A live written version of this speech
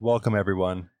Welcome,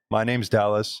 everyone. My name's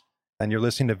Dallas, and you're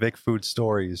listening to Vic Food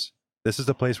Stories. This is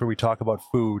the place where we talk about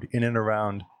food in and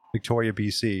around Victoria,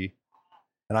 BC.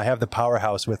 And I have the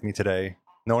powerhouse with me today,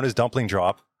 known as Dumpling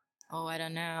Drop. Oh, I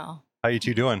don't know. How you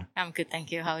two doing? I'm good,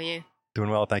 thank you. How are you? Doing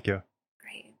well, thank you.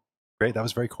 Great. Great, that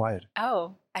was very quiet.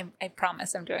 Oh, I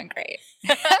promise I'm doing great.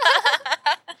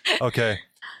 Okay.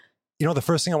 You know, the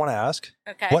first thing I want to ask,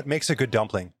 Okay. what makes a good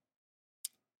dumpling?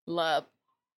 Love.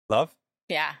 Love?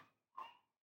 Yeah.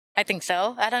 I think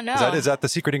so. I don't know. Is that the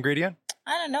secret ingredient?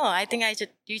 I don't know. I think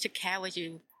you should care what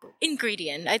you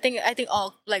ingredient. I think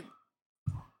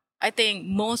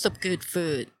most of good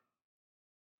food,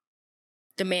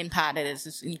 the main part of it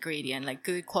is ingredient, like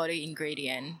good quality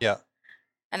ingredient. Yeah.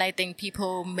 And I think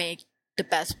people make the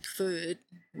best food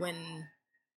when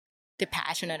they're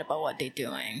passionate about what they're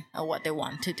doing or what they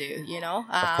want to do, you know?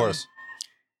 Of course.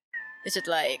 It's just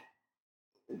like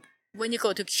when you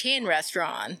go to chain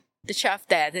restaurant, the chef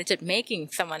there, they're just making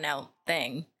someone else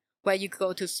thing. Where you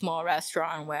go to small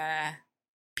restaurant where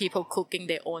people cooking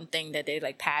their own thing that they're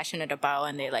like passionate about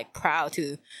and they're like proud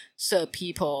to serve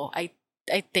people. I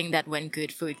think that when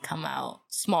good food come out,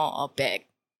 small or big.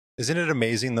 Isn't it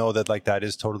amazing though that like that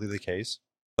is totally the case?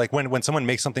 Like when someone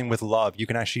makes something with love, you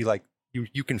can actually like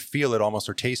you can feel it almost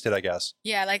or taste it, I guess.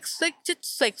 Yeah, like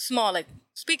just like small, like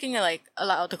speaking of like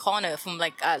out the corner from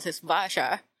like us, his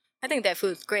Vasha. I think that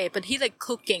food's great, but he's like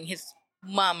cooking his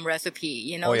mom recipe,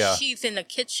 you know. Oh, yeah. She's in the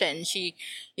kitchen, she,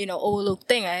 you know, overlook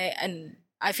thing. And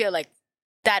I feel like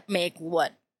that make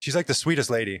what? She's like the sweetest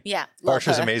lady. Yeah. love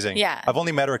Varsha's her. amazing. Yeah. I've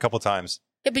only met her a couple times.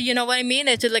 Yeah, but you know what I mean?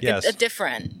 It's just like Yes. a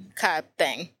different kind of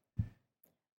thing.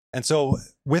 And so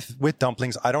with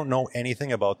dumplings, I don't know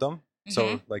anything about them. So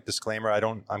Mhm. like disclaimer,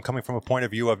 I'm coming from a point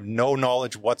of view of no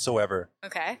knowledge whatsoever.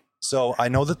 Okay. So I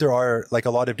know that there are like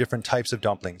a lot of different types of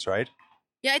dumplings, right?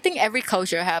 Yeah, I think every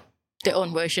culture have their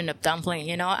own version of dumpling,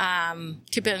 you know.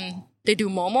 Tibetan, they do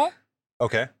momo.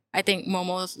 Okay. I think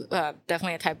momo's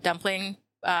definitely a type of dumpling.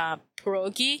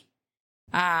 Pierogi,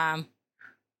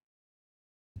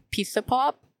 pizza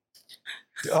pop.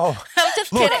 Oh, I'm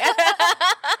just Look. kidding.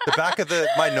 the back of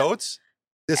my notes.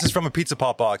 This is from a pizza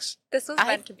pop box. This was I-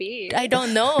 meant to be. I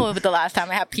don't know the last time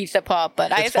I had pizza pop,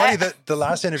 but It's funny that the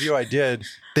last interview I did,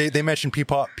 they mentioned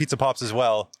pizza pops as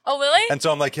well. Oh really? And so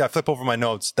I'm like, yeah, flip over my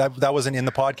notes. That wasn't in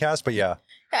the podcast, but yeah,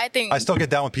 I think. I still get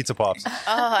down with pizza pops. Oh,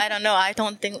 I don't know. I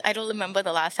don't remember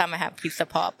the last time I had pizza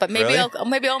pop, but maybe Really?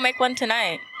 maybe I'll make one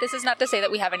tonight. This is not to say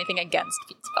that we have anything against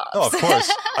pizza pops. Oh, of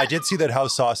course. I did see that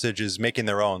House Sausage is making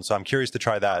their own, so I'm curious to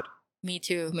try that. Me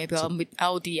too. Maybe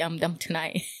I'll DM them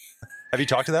tonight. Have you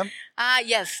talked to them?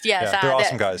 Yes. Yeah, they're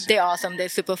awesome guys. They're awesome. They're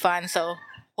super fun. So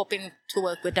hoping to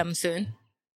work with them soon.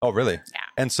 Oh, really? Yeah.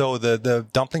 And so the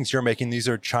dumplings you're making, these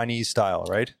are Chinese style,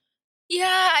 right?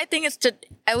 Yeah, I think it's just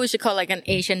I wish to call like an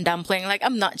Asian dumpling. Like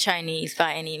I'm not Chinese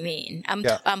by any mean.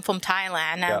 Yeah. I'm from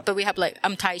Thailand, Yeah. but we have like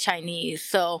I'm Thai Chinese,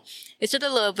 so it's just a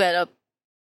little bit of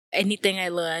anything I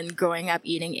learned growing up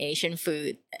eating Asian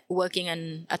food, working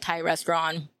in a Thai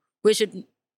restaurant, which is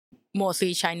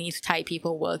mostly Chinese Thai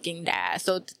people working there.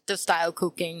 So the style of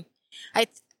cooking,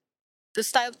 the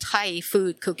style of Thai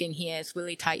food cooking here is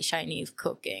really Thai Chinese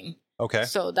cooking. Okay.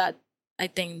 So that I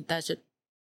think that should.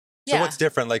 So what's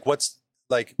different? Like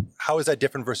how is that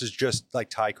different versus just like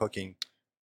Thai cooking?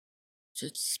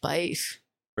 Just spice.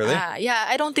 Really? Yeah,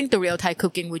 I don't think the real Thai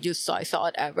cooking would use soy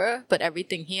sauce ever, but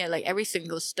everything here, like every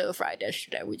single stir fry dish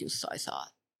there would use soy sauce.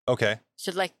 Okay.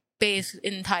 So like based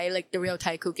in Thai, like the real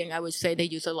Thai cooking, I would say they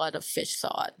use a lot of fish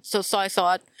sauce. So soy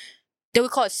sauce, they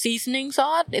would call it seasoning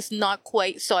sauce. It's not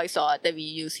quite soy sauce that we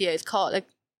use here. It's called like,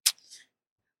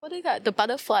 what do you got? The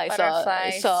butterfly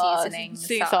sauce. Seasoning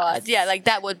sauce. Yeah, like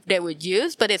that would they would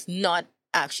use, but it's not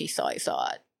actually soy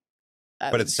sauce. I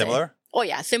But would it's say. similar? Oh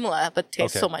yeah, similar, but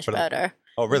tastes Okay, so much but- better.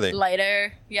 Oh, really?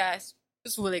 Lighter. Yeah,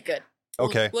 it's really good.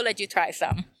 Okay. We'll let you try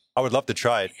some. I would love to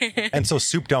try it. And so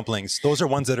soup dumplings, those are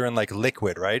ones that are in like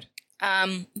liquid, right?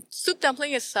 Soup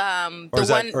dumpling is Or the is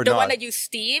that- one or the not? one that you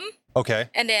steam, Okay.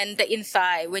 and then the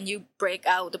inside when you break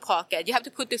out the pocket, you have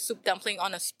to put the soup dumpling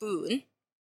on a spoon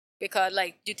because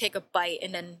like you take a bite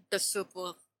and then the soup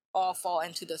will all fall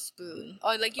into the spoon,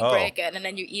 or like you Oh. break it and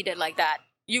then you eat it like that.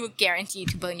 You would guarantee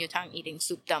to burn your tongue eating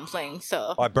soup dumpling.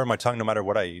 So Oh, I burn my tongue no matter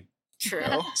what I eat.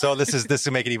 true. So this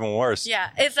will make it even worse.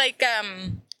 Yeah, it's like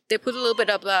they put a little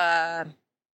bit of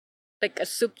like a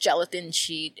soup gelatin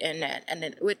sheet in it, and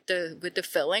then with the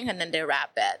filling, and then they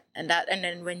wrap it, and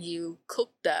then when you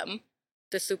cook them,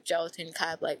 the soup gelatin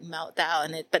kind of like melt out,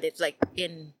 but it's like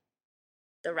in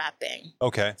the wrapping,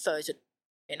 Okay. so it's just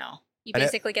you know You And it-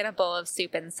 basically get a bowl of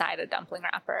soup inside a dumpling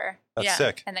wrapper, That's Yeah.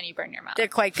 sick. and then you burn your mouth. they're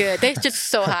quite good. They're just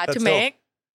so hard to That's dope. make.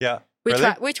 Yeah.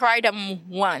 Really? We tried them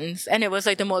once, and it was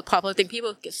like the most popular thing.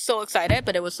 People get so excited,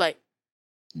 but it was like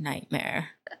nightmare.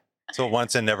 So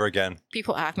once and never again.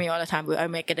 People ask me all the time, "Will I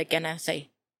make it again?" And I say,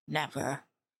 "Never."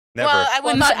 Never. Well, I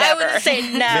wouldn't. not I wouldn't never. say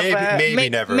never. Maybe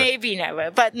never. Maybe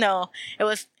never. But no, it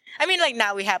was. I mean, like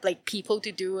now we have like people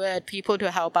to do it, people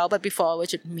to help out. But before it was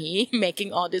just me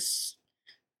making all this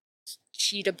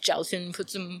sheet of gelatin,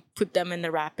 put them in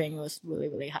the wrapping. It was really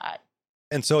really hard.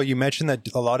 And so you mentioned that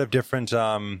a lot of different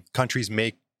countries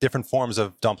make different forms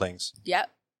of dumplings. Yep.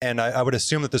 And I would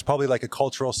assume that there's probably like a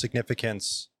cultural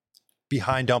significance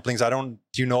behind dumplings. Do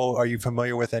you know, are you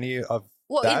familiar with any of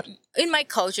Well, that? in my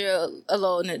culture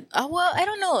alone, well, I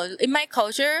don't know. In my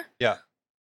culture, Yeah.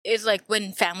 it's like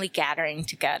when family gathering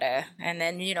together, and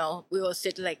then we will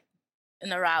sit like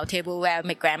in a round table where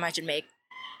my grandma should make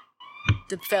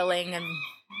the filling, and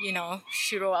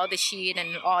she roll out the sheet,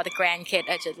 and all the grandkids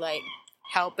are just like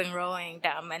helping rolling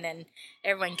them, and then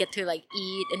everyone get to like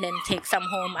eat and then take some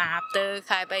home after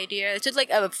kind of idea. It's just like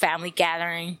a family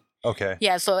gathering. Okay.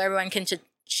 Yeah, so everyone can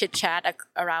chit chat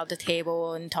around the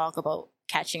table and talk about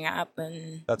catching up,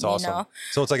 and That's awesome.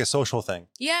 So it's like a social thing.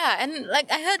 Yeah, and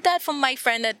like I heard that from my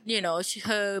friend that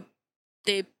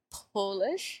they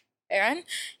Polish, Erin.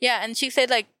 Yeah, and she said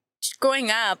like growing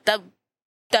up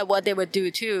that what they would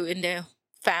do too in their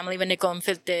family when they go and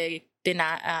visit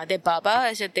their baba.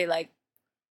 I said they like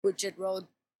would just roll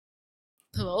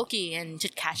pierogi and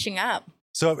just catching up.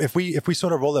 So if we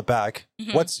sort of roll it back,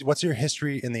 Mhm. what's your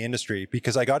history in the industry?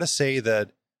 Because I got to say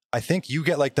that I think you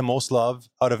get like the most love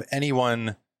out of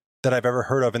anyone that I've ever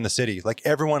heard of in the city. Like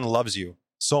everyone loves you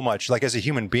so much, like as a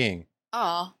human being.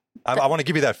 Oh, I want to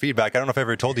give you that feedback. I don't know if I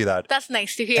ever told you that. that's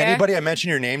nice to hear. Anybody I mention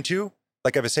your name to,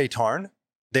 like if I say Tarn,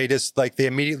 they just like they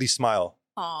immediately smile.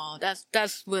 Oh,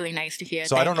 that's really nice to hear.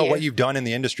 So I Thank don't know you. what you've done in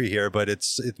the industry here, but it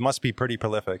must be pretty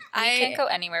prolific. I can't go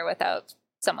anywhere without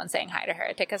someone saying hi to her.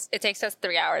 It takes us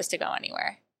 3 hours to go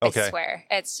anywhere. Okay. I swear.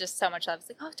 It's just so much love. It's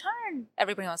like, oh, Tarn.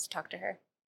 Everybody wants to talk to her.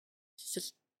 It's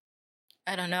just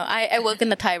I don't know. I work in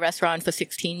the Thai restaurant for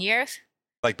 16 years.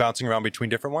 Like bouncing around between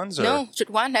different ones? Or? No, just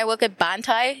one. I work at Ban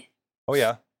Thai Oh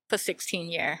yeah. for 16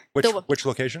 years. Which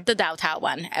location? The downtown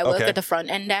one. I worked Okay. at the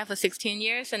front end there for 16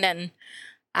 years, and then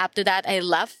after that, I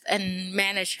left and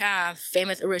managed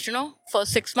Famous Original for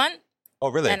 6 months. Oh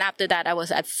really? And after that, I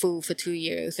was at Fu for 2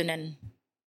 years, and then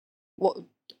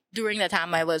during the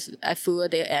time I was at Fu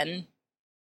at the end,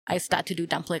 I started to do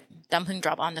dumpling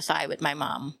drop on the side with my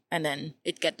mom, and then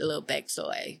it get a little big,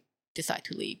 so I decided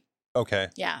to leave. Okay.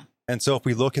 Yeah. And so if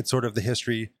we look at sort of the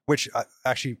history, which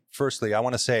actually, firstly, I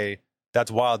want to say that's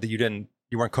wild that you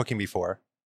weren't cooking before.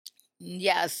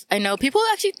 Yes, I know. People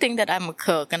actually think that I'm a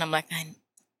cook, and I'm like,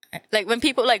 like when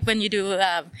people like when you do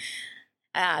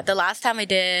the last time I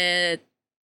did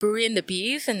Brewery and the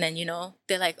Bees, and then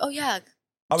they're like, oh yeah,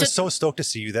 I was Just- so stoked to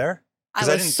see you there. I 'Cause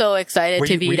I was didn't- so excited Were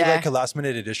to you, be were you there. like a last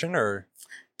minute addition or?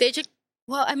 They just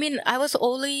I mean, I was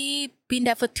only been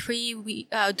there for 3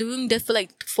 weeks, doing this for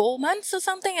like 4 months or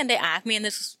something, and they asked me, and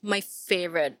this is my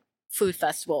favorite food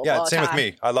festival. of Yeah, all same with time.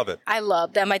 me. I love it. I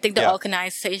love them. I think the Yeah.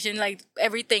 organization, like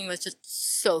everything, was just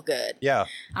so good. Yeah.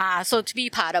 So to be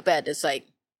part of it is like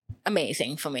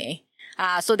amazing for me.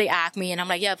 So they asked me, and I'm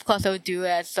like, yeah, of course I would do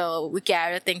it. So we get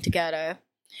everything together.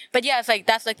 But yeah, it's like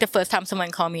that's like the first time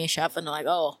someone called me a chef, and they're like,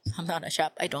 oh, I'm not a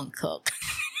chef. I don't cook.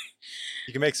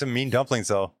 You can make some mean dumplings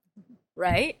though.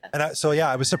 Right? And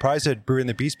I was surprised at Brewery and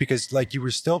the Beast because like you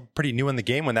were still pretty new in the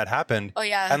game when that happened. Oh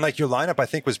yeah. And like your lineup, I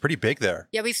think was pretty big there.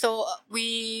 Yeah,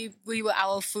 we were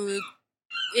our food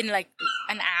in like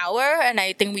an hour, and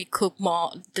I think we cooked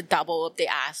more the double of they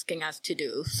asking us to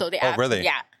do. So they asked, really?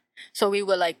 Yeah. So we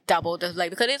were like double the like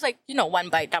because it's like one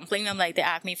bite dumpling. I'm like they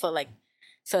asked me for like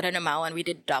certain amount, and we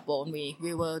did double, and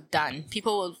we were done.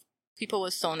 People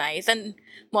were so nice, and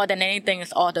more than anything,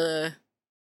 is all the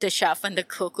chef and the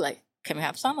cook like, can we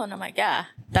have some? And I'm like, yeah.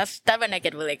 That's when I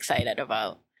get really excited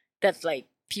about. That's like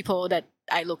people that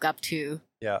I look up to.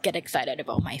 Yeah. Get excited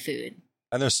about my food.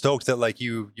 And they're stoked that like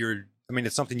you're I mean,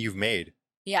 it's something you've made.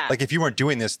 Yeah. Like if you weren't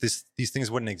doing these things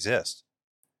wouldn't exist.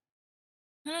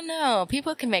 I don't know.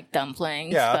 People can make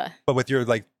dumplings. Yeah. But with your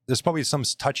like there's probably some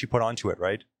touch you put onto it,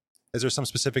 right? Is there some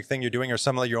specific thing you're doing or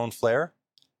some of your own flair?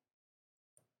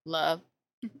 But love.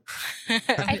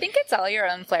 I think it's all your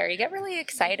own flair. You get really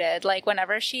excited. Like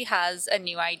whenever she has a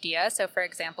new idea. So for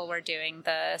example, we're doing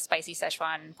the spicy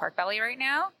Szechuan pork belly right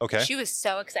now. Okay. She was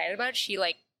so excited about it. She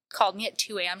like called me at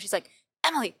 2 a.m. She's like,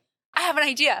 Emily, I have an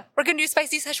idea. We're going to do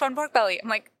spicy Szechuan pork belly. I'm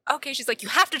like, okay. She's like, you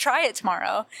have to try it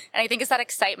tomorrow. And I think it's that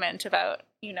excitement about,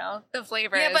 the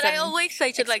flavors. Yeah, but I and always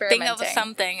like to like think of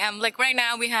experimenting. something. Like right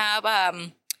now we have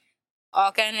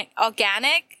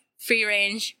organic free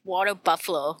range water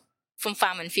buffalo from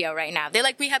Farm and Field right now. They're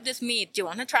like, we have this meat. Do you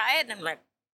want to try it? And I'm like,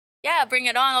 yeah, bring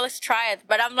it on. Let's try it.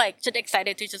 But I'm like just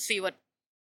excited to just see what,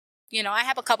 I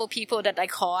have a couple people that I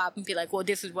call up and be like, well,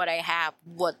 this is what I have.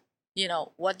 What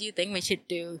do you think we should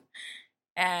do?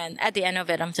 And at the end of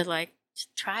it, I'm just like,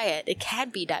 just try it. It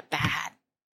can't be that bad.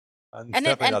 It's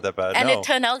definitely not that bad. And no. it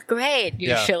turned out great,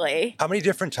 usually. Yeah. How many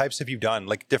different types have you done?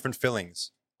 Like different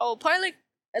fillings? Oh, probably like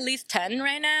at least 10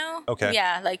 right now. Okay.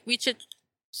 Yeah, like we should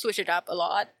switch it up a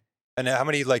lot. And how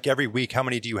many, like every week, how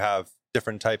many do you have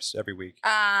different types every week?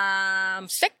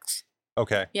 6.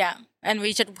 Okay. Yeah. And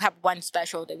we should have one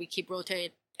special that we keep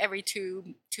rotate every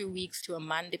two weeks to a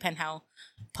month, depend how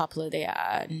popular they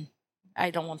are. And I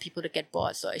don't want people to get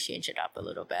bored, so I change it up a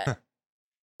little bit.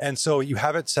 And so you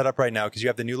have it set up right now because you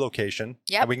have the new location.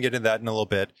 Yep. And we can get into that in a little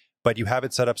bit. But you have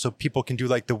it set up so people can do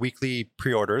like the weekly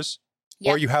pre-orders.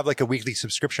 Yep. Or you have like a weekly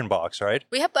subscription box, right?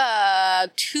 We have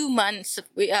a 2 months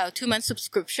 2 month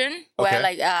subscription where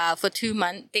Okay. like for 2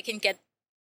 months they can get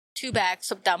 2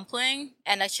 bags of dumpling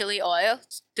and a chili oil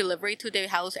delivery to their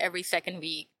house every second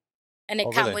week. And it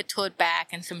Oh, come really? with tote bag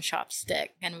and some chopstick,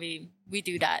 and we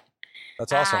do that.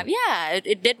 That's awesome. Yeah,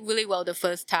 it did really well the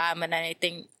first time, and then I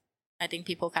think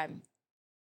people I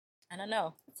don't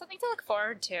know. It's something to look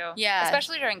forward to. Yeah.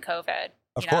 Especially during COVID.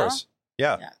 Of you know? course.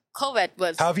 Yeah. Yeah, COVID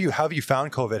was. How have you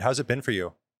found COVID? How's it been for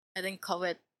you? I think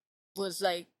COVID was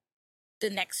like the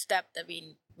next step that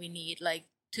we need, like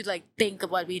to like think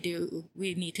of what we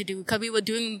need to do, because we were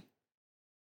doing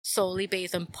solely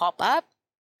based on pop up,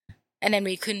 and then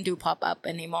we couldn't do pop up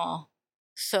anymore.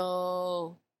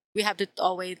 So we have to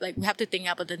always we have to think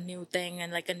about the new thing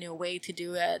and like a new way to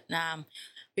do it.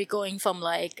 We're going from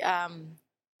like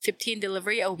 15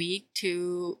 delivery a week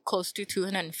to close to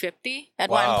 250 at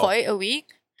Wow. one point a week.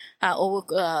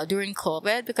 During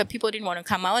COVID, because people didn't want to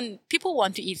come out and people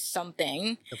want to eat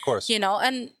something, Of course.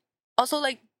 and also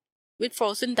like with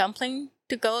frozen dumpling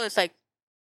to go, it's like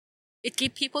it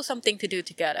gives people something to do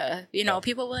together. Yeah.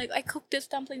 People were like, I cooked this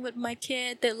dumpling with my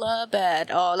kid, they love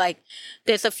it. Or like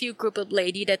there's a few group of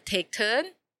ladies that take turn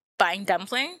buying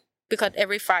dumpling, because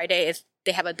every Friday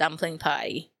they have a dumpling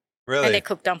party and Really? they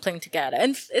cook dumpling together.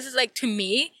 And it's like, to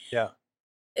me, Yeah.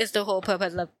 it's the whole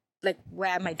purpose of like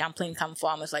where my dumpling come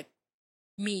from is like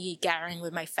me gathering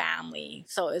with my family.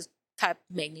 So it's type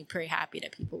make me pretty happy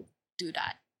that people do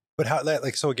that. But how,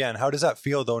 like, so again, how does that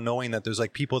feel though, knowing that there's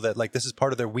like people that like this is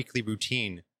part of their weekly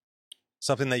routine,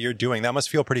 something that you're doing? That must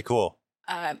feel pretty cool.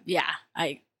 Yeah,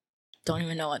 I don't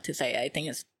even know what to say. I think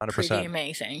it's 100%. pretty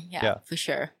amazing. Yeah. Yeah, for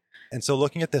sure. And so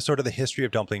looking at the sort of the history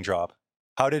of Dumpling Drop,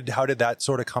 how did that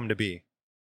sort of come to be?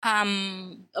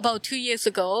 About 2 years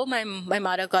ago, my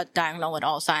mother got diagnosed with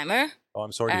Alzheimer's. Oh,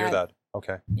 I'm sorry to hear that.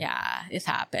 Okay. Yeah, it's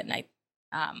happened.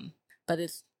 But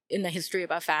it's in the history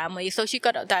of our family. So she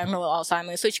got diagnosed with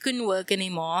Alzheimer's, so she couldn't work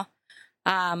anymore.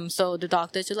 So the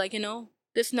doctor just like,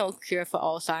 there's no cure for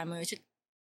Alzheimer's. Just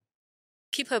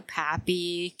keep her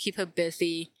happy, keep her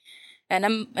busy. And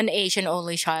I'm an Asian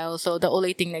only child, so the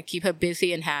only thing that keep her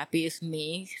busy and happy is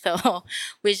me. So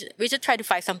we just try to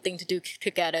find something to do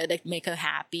together that make her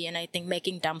happy. And I think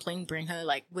making dumpling bring her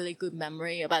like really good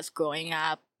memory of us growing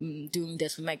up, doing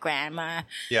this with my grandma.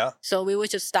 Yeah. So we would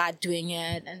just start doing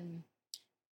it, and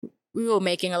we were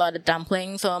making a lot of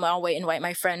dumplings. So I'm always invite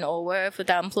my friend over for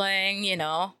dumpling,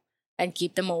 and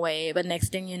keep them away. But next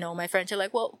thing you know, my friends are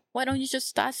like, well, why don't you just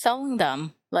start selling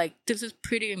them? Like, this is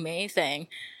pretty amazing.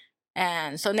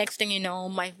 And so next thing you know,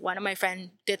 one of my friends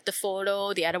did the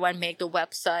photo, the other one made the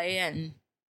website, and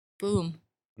boom,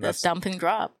 that's Dumpling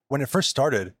Drop. When it first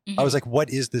started, I was like, what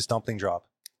is this Dumpling Drop?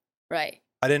 Right.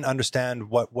 I didn't understand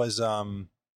what was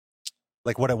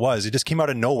like what it was. It just came out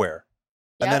of nowhere.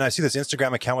 And Yep. then I see this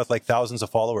Instagram account with like thousands of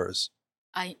followers.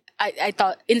 I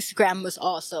thought Instagram was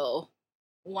also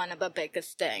one of the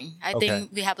biggest thing. I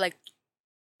think we have like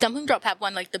Dumpling Drop have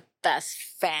one like the best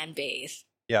fan base.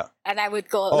 Yeah. And I would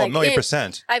go Oh, like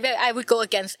 1,000,000%. I would go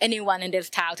against anyone in this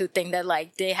town to think that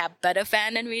like they have better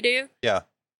fan than we do. Yeah.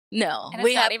 No, And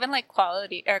we it's not have even like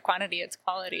quality or quantity, it's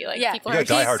quality. Like Yeah. people You are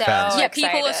got diehard so fans. yeah, people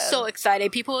are excited. so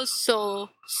excited. People are so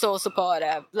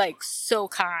supportive, like so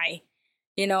kind.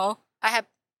 I have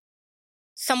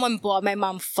someone bought my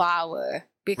mom flower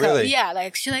because Really?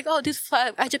 like she's like, oh, this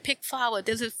flower, I just picked flower.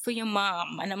 This is for your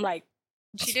mom, and I'm like,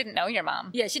 She didn't know your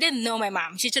mom. yeah, she didn't know my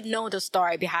mom. She just know the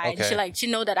story behind. Okay. She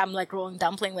know that I'm like growing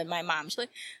dumpling with my mom. She's like,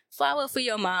 flower for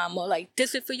your mom, or like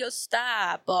this is for your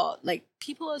staff, or like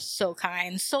people are so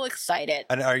kind, so excited.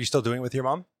 And are you still doing it with your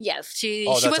mom? Yes, she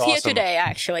Oh, was that's here awesome. today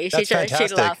actually. That's she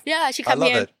fantastic. loved. Yeah, she I come love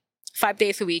here it. 5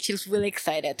 days a week. She's really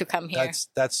excited to come here.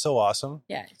 That's so awesome.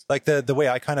 Yeah. Like the way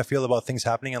I kind of feel about things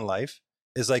happening in life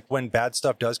is like when bad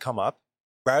stuff does come up,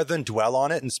 rather than dwell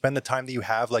on it and spend the time that you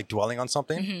have like dwelling on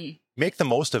something, Mhm. make the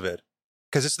most of it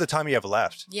because this is the time you have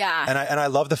left. Yeah. And I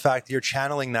love the fact that you're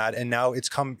channeling that, and now it's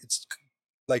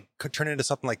like could turn into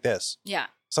something like this, yeah.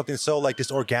 something so like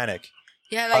just organic.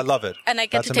 Yeah. I love it. And I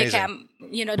get That's to take amazing.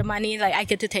 care of, the money, like I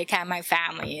get to take care of my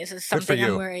family. This is Good for something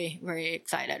I'm you. very, very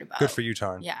excited about. Good for you,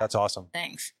 Tarn. Yeah. That's awesome.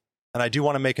 Thanks. And I do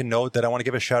want to make a note that I want to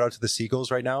give a shout out to the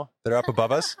seagulls right now that are up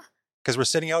above us because we're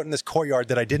sitting out in this courtyard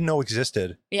that I didn't know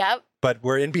existed, Yep. but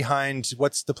we're in behind.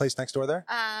 What's the place next door there?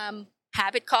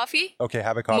 Habit Coffee. Okay,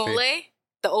 Habit Coffee. Mole.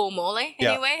 The old Mole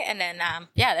Yeah. anyway. And then,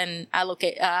 then I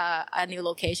locate a new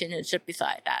location is just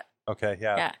beside that. Okay,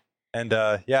 yeah. Yeah. And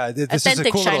this is a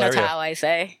Authentic cool little Chinatown, area. I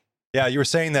say. Yeah, you were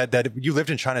saying that you lived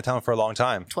in Chinatown for a long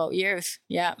time, 12 years.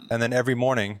 Yeah. and then every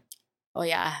morning, Oh,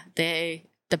 yeah.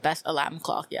 The best alarm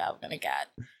clock. Yeah, I'm going to get.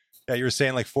 yeah, you were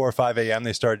saying like 4 or 5 a.m.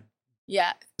 The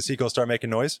Yeah. seagulls start making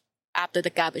noise. After the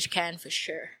garbage can, for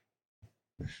sure.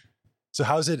 So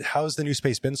how's the new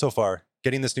space been so far?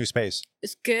 Getting this new space.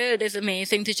 It's good. It's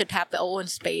amazing to just have the own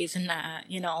space and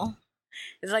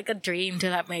it's like a dream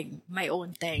to have my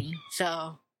own thing.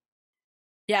 So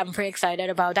yeah, I'm pretty excited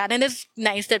about that. And it's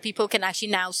nice that people can actually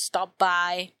now stop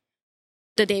by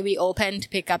the day we open to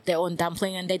pick up their own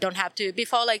dumpling, and they don't have to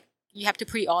before, like you have to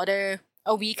pre-order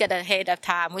a week ahead of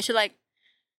time, which like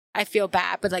I feel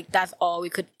bad, but like that's all we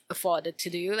could afford to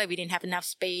do. Like we didn't have enough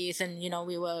space, and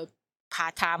we were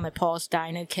part-time at Paul's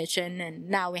Diner Kitchen, and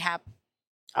now we have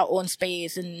our own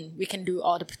space and we can do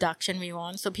all the production we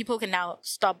want. So people can now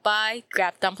stop by,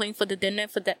 grab dumpling for the dinner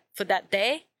for that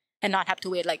day, and not have to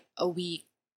wait like a week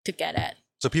to get it.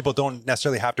 So people don't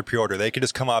necessarily have to pre-order. They can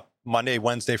just come up Monday,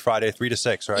 Wednesday, Friday, 3 to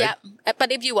 6, right? Yeah,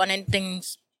 but if you want anything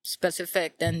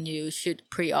specific, then you should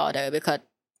pre-order because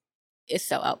it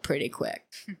sell out pretty quick.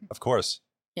 Of course.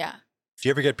 Yeah. Do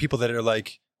you ever get people that are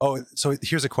like, oh, so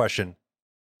here's a question.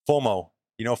 FOMO.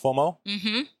 You know FOMO?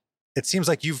 Mm-hmm. It seems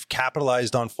like you've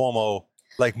capitalized on FOMO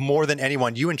like more than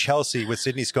anyone. You and Chelsea with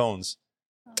Sydney Scones.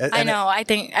 I know. I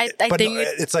think But think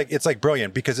it's like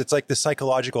brilliant because it's like this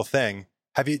psychological thing.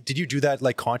 Did you do that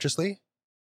like consciously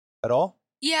at all?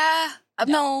 yeah.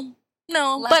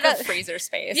 No, Lack but of freezer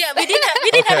space. yeah, we didn't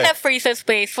have Okay. enough freezer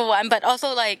space for one, but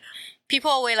also like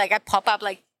people always like I pop up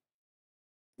like,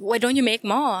 why don't you make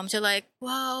more? I'm just like,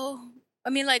 well, I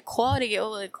mean like quality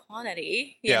over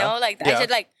quantity, you Yeah. know, like Yeah.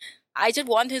 I just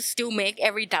want to still make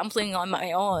every dumpling on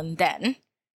my own then.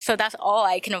 So that's all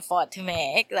I can afford to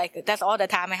make. Like that's all the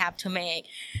time I have to make.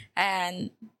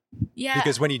 And yeah.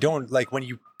 Because when you don't, like when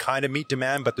you kind of meet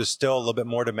demand, but there's still a little bit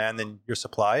more demand than your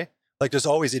supply, like there's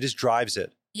always, it just drives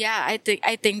it. Yeah, I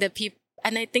think that people,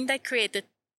 and I think that created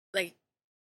like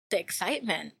the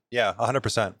excitement, Yeah,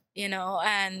 100%.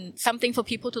 and something for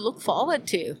people to look forward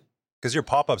to. Because your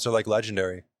pop-ups are like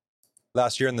legendary.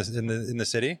 Last year in the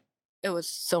city, It was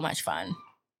so much fun.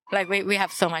 Like we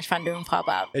have so much fun doing pop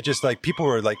up. it just like people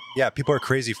are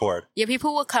crazy for it. Yeah,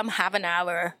 people will come half an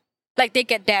hour. Like they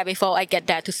get there before I get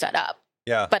there to set up.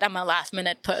 Yeah. But I'm a last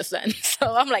minute person,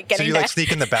 so I'm like So getting you there. like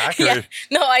sneak in the back, or Yeah.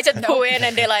 No, I just go in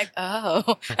and they're like,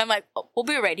 oh. I'm like, oh, we'll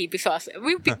be ready before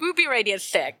we'll be ready at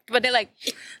 6. But they're like,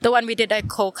 the one we did at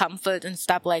Cold Comfort and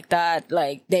stuff like that.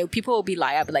 Like people will be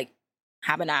line up like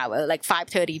half an hour, like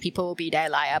 5:30. People will be there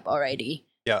line up already.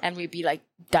 Yeah. And we'd be like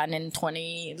done in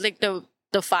 20. Like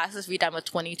the fastest we done was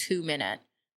 22 minutes.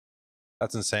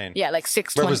 That's insane. Yeah, like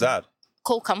 6:20. Where was that?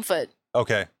 Cold Comfort.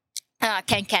 Okay.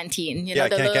 Canteen. Yeah,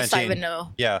 the Can little side Canteen.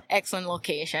 window. Yeah. Excellent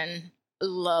location.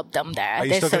 Love them there. Are you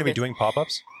They're still so going to be good. doing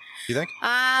pop-ups? You think?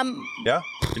 Yeah,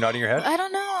 You're nodding your head? I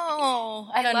don't know.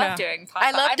 I don't love know. doing pop I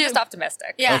love I'm just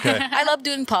optimistic. Yeah, Okay. I love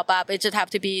doing pop up. It just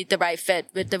have to be the right fit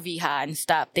with the VHA and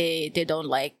stuff. They don't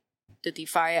like the deep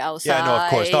fryer outside. Yeah, no, of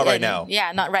course. Not right and- now.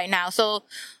 Yeah, not right now. So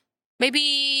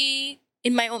maybe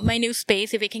in my new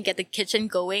space, if we can get the kitchen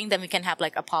going, then we can have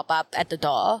like a pop up at the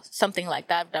door, something like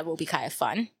that. That will be kind of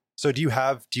fun. So do you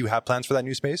have plans for that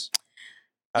new space?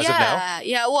 As of now?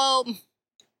 Yeah. Well,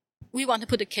 we want to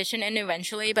put the kitchen in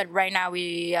eventually, but right now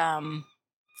we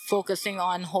focusing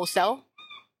on wholesale.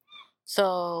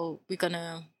 So we're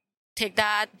gonna do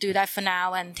that for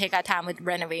now, and take our time with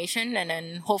renovation, and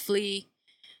then hopefully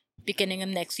beginning of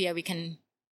next year we can,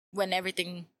 when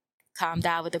everything calm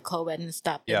down with the COVID and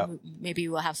stuff, then Yeah. maybe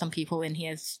we'll have some people in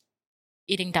here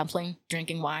eating dumpling,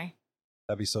 drinking wine.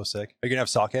 That'd be so sick. Are you going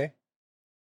to have sake?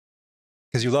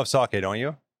 Because you love sake, don't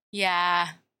you?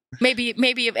 Yeah. Maybe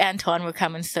if Anton will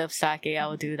come and serve sake, I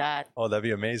will do that. Oh, that'd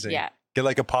be amazing. Yeah. Get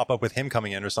like a pop-up with him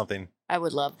coming in or something. I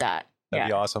would love that. That'd Yeah.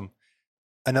 be awesome.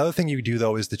 Another thing you do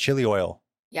though is the chili oil.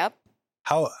 Yep.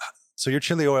 So your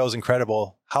chili oil is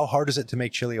incredible. How hard is it to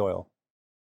make chili oil?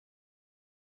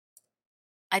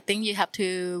 I think you have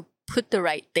to put the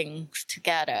right things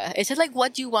together. It's just like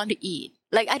what you want to eat.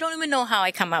 Like I don't even know how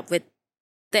I come up with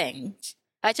things.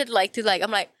 I just like to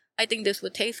I'm like, I think this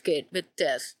would taste good with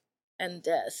this and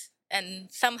this. And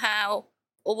somehow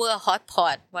over a hot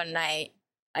pot one night,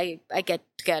 I get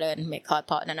together and make hot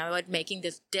pot, and I was making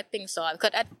this dipping sauce.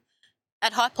 Because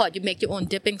at hot pot, you make your own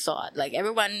dipping sauce. Like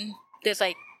everyone, there's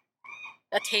like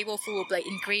a table full of like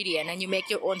ingredient, and you make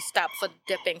your own stuff for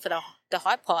dipping for the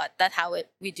hot pot. That's how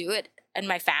we do it in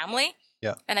my family.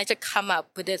 Yeah. And I just come up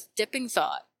with this dipping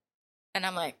sauce, and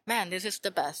I'm like, man, this is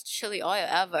the best chili oil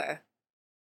ever.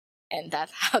 And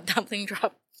that's how dumpling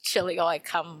drop chili oil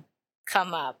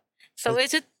come up. So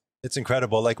It's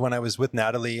incredible. Like when I was with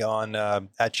Natalie on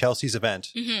at Chelsea's event,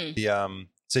 mm-hmm. the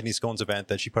Sydney Scones event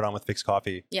that she put on with Fix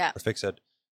Coffee, Yeah. or Fix It.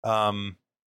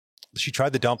 She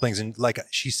tried the dumplings, and like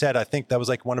she said, I think that was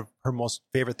like one of her most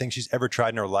favorite things she's ever tried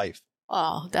in her life.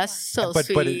 Oh, that's so But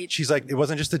sweet. she's like, it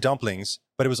wasn't just the dumplings,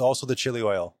 but it was also the chili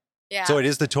oil. Yeah. So it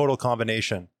is the total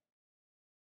combination.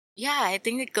 Yeah, I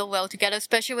think they go well together,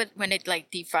 especially when it like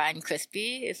deep fried and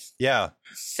crispy. It's Yeah.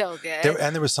 so good.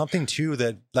 There was something too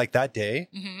that like that day,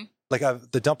 mm-hmm. like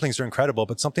the dumplings are incredible,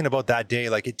 but something about that day,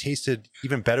 like it tasted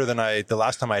even better than the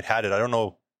last time I'd had it. I don't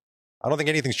know. I don't think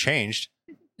anything's changed.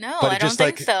 No, But I it don't just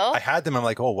think like so. I had them. I'm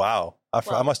like, oh wow,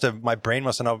 Well- my brain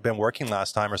must have not been working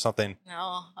last time or something.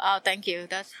 No, oh, thank you.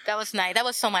 That was nice. That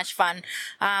was so much fun.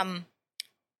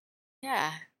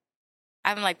 Yeah,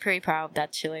 I'm like pretty proud of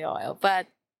that chili oil, but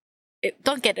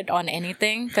don't get it on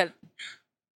anything because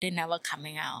they're never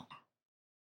coming out.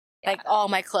 Like all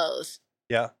my clothes,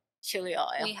 Yeah, chili oil.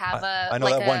 We have I know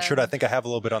that one shirt. I think I have a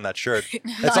little bit on that shirt.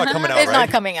 It's not coming out, It's right? not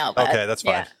coming out. But Okay, that's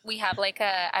fine. yeah. We have like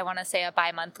I want to say a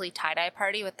bi-monthly tie-dye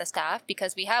party with the staff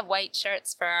because we have white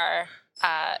shirts for our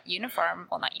uniform.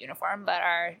 Well, not uniform, but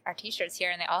our t-shirts here,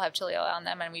 and they all have chili oil on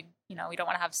them. And we don't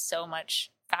want to have so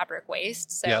much fabric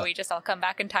waste. So Yeah. we just all come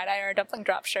back and tie-dye our dumpling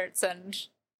drop shirts, and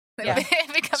Yeah.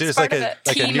 it becomes So it's part like of a- it.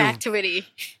 like a Team new- activity.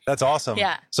 That's awesome.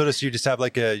 Yeah. So you just have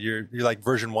like you're like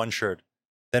version 1 shirt,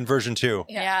 then version 2.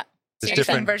 Yeah. It's So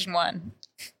different. version 1.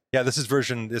 Yeah, this is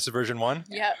version 1.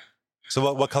 Yeah.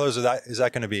 So what colors is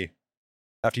that going to be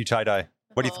after you tie dye?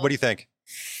 What do you think?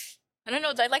 I don't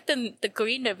know. I like the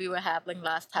green that we were having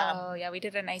last time. Oh yeah, we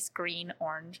did a nice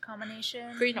green-orange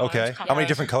combination. Green Okay. orange How many color.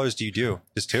 different colors do you do?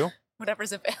 Just 2?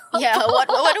 Whatever's available. Yeah.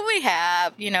 What do we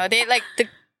have? They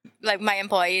like my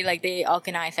employee, like they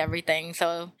organize everything,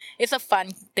 so it's a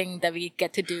fun thing that we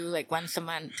get to do like once a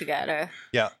month together.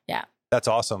 Yeah. Yeah. That's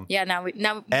awesome. Yeah. Now.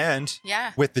 And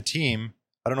Yeah. with the team,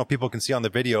 I don't know if people can see on the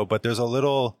video, but there's a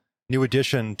little new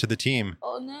addition to the team.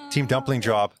 Oh no. Team Dumpling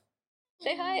Drop.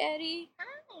 Say hi, Eddie.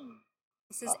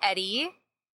 This is Eddie.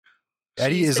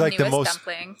 Eddie She's is like the newest most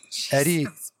dumpling. She's Eddie-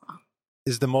 so small.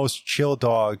 is the most chill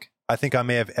dog I think I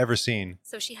may have ever seen.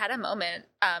 So she had a moment.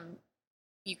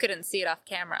 You couldn't see it off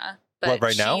camera, but What,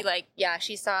 right now?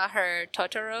 she saw her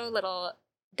Totoro little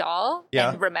doll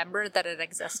Yeah. and remembered that it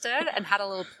existed and had a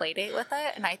little play date with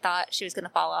it. And I thought she was going to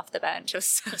fall off the bench. I was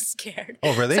so scared.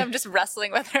 Oh, really? So I'm just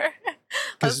wrestling with her. I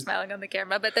 'Cause- was smiling on the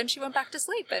camera, but then she went back to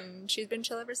sleep and she's been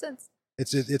chill ever since.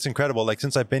 It's incredible. Like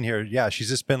since I've been here, yeah, she's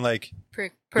just been like,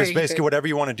 Pretty just basically good. whatever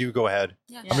you want to do, go ahead.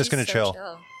 Yeah, I'm just gonna she's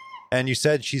chill. And you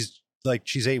said she's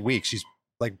 8 weeks. She's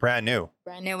like brand new.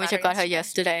 Brand new, which I got her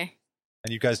yesterday.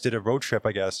 And you guys did a road trip,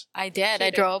 I guess. I did. She I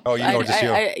did. drove. Oh, just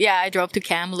you. I drove to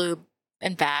Kamloops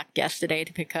and back yesterday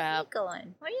to pick her up.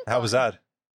 Going. Where are you How was going?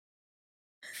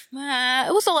 that?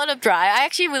 It was a lot of drive. I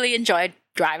actually really enjoyed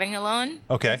driving alone.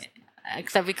 Okay.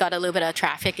 Except we got a little bit of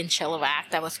traffic in Chilliwack.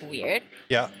 That was weird.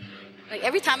 Yeah. Like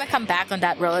every time I come back on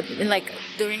that road, and like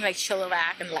during like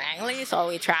Chilliwack and Langley, it's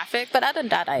always traffic. But other than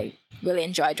that, I really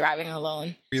enjoy driving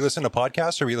alone. Were you listening to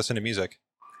podcasts or were you listening to music?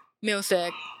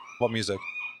 Music. What music?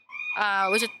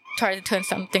 We just try to turn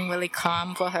something really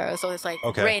calm for her, so it's like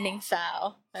Okay. raining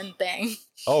sound and thing.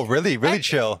 Oh, really? Really I-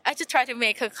 chill. I just try to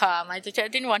make her calm. I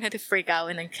didn't want her to freak out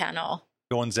in the kennel.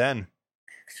 Going zen.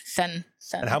 Sen.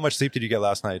 And how much sleep did you get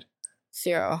last night?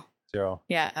 0. 0.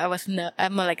 Yeah,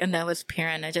 I'm like a nervous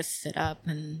parent. I just sit up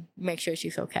and make sure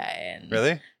she's okay. And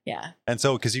Really? Yeah. And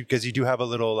so, because you do have a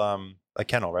little a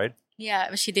kennel, right? Yeah,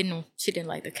 but she didn't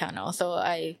like the kennel, so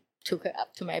I took her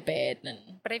up to my bed and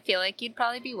But I feel like you'd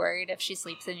probably be worried if she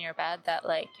sleeps in your bed that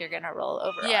like you're gonna roll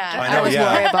over. yeah, onto I her. know, was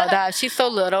yeah. worried about that. She's so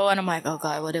little, and I'm like, oh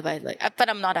god, what if I like? But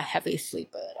I'm not a heavy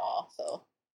sleeper at all, so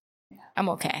I'm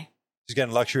okay. She's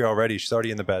getting luxury already. She's already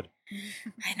in the bed.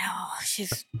 I know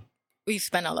we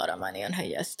spent a lot of money on her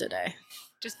yesterday.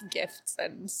 Just gifts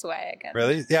and swag. And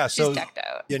Really? Yeah. She's So, decked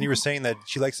out. yeah, and you were saying that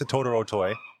she likes the Totoro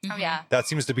toy. Oh Mhm. yeah, That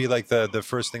seems to be like the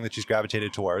first thing that she's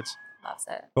gravitated towards. loves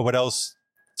it. But what else?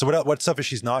 So what stuff is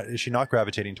she not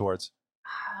gravitating towards?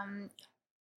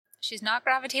 She's not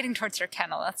gravitating towards her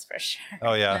kennel, that's for sure.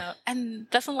 Oh yeah. No, and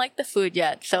doesn't like the food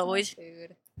yet. So Doesn't like always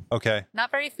food. Okay. Not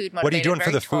very food motivated. What are you doing for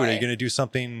very the food? Are you toy. going to do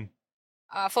something?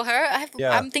 for her,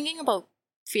 Yeah. I'm thinking about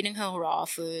feeding her raw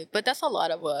food, but that's a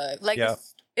lot of work. Like Yeah.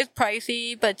 it's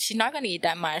pricey, but she's not gonna eat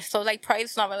that much. So like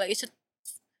price is not really, it's just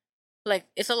like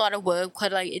it's a lot of work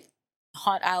because like it's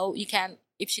hot out. You can't,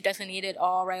 if she doesn't eat it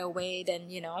all right away, then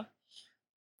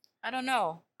I don't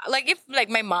know. Like if like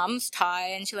my mom's Thai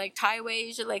and she like Thai way,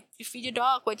 you should like you feed your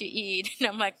dog what you eat, and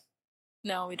I'm like,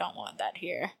 no, we don't want that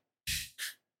here.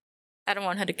 I don't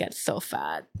want her to get so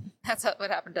fat. That's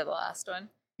what happened to the last one.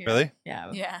 Really?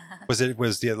 Yeah. Yeah. Was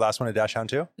the last one a dachshund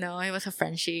too? No, it was a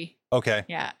Frenchie. Okay.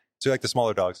 Yeah. So you like the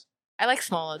smaller dogs? I like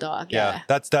smaller dog. Yeah.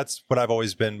 Yeah. That's what I've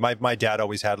always been. My dad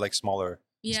always had like smaller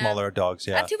dogs.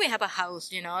 Yeah. Until we have a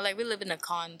house, like we live in a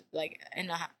like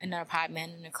in an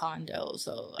apartment in a condo,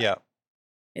 so like, Yeah.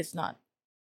 it's not.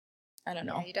 I don't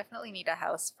know. Yeah, you definitely need a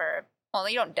house for. Well,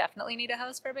 you don't definitely need a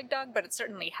house for a big dog, but it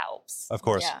certainly helps. Of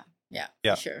course. Yeah,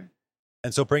 for sure.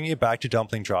 And so bringing it back to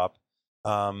Dumpling Drop,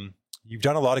 you've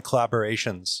done a lot of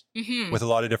collaborations Mm-hmm. with a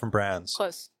lot of different brands. Of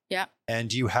course, yeah. And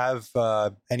do you have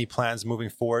any plans moving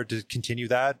forward to continue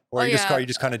that, or Oh, are you yeah.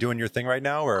 just kind of doing your thing right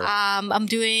now, or I'm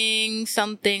doing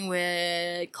something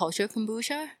with Culture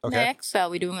Kombucha Okay. next.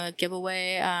 We're doing a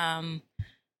giveaway.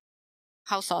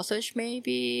 House sausage,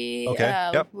 maybe. Okay,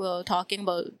 yep. We're talking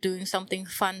about doing something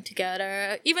fun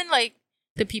together. Even like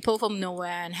the people from Nowhere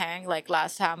and Hang, like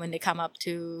last time when they come up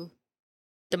to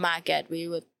the market, we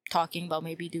were talking about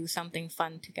maybe do something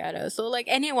fun together. So like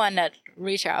anyone that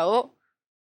reach out,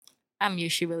 I'm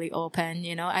usually really open.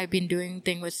 I've been doing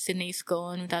thing with Sydney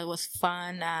Scone that was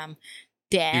fun.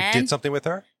 Dan, you did something with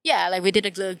her? yeah, like we did a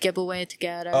little giveaway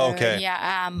together. Oh, okay.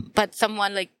 Yeah. But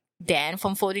someone like Dan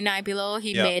from 49 Below,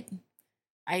 he Yeah. made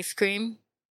ice cream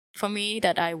for me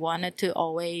that I wanted to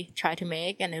always try to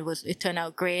make, and it turned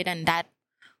out great. And that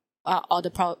all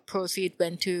the proceeds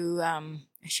went to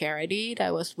a charity.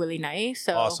 That was really nice.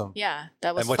 So Awesome. yeah,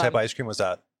 that was And what fun. type of ice cream was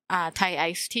that? Thai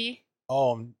iced tea.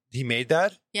 Oh, he made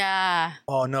that? Yeah,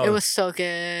 Oh no, it was so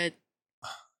good.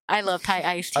 I love Thai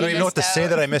iced tea. I don't even know what to missed say out.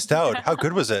 that I missed out. How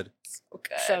good was it? So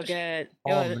good. So good.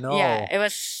 Oh, It was, no. Yeah, it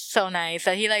was so nice.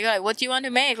 So he like, what do you want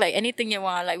to make? Like anything you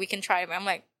want, like we can try. I'm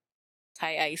like,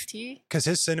 Thai iced tea. Because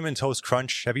his cinnamon toast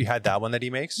crunch. Have you had that one that he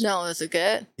makes? No, is it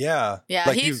good? Yeah. Yeah,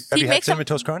 Like he's- have he you had makes some- cinnamon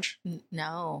toast crunch?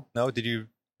 No. No. Have you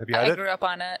had I it? grew up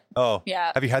on it. Oh.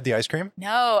 Yeah. Have you had the ice cream?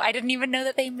 No, I didn't even know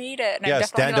that they made it. And Yes, I'm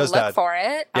definitely Dan gonna does look that. for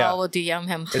it. Yeah. I will DM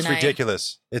him tonight. It's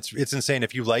ridiculous. It's insane.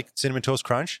 If you like cinnamon toast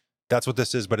crunch, that's what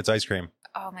this is, but it's ice cream.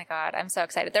 Oh my god, I'm so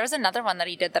excited. There was another one that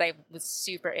he did that I was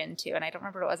super into, and I don't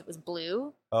remember what it was. It was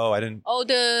blue. Oh, I didn't. Oh,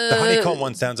 The honeycomb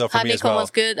one stands out for me as honeycomb well.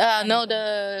 was good. No,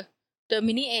 the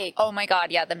mini egg. Oh my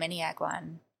god, yeah, the mini egg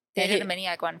one. They Yeah, did he- a mini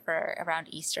egg one for around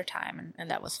Easter time,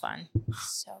 And that was fun. and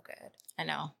so good. I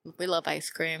know. We love ice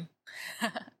cream.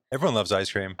 Everyone loves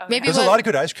ice cream. Oh, Maybe There's we'll- a lot of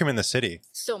good ice cream in the city.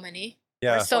 So many.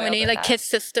 Yeah. So Spoiled many. with Like that. Kid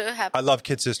Sister have I love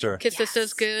Kid Sister. Kid Yes.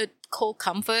 Sister's good. Cold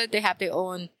Comfort, they have their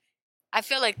own. I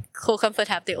feel like Cold Comfort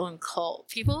have their own cult.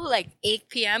 People like 8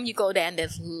 p.m. you go there and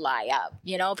there's lie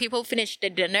up. People finish their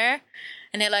dinner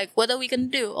and they're like, what are we gonna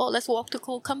do? Oh, let's walk to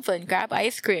Cold Comfort and grab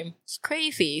ice cream. It's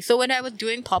crazy. So when I was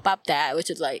doing pop up there, which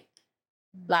is like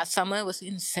last summer, it was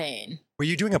insane. Were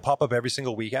you doing a pop up every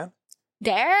single weekend?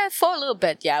 There for a little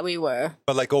bit, yeah, we were.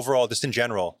 But like overall, just in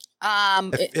general,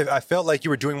 if I felt like you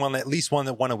were doing at least one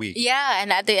a week. Yeah,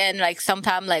 and at the end, like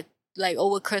sometime like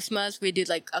over Christmas, we did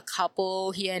like a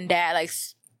couple here and there. Like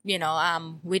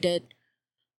we did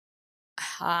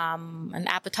an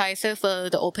appetizer for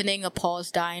the opening of Paul's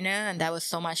Diner, and that was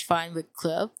so much fun with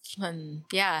clubs. And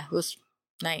yeah, it was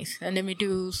nice. And then we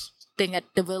do thing at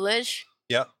the Village.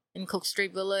 Yeah. In Cook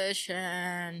Street Village,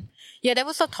 and yeah, there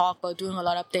was a talk about doing a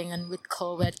lot of things. And with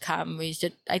COVID come,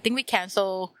 I think we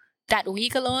cancel that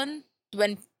week alone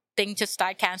when things just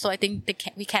start cancel. I think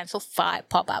we canceled 5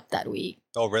 pop up that week.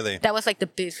 Oh, really? That was like the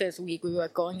busiest week we were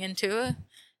going into,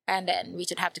 and then we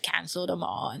should have to cancel them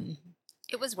all. And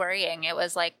It was worrying. It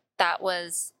was like that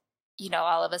was,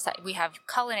 all of a sudden we have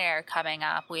Culinaire coming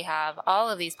up. We have all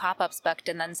of these pop ups booked,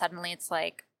 and then suddenly it's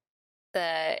like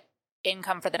the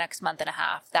income for the next month and a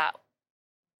half that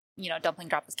Dumpling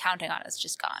Drop was counting on is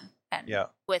just gone, and Yeah.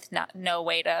 with no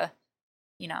way to,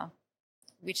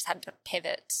 we just had to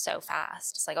pivot so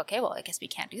fast. It's like, okay, well, I guess we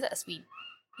can't do this. We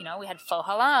had Pho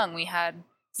Halong, we had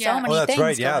so Yeah. many Oh, that's things.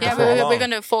 right, yeah, going the yeah, on. Pho Halong. we're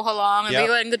gonna for how long? And Yeah. we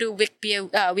were gonna do Wick Beer.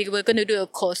 We were gonna do a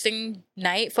closing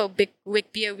night for Big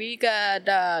Wick Beer Week at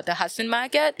the Hudson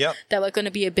Market. Yep. That was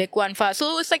gonna be a big one for us.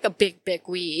 So it was like a big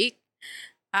week.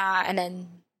 And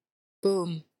then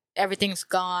boom, everything's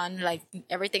gone. Like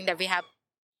everything that we have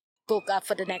booked up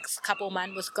for the next couple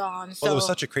months was gone. So Well, it was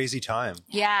such a crazy time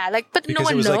yeah, like but no because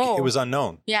one it was knows. like it was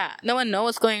unknown. Yeah, no one knows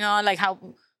what's going on. Like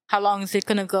how long is it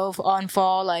gonna go on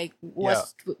for? Like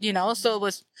what's so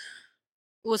it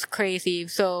was crazy.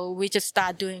 So we just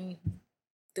start doing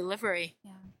delivery.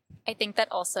 Yeah. I think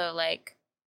that also, like,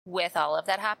 with all of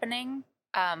that happening,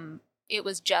 it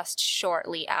was just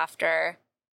shortly after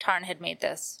Tarn had made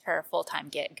this her full-time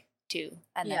gig too.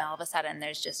 And then all of a sudden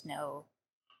there's just no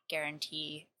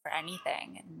guarantee for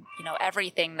anything. And,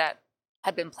 everything that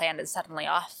had been planned is suddenly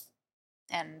off.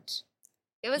 And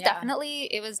it was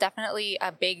definitely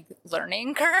a big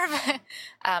learning curve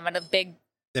and a big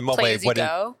In what play way? as you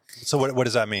go. So what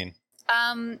does that mean?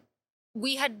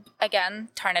 We had, again,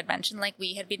 Tarn had mentioned, like,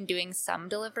 we had been doing some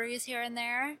deliveries here and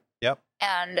there. Yep.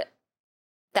 And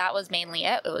that was mainly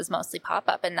it. It was mostly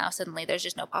pop-up. And now suddenly there's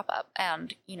just no pop-up.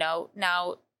 And,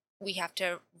 now we have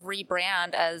to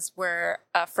rebrand as we're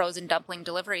a frozen dumpling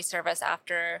delivery service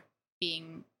after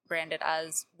being branded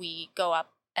as we go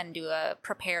up and do a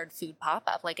prepared food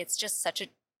pop-up. Like, it's just such a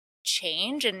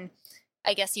change. And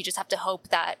I guess you just have to hope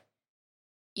that,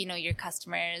 your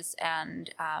customers and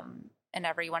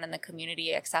everyone in the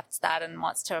community accepts that and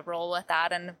wants to roll with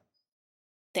that. And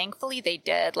thankfully they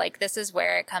did. Like, this is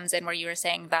where it comes in where you were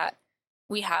saying that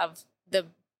we have the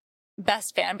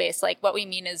best fan base. Like, what we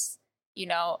mean is,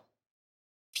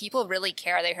 people really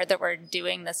care. They heard that we're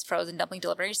doing this frozen dumpling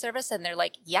delivery service and they're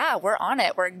like, yeah, we're on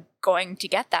it. We're going to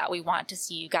get that. We want to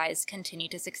see you guys continue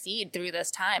to succeed through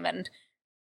this time. And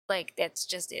like,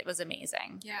 it was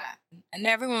amazing. Yeah. And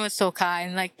everyone was so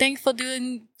kind. Like, thanks for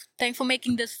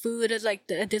making this food at like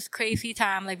this crazy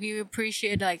time. Like, we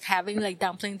appreciate like having like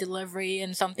dumpling delivery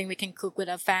and something we can cook with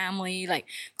our family. Like,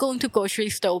 going to grocery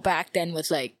store back then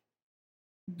was like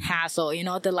hassle,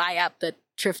 the line up, the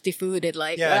thrifty food, it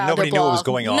like nobody knew what was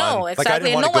going on. No, exactly. Like, I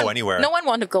didn't want to go anywhere. No one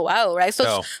wanted to go out, right? So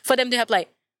No. for them to have like,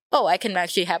 oh, I can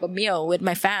actually have a meal with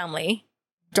my family,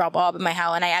 drop off at my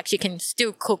house, and I actually can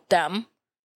still cook them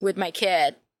with my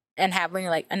kid and having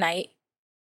like a night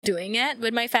doing it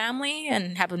with my family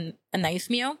and having a nice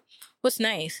meal was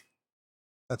nice.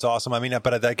 That's awesome. I mean,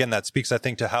 but again, that speaks, I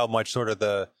think, to how much sort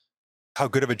of how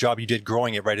good of a job you did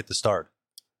growing it right at the start.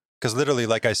 Because literally,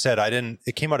 like I said,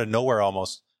 it came out of nowhere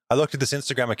almost. I looked at this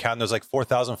Instagram account and there's like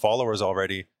 4,000 followers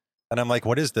already. And I'm like,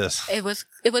 what is this? It was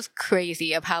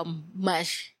crazy of how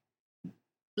much,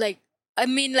 like, I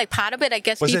mean, like part of it, I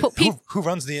guess Who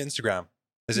runs the Instagram?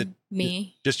 Is it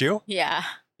me? Just you? Yeah.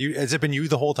 Has it been you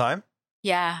the whole time?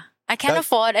 Yeah. I can't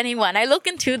afford anyone. I look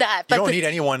into that. You don't need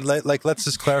anyone. Like, let's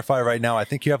just clarify right now. I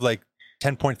think you have like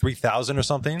 10.3 thousand or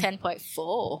something. 10.4.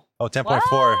 Oh,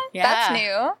 10.4. Yeah. That's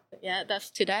new. Yeah, that's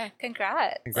today.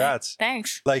 Congrats.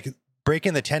 Thanks. Like,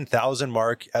 breaking the 10,000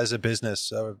 mark as a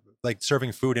business, like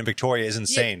serving food in Victoria is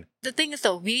insane. Yeah, the thing is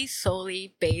though, we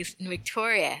solely based in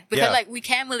Victoria because like we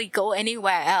can't really go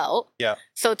anywhere else. Yeah.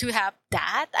 So to have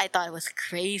that, I thought it was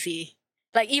crazy.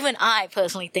 Like, even I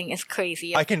personally think it's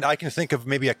crazy. I can think of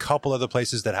maybe a couple other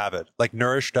places that have it. Like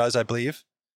Nourish does, I believe,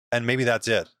 and maybe that's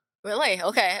it. Really?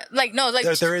 Okay. Like, no, like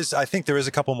there is. I think there is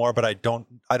a couple more, but I don't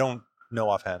know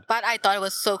offhand. But I thought it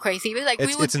was so crazy. It was like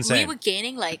it's insane. We were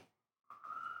gaining like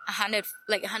 100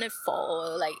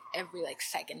 follow like every like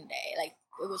second day. Like,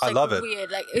 it was like I love it.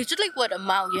 Weird. Like, it's just like word of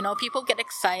mouth, people get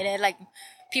excited. Like,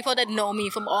 people that know me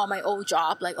from all my old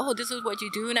job, like, oh, this is what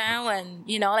you do now. And,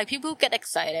 like, people get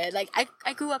excited. Like,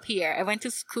 I grew up here. I went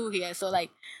to school here. So, like.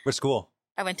 What school?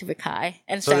 I went to Vic High.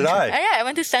 And so Central. did I. Yeah, I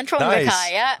went to Central Nice. and Vic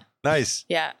High. Yeah. Nice.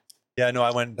 Yeah. Yeah, no,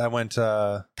 I went.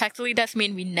 Practically, that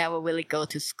means we never really go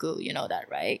to school. You know that,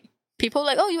 right? People are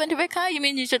like, oh, you went to Vic High? You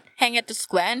mean you should hang at the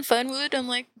square in Fernwood? I'm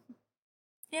like,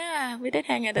 yeah, we did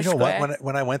hang at the square. What?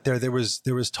 When I went there was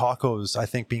tacos, I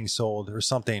think, being sold or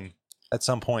something at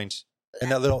some point. In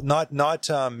that little, not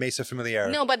Mesa Familiar.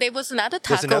 No, but there was another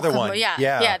taco. There's another one.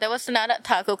 Yeah, there was another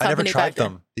taco company. I never tried back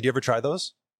then. them. Did you ever try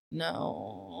those?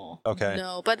 No. Okay.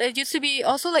 No, but it used to be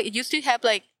also like it used to have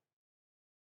like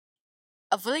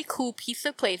a really cool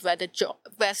pizza place where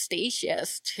where Stage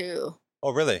is too.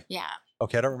 Oh, really? Yeah.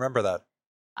 Okay, I don't remember that.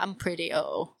 I'm pretty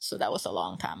old, so that was a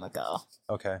long time ago.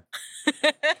 Okay.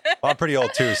 Well, I'm pretty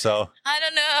old too, so. I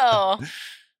don't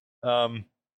know.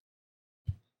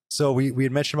 So we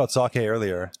had mentioned about sake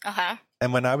earlier. Uh-huh.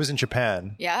 And when I was in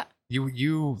Japan, yeah,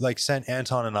 you like sent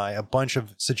Anton and I a bunch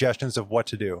of suggestions of what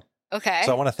to do. Okay.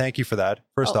 So I want to thank you for that,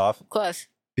 first off. Of course.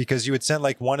 Because you had sent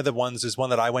like one of the ones is one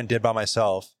that I went and did by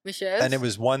myself. Which is? And it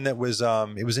was one that was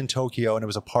it was in Tokyo and it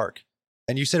was a park.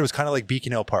 And you said it was kind of like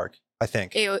Beacon Hill Park, I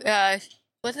think.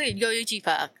 What's it? Yoyogi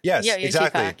Park. Yes, Yoyogi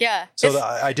exactly. Park. Yeah. So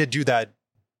I did do that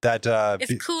that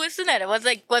It's cool, isn't it? It was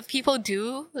like what people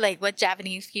do, like what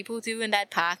Japanese people do in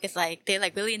that park is like they're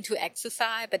like really into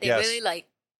exercise, but they're Yes. really like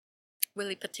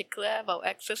really particular about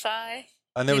exercise.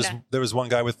 and there was one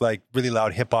guy with like really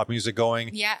loud hip hop music going.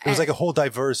 Yeah. It was like a whole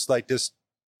diverse, like just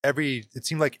it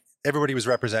seemed like everybody was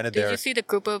represented Did there. you see the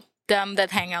group of them that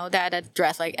hang out there that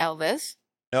dress like Elvis?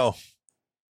 No,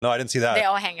 I didn't see that. They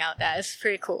all hang out there. It's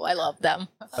pretty cool. I love them.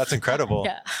 That's incredible.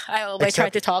 Yeah. I always try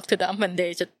Except- to talk to them and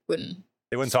they just wouldn't.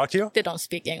 They wouldn't talk to you? They don't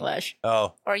speak English.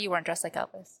 Oh. Or you weren't dressed like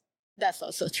Elvis. That's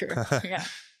also true. Yeah.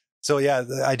 So yeah,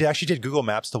 actually did Google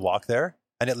Maps to walk there,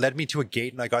 and it led me to a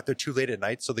gate, and I got there too late at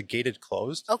night, so the gate had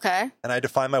closed, Okay. and I had to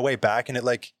find my way back, and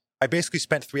I basically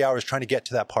spent 3 hours trying to get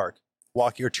to that park,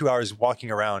 2 hours walking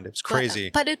around. It was crazy.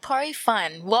 But it's probably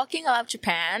fun. Walking around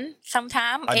Japan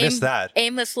sometime I missed that.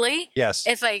 aimlessly. Yes.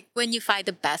 It's like when you find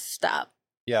the best stuff.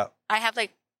 Yeah. I have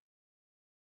like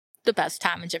the best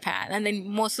time in Japan, and then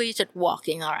mostly just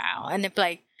walking around. And if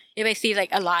I see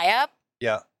like a lineup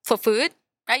Yeah. for food,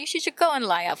 I usually should go and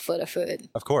line up for the food.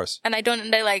 Of course. And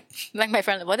they like my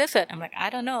friend, what is it? I'm like, I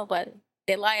don't know, but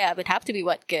they line up. It have to be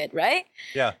what good, right?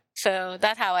 Yeah. So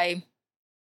that's how I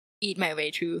eat my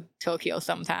way through Tokyo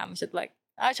sometimes. It's like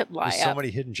I should line There's up. so many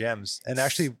hidden gems. And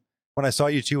actually, when I saw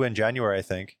you two in January, I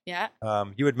think, Yeah.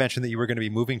 you had mentioned that you were going to be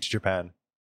moving to Japan.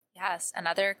 Yes,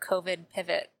 another COVID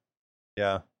pivot.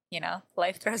 Yeah. You know,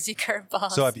 life throws you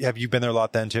curveballs. So have you been there a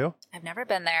lot then too? I've never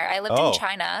been there. I lived Oh. in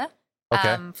China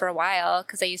Okay. for a while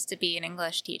because I used to be an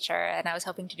English teacher, and I was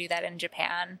hoping to do that in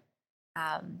Japan.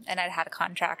 And I'd had a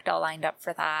contract all lined up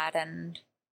for that, and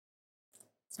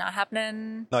it's not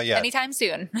happening Not yet. anytime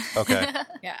soon. Okay.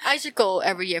 Yeah. I should go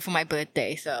every year for my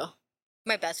birthday. So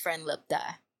my best friend lived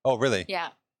there. Oh, really? Yeah.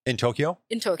 In Tokyo?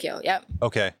 In Tokyo. Yep.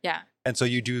 Okay. Yeah. And so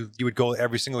you would go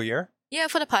every single year? Yeah.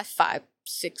 For the past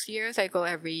 5-6 years, I go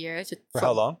every year. For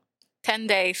how long? 10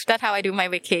 days. That's how I do my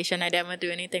vacation. I never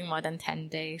do anything more than 10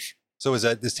 days. So is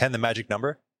 10 the magic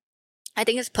number? I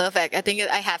think it's perfect. I think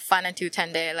I have fun until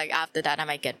 10 days. Like after that, I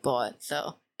might get bored.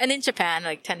 So, and in Japan,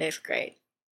 like 10 days is great.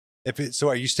 So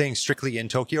are you staying strictly in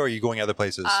Tokyo or are you going other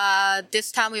places?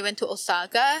 This time we went to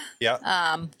Osaka. Yeah.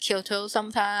 Kyoto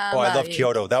sometime. Oh, I love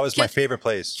Kyoto. That was my favorite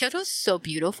place. Kyoto's so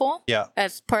beautiful. Yeah.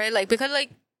 It's probably like, because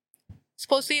like,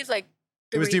 supposedly it's like,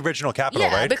 It was the original capital,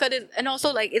 yeah, right? because and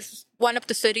also like it's one of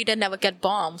the city that never get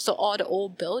bombed. So all the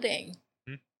old building,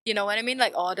 you know what I mean?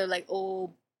 Like all the like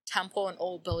old temple and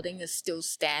old building is still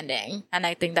standing, and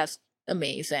I think that's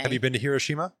amazing. Have you been to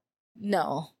Hiroshima?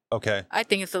 No, Okay. I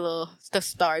think it's the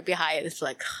story behind it is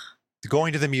like,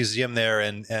 Going to the museum there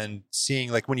and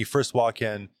seeing like when you first walk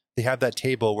in, they have that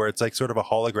table where it's like sort of a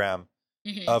hologram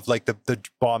mhm. of like the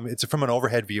bomb. It's from an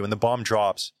overhead view and the bomb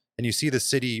drops and you see the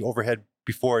city overhead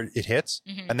before it hits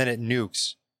Mhm. and then it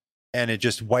nukes and it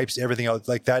just wipes everything out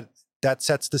like that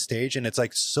sets the stage and it's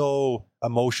like so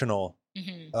emotional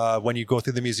Mhm. when you go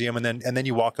through the museum and then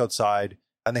you walk outside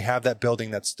and they have that building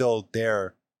that's still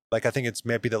there. Like I think it's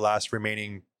maybe the last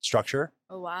remaining structure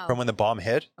Oh wow. from when the bomb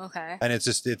hit. Okay. And it's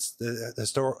the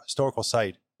historical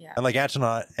site. Yeah. And like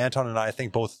Anton and I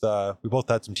think we both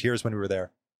had some tears when we were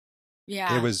there.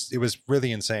 Yeah. It was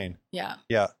really insane. Yeah.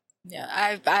 Yeah. Yeah.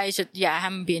 I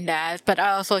haven't been there, but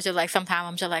I also just like sometimes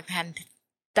I'm just like, man,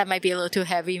 that might be a little too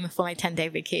heavy for my 10-day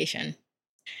vacation.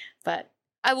 But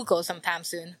I will go sometime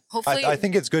soon. Hopefully. I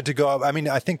think it's good to go. I mean,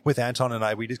 I think with Anton and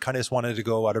I, we just kind of just wanted to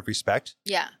go out of respect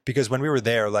Yeah. because when we were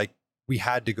there, like we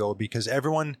had to go because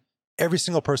every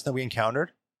single person that we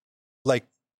encountered, like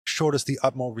showed us the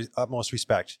utmost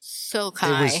respect. So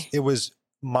kind. It was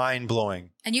mind blowing.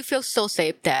 And you feel so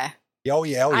safe there. Oh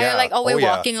yeah, oh yeah. I like always oh,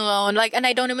 yeah. walking alone, like, and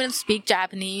I don't even speak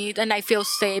Japanese, and I feel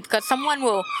safe because someone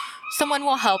will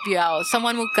help you out,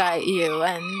 someone will guide you,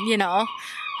 and you know,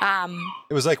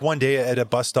 It was like one day at a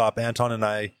bus stop, Anton and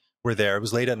I were there. It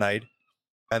was late at night.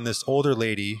 And this older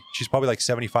lady, she's probably like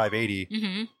 75, 80.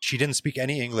 mhm, She didn't speak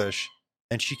any English.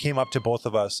 And she came up to both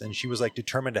of us and she was like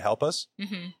determined to help us.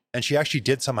 mhm, And she actually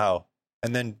did somehow.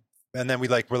 And then we're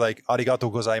like, arigato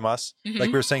gozaimasu. mhm. Like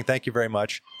we were saying, thank you very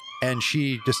much. And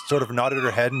she just sort of nodded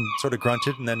her head and sort of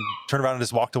grunted and then turned around and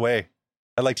just walked away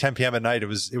at like 10 p.m. at night. It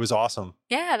was awesome.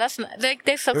 Yeah, that's like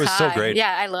they're so It was so kind. great.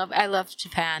 Yeah, I love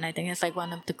Japan. I think it's like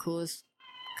one of the coolest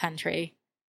country.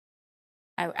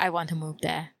 I want to move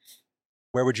there.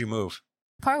 Where would you move?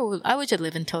 Probably I would just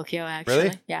live in Tokyo. Actually,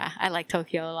 Really? Yeah, I like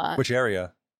Tokyo a lot. Which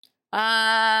area?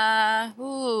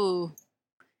 Ooh,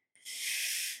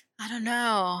 I don't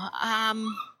know.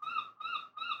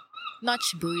 Not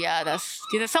Shibuya. That's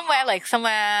somewhere like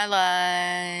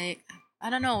I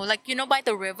don't know, like by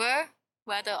the river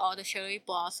where all the cherry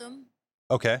blossom.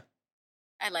 Okay.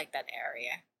 I like that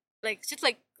area. Like just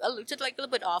like just like a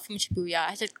little bit off from Shibuya.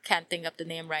 I just can't think of the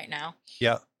name right now.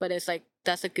 Yeah. But it's like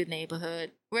that's a good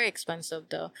neighborhood. Very expensive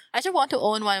though. I just want to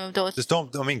own one of those. Just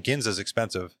don't. I mean, Ginza's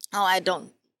expensive. Oh, I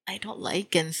don't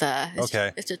like Ginza.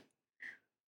 Okay. It's just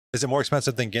Is it more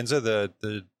expensive than Ginza,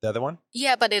 the other one?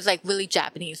 yeah, but it's like really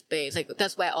Japanese based. Like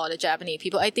that's where all the Japanese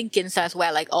people. I think Ginza is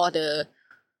where like all the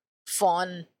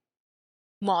foreign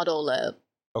model live.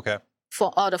 Okay.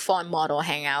 For all the foreign model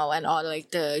hang out and all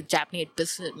like the Japanese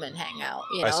businessmen hang out,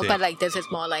 you I know. see. But like this is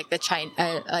more like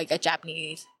like a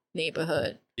Japanese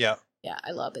neighborhood. Yeah. Yeah,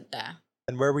 I love it there.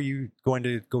 And where were you going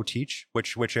to go teach?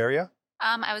 Which area?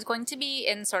 I was going to be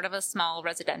in sort of a small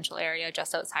residential area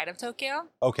just outside of Tokyo,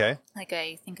 Okay. like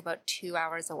I think about 2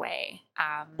 hours away.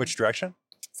 Which direction?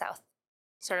 South,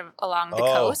 sort of along the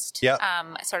Oh, coast. yeah.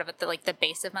 Sort of at the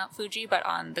base of Mount Fuji, but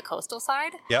on the coastal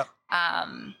side. Yeah.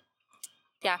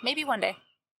 Yeah, maybe one day.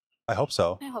 I hope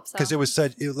so. I hope so. Because it was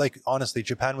such, like, honestly,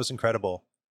 Japan was incredible.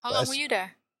 How long were you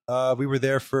there? We were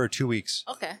there for 2 weeks.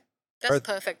 Okay, that's Or-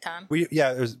 perfect time.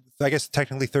 It was, I guess,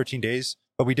 technically 13 days,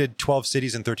 but we did 12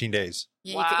 cities in 13 days.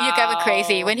 Yeah, you guys were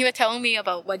crazy. Wow. When you were telling me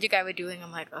about what you guys were doing,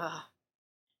 I'm like, oh,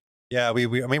 Yeah, I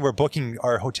mean, we're booking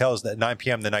our hotels at 9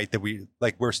 p.m. the night that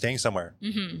we're staying somewhere.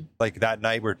 mm-hmm. Like that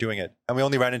night we're doing it. And we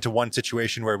only ran into one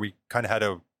situation where we kind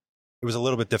of it was a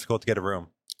little bit difficult to get a room.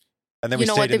 And then we You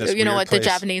know stayed what? in this You know weird what place. the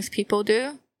Japanese people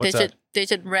do? What's They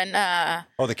should rent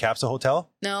Oh, the Capsule Hotel?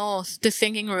 no the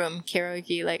singing room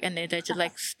karaoke like, and they just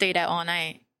like stay there all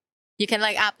night. You can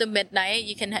like after midnight,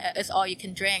 you can it's all you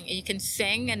can drink, and you can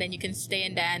sing, and then you can stay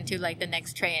in there until like the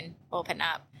next train open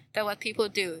up. That's what people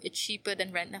do. It's cheaper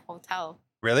than rent a hotel.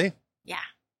 Really? Yeah,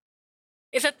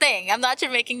 it's a thing. I'm not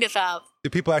just making this up. Do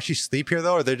people actually sleep here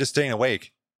though, or they're just staying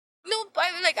awake? No,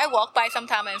 I walk by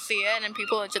sometime and see it, and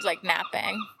people are just like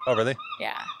napping. Oh, really?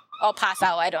 Yeah, or pass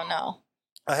out. I don't know.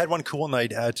 I had one cool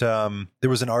night at there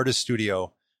was an artist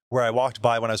studio where I walked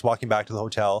by when I was walking back to the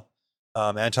hotel.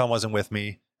 Anton wasn't with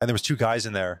me, and there was two guys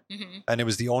in there, Mm-hmm. and it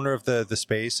was the owner of the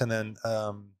space, and then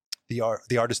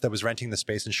the artist that was renting the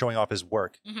space and showing off his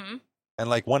work. Mm-hmm. And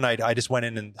like one night, I just went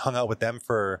in and hung out with them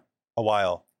for a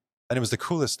while, and it was the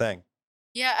coolest thing.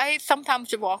 Yeah, I sometimes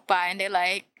just walk by and they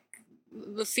like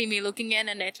will see me looking in,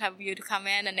 and they tell you to come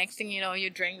in, and next thing you know, you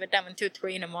drink with them until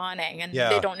 3 in the morning, and Yeah.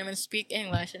 they don't even speak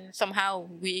English, and somehow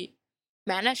we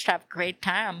managed to have great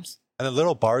times. And the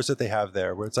little bars that they have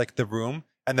there, where it's like the room,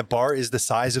 and the bar is the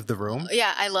size of the room.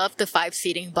 Yeah, I love the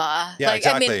 5-seating bar. Yeah, like,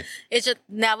 exactly. I mean, it's just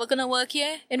never gonna work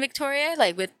here in Victoria,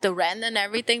 like with the rent and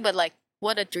everything. But like,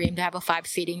 what a dream to have a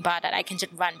 5-seating bar that I can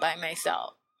just run by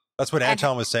myself That's what and-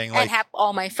 Anton was saying. Like and have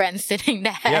all my friends sitting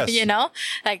there. Yes. You know,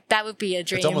 like that would be a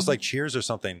dream. it's almost like Cheers or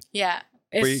something, yeah,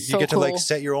 it's where you so get cool. to like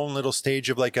set your own little stage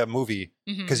of like a movie,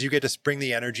 Mhm. because you get to bring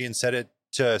the energy and set it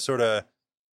to sort of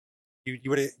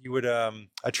you would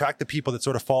attract the people that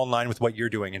sort of fall in line with what you're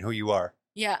doing and who you are,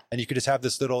 Yeah. and you could just have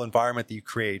this little environment that you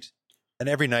create, and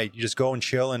every night you just go and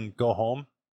chill and go home.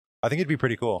 I think it'd be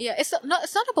pretty cool. Yeah, it's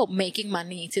not about making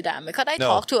money to them, because I No.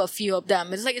 talked to a few of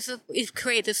them. It's like it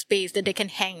creates a space that they can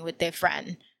hang with their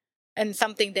friend, and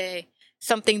something they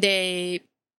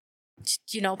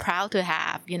proud to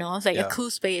have. It's like Yeah. a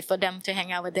cool space for them to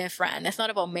hang out with their friend. It's not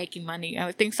about making money.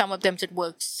 I think some of them just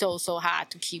work so hard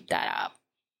to keep that up.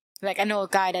 Like I know a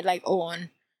guy that like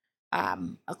own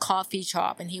a coffee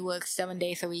shop, and he works 7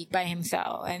 days a week by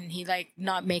himself, and he like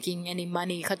not making any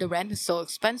money because the rent is so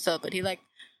expensive, but he like,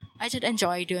 I just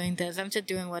enjoy doing this. I'm just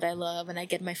doing what I love, and I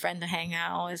get my friend to hang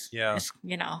out. Yeah.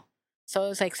 So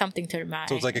it's like something to remind.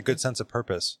 So it's like a good sense of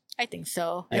purpose. I think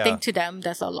so. Yeah. I think to them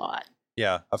that's a lot.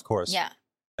 Yeah, of course. Yeah,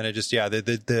 And it just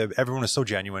the everyone was so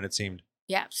genuine. It seemed.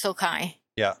 yeah, so kind.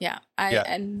 Yeah. Yeah, Yeah.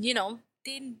 And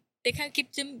they kind of give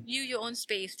you your own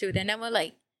space too. They never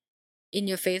like in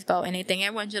your face about anything.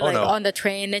 Everyone just Oh, like no. on the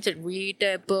train. They just read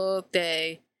their book.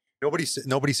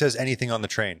 Nobody says anything on the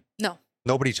train. No.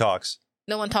 Nobody talks.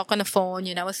 No one talk on the phone.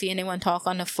 You never see anyone talk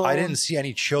on the phone. I didn't see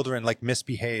any children like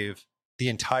misbehave the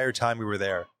entire time we were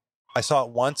there. I saw it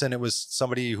once, and it was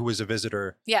somebody who was a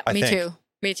visitor. Yeah, I me think. too.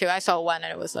 Me too. I saw one,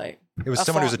 and it was like It was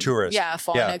someone who was a tourist. Yeah, a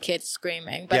foreigner Yeah. kid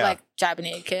screaming, but Yeah. like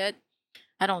Japanese kid.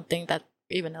 I don't think that's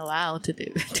even allowed to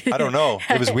do. I don't know.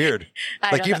 It was weird.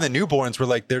 I Like don't even know. the newborns were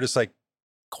like, they're just like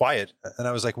quiet, and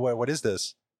I was like, what is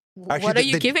this? actually, What are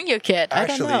you giving your kid? I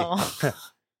don't Actually, know.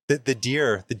 the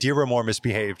deer were more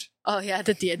misbehaved. Oh yeah,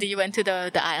 the deer. Did you went to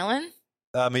the island?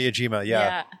 Miyajima, yeah.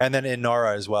 Yeah. And then in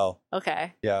Nara as well.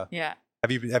 Okay. Yeah. Yeah.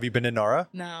 Have you been to Nara?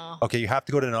 No. Okay, you have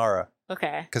to go to Nara.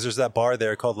 Okay. Because there's that bar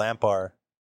there called Lamp Bar.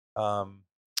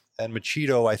 And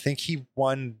Machito, I think he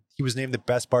was named the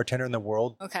best bartender in the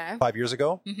world Okay. 5 years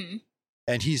ago, Mm-hmm.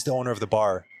 and he's the owner of the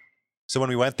bar. So when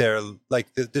we went there, like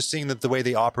just seeing that the way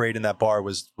they operate in that bar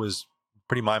was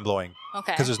pretty mind blowing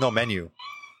Okay. because there's no menu.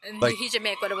 And like- he just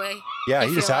make whatever way. Yeah, You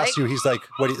he just feel asks like? you. He's like,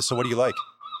 what do you like?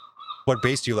 What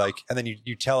base do you like? And then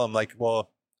you tell him like, well,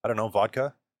 I don't know,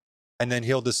 vodka. And then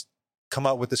he'll just come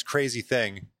out with this crazy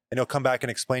thing, and he'll come back and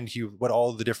explain to you what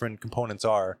all the different components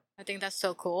are. I think that's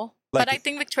so cool. Like- but I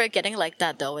think Victoria getting like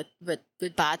that though with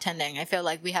bartending. I feel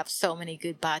like we have so many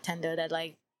good bartender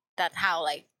that how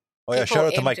like Oh yeah, People shout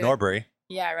out to aim Mike to- Norbury.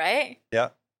 yeah, right? Yeah,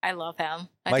 I love him.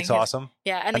 I Mike's think he's- awesome.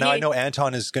 Yeah, and And now I he know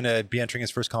Anton is going to be entering his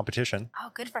first competition.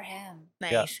 Oh, good for him.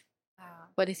 nice. Yeah. Wow.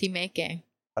 What is he making?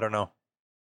 I don't know.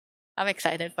 I'm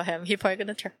excited for him. He's probably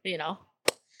gonna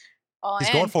Oh, He's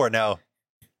and going for it now.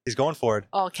 He's going for it.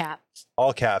 all caps.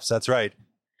 All caps. That's right.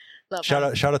 Love Shout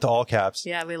him. out to all caps.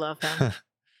 Yeah, we love him.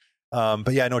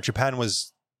 But yeah, no, Japan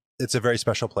it's a very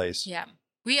special place. Yeah.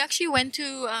 We actually went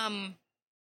to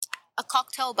a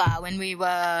cocktail bar when we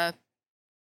were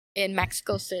in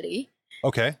Mexico City.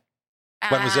 Okay.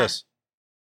 When was Uh, this?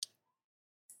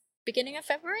 Beginning of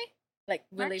February? Like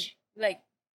really March? like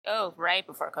Oh, right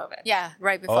before COVID. yeah,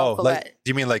 right before Oh, COVID. like do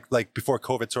you mean like before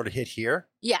COVID sort of hit here?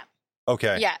 yeah.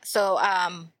 Okay. Yeah. So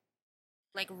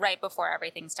Like right before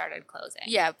everything started closing.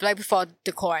 yeah, right before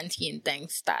the quarantine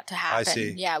things start to happen.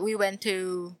 see. Yeah, we went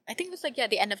to I think it was like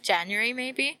the end of January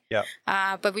maybe. Yeah.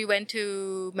 But we went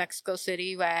to Mexico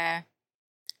City where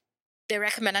they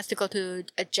recommend us to go to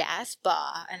a jazz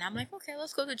bar, and I'm like, okay,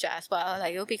 let's go to jazz bar.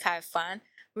 Like it'll be kind of fun.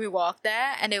 We walked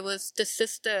there, and it was the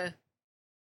sister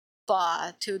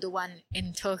bar to the one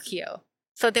in Tokyo.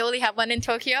 So they only have one in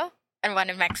Tokyo and one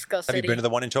in Mexico Have City. you been to the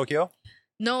one in Tokyo?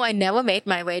 No, I never made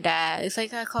my way there. It's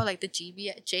like I call like the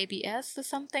JBS or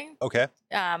something. Okay.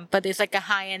 But it's like a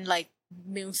high end like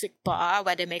music bar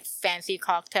where they make fancy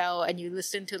cocktail and you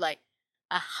listen to like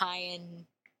a high end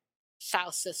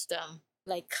sound system,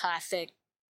 like classic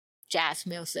jazz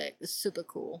music. It's super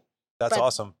cool. That's But-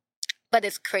 awesome. But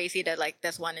it's crazy that like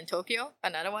there's one in Tokyo,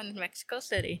 another one in Mexico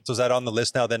City. So is that on the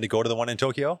list now then to go to the one in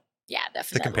Tokyo? Yeah,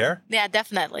 definitely. compare? Yeah,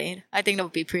 definitely. I think that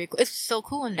would be pretty cool. It's so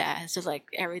cool in there. It's just like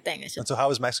everything. It's And just so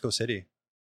how is Mexico City?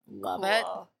 love it.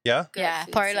 Cool. Yeah? Good Yeah,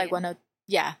 food probably like scene. one of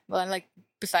well, like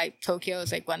beside Tokyo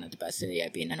is like one of the best city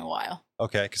I've been in a while.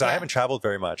 Okay. Because I Yeah. haven't traveled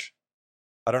very much.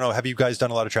 I don't know. Have you guys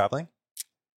done a lot of traveling?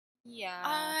 Yeah.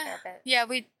 Uh, fair bit. Yeah,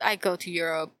 I go to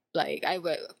Europe. Like I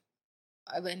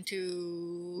went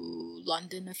to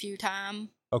London a few times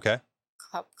Okay.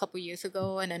 couple years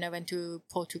ago, and then I went to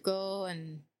Portugal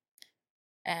and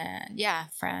yeah,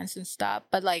 France and stuff.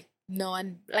 But like no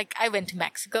one like I went to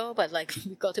Mexico, but like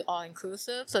we go to all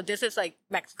inclusive. So this is like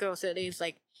Mexico City is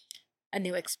like a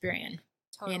new experience.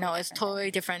 Totally You know, it's different.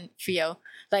 totally different feel.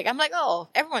 Like I'm like, oh,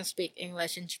 everyone speak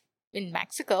English in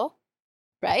Mexico,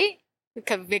 right?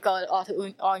 Because we got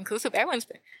all inclusive. Everyone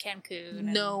speak. Cancun.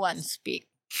 No and- one speak.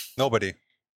 Nobody.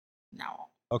 No.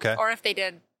 Okay. Or if they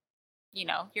did,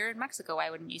 you're in Mexico, why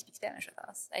wouldn't you speak Spanish with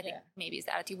us? I think Yeah. maybe is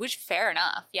the attitude, which fair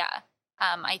enough. Yeah.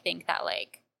 I think that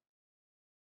like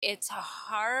it's a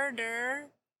harder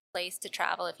place to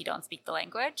travel if you don't speak the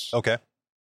language. Okay.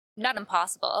 Not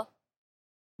impossible.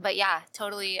 But yeah,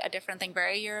 totally a different thing.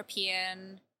 Very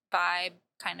European vibe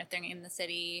kind of thing in the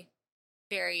city.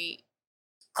 Very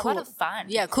a lot Cool. of fun.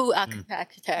 Yeah, cool Mm.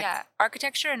 architect. Yeah,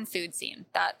 architecture and food scene.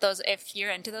 If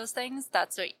you're into those things,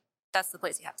 that's the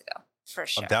place you have to go for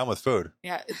sure. I'm down with food.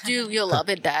 Yeah, you'll love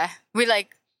it there. We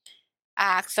like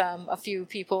asked a few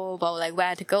people about like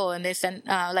where to go, and they sent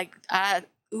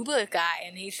Uber guy,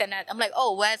 and he sent that. I'm like,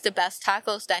 oh, where's the best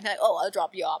taco stand? He's like, oh, I'll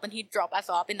drop you off, and he dropped us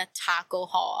off in a taco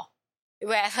hall,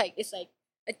 where like it's like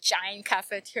a giant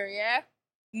cafeteria,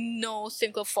 no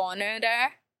single foreigner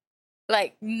there,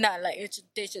 like none. Like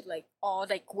they just like all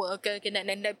like worker, and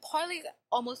then they probably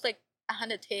almost like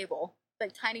 100 table,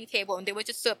 like tiny table, and they would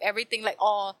just serve everything like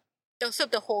all. They'll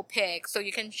serve the whole pig, so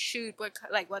you can shoot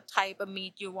what type of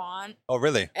meat you want, Oh,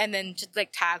 really? and then just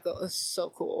like taco is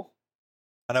so cool.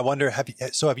 And I wonder, have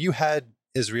you had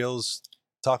Israel's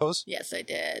tacos? Yes, I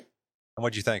did. And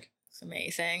what'd you think? It's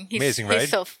amazing. Amazing, right?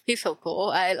 He's so cool.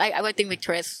 I would think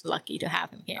Victoria's lucky to have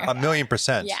him here.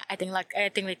 1,000,000%. Yeah, I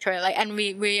think Victoria and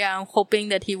we are hoping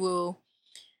that he will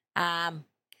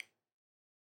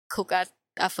cook us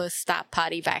our first start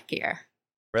party back here.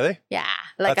 Really? Yeah,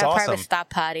 like That's a awesome. private start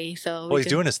party. So Well, he's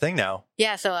doing his thing now.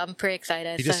 Yeah, so I'm pretty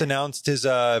excited. He just So- announced his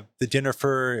the dinner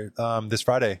for this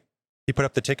Friday. He put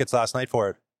up the tickets last night for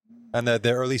it, and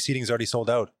the early seating's already sold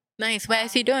out nice. Where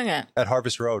is he doing it? at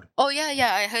Harvest Road. Oh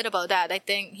yeah, I heard about that. I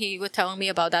think he was telling me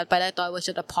about that, but I thought it was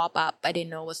just a pop up. I didn't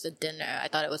know it was the dinner. I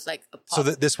thought it was like a pop. So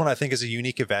this one I think is a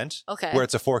unique event Okay. where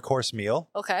it's a 4-course meal.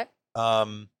 Okay.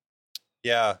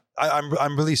 Yeah,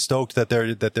 I'm really stoked that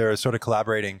they're sort of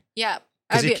collaborating. Yeah.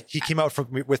 Because he came out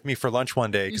with me for lunch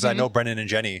one day because I know Brendan and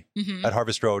Jenny at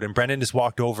Harvest Road, and Brendan just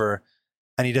walked over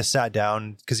and he just sat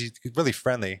down because he's really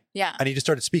friendly. Yeah. And he just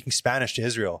started speaking Spanish to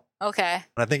Israel. Okay.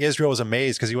 And I think Israel was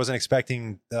amazed because he wasn't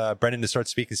expecting Brendan to start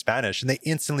speaking Spanish, and they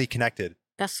instantly connected.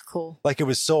 That's cool. Like, it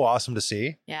was so awesome to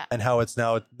see. Yeah. And how it's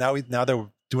now they're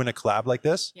doing a collab like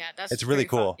this. Yeah, it's really pretty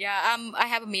fun. cool. Yeah, I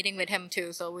have a meeting with him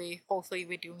too, so hopefully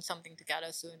we're doing something together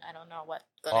soon. I don't know what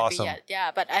gonna be yet.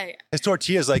 Yeah, but his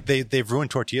tortillas, like they've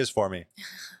ruined tortillas for me.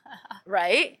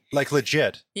 Right? Like,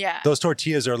 legit. Yeah. Those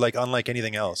tortillas are like unlike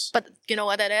anything else. But you know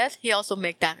what that is? He also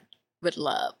make that with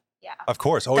love. Yeah. Of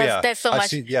course. Oh, there's, yeah. There's so I've much.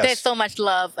 seen- yes. There's so much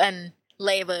love and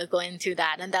labor going into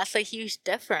that, and that's a huge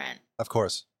difference. Of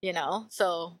course. You know,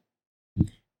 so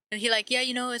and he like, yeah,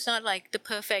 you know, it's not like the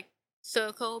perfect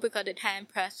circle because it's hand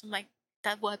pressed. I'm like,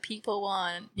 that's what people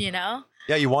want, you know?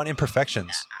 Yeah, you want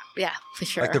imperfections. Yeah, for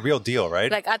sure. Like the real deal,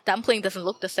 right? Like our dumpling doesn't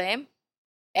look the same.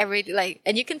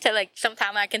 And you can tell, like,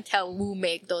 sometimes I can tell who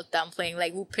make those dumplings,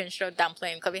 like who pinch those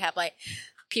dumplings, because we have like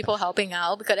people helping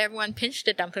out because everyone pinched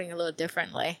the dumpling a little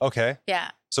differently. Okay.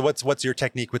 Yeah, So what's your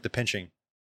technique with the pinching?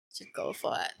 just go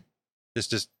for it.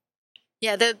 Just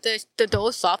Yeah, the dough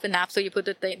is soft enough, so you put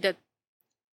the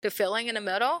filling in the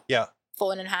middle, yeah.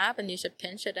 fold it in half, and you should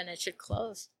pinch it, and it should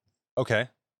close. Okay.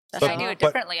 That's If But- I do it but-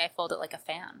 differently, I fold it like a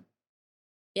fan.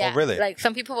 Yeah, really? Like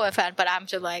some people are fat, but I'm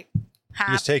just like You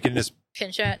half just take it and just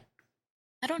pinch it.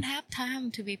 I don't have time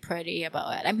to be pretty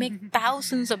about it. I make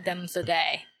thousands of them a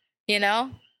day. You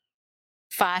know,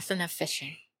 fast and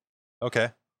efficient.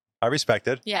 okay. I respect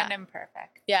it. Yeah, And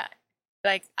imperfect. yeah.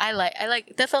 Like I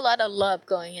like. There's a lot of love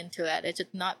going into it. It's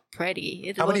just not pretty.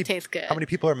 It How won't many- taste good. How many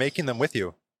people are making them with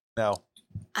you now?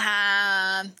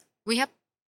 We have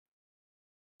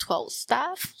 12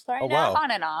 staff right Oh, now. wow.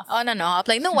 On and off. On and off.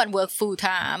 Like no one work full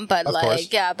time, but Of like course.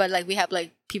 yeah, but like we have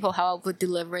like people help with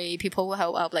delivery, people who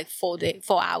help out like 4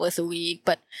 hours a week,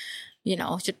 but you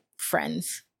know, just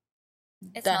friends.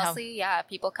 It's That how- mostly,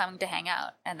 people coming to hang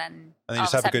out, and then And you all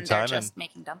just of have a sudden good they're time just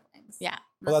making dumplings. Yeah.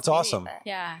 Well, that's the beauty awesome. of it.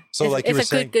 Yeah. So, like you were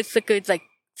saying- it's a good like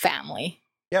family.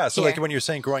 Yeah. So Yeah. like when you're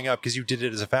saying growing up, because you did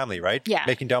it as a family, right? Yeah.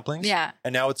 Making dumplings. Yeah.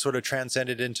 And now it's sort of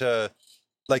transcended into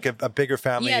like a bigger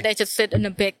family. Yeah, they just sit in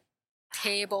a big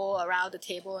table around the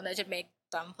table and they just make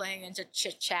dumpling and just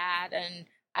chit chat, and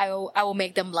I will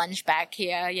make them lunch back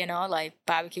here, you know, like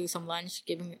barbecue some lunch,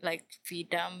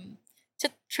 feed them.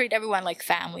 Just treat everyone like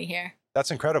family here. That's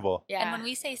incredible. Yeah. And when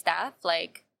we say staff,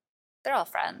 like, they're all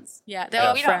friends. yeah, they're Yeah.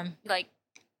 all We friends. don't, like,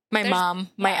 My there's- mom,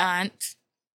 my yeah. aunt.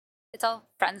 it's all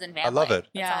friends and family. I love it. That's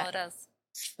Yeah. all it is.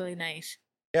 It's really nice.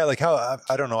 Yeah. Like how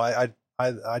I don't know. I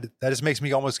that just makes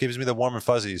me almost gives me the warm and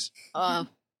fuzzies.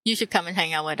 You should come and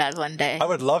hang out with us one day. I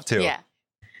would love to. Yeah.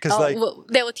 Because like,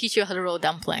 they will teach you how to roll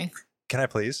dumplings. can I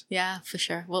please? Yeah, for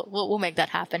sure. We'll make that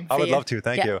happen. I for would you. love to.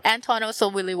 Thank you. Anton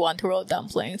also really want to roll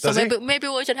dumplings, so Does he? maybe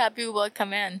we should have you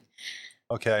come in.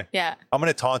 Okay. Yeah, I'm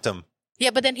gonna taunt him. yeah,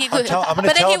 but then he I'm could. tell- I'm gonna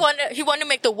but then tell he want to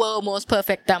make the world most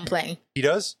perfect dumpling. He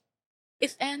does.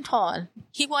 It's Anton.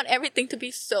 He want everything to be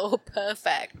so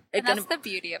perfect. It's And that's gonna, the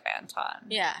beauty of Anton.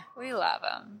 yeah, We love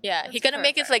him. yeah. It's He's gonna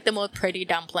make it perfect. like the most pretty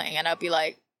dumpling, and I'll be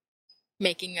like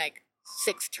making like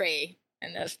 6 tray,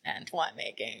 and that's Antoine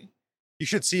making. You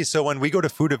should see. So when we go to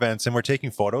food events and we're taking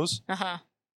photos,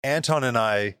 Anton and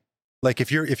I, like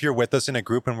if you're with us in a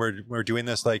group and we're doing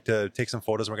this like to take some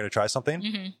photos, and we're gonna try something.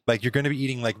 Mm-hmm. Like you're gonna be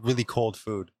eating like really cold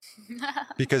food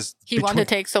because He want to between-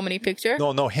 take so many pictures.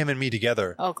 no him and me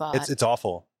together. Oh God. It's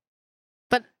awful.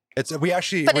 But we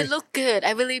actually But it looked good.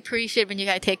 I really appreciate when you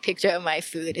guys take picture of my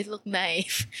food. It looked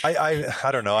nice. I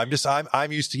don't know.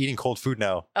 I'm used to eating cold food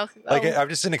now. Okay. Like I'm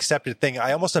just an accepted thing.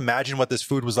 I almost imagine what this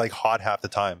food was like hot half the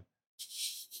time.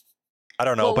 I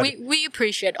don't know, well, but we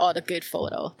appreciate all the good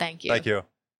photo. Thank you. thank you.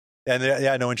 And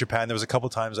yeah, I know in Japan there was a couple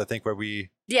times I think where we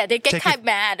Yeah, they get Take kind of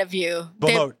mad of you.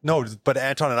 well no, but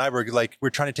Anton and I were like we're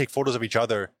trying to take photos of each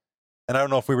other, and I don't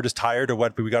know if we were just tired or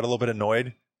what, but we got a little bit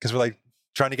annoyed because we're like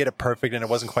trying to get it perfect and it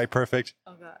wasn't quite perfect.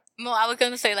 Oh God. No, I was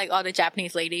gonna say like all the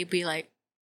Japanese lady be like,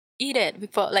 eat it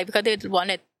before because they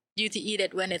wanted you to eat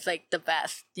it when it's like the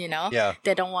best, you know. Yeah,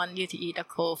 They don't want you to eat a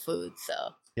cold food,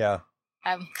 so yeah.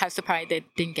 I'm kind of surprised they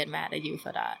didn't get mad at you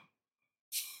for that.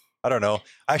 I don't know.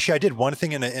 Actually, I did one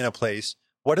thing in a place.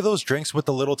 What are those drinks with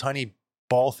the little tiny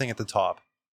ball thing at the top?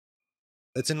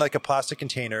 It's in like a plastic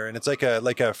container, and it's like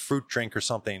a fruit drink or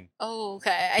something. Oh,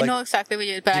 okay. I Like- know exactly what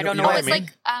you did, but Do you I know- don't you know know what what I I It's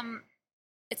mean? like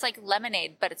it's like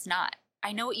lemonade, but it's not.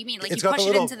 I know what you mean. Like It's you got push the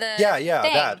it little- into the yeah,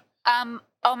 thing. that.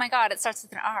 Oh my God, it starts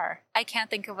with an R. I can't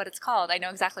think of what it's called. I know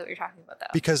exactly what you're talking about though.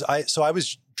 Because I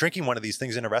was drinking one of these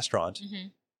things in a restaurant, Mm-hmm.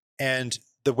 and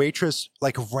the waitress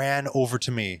like ran over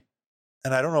to me,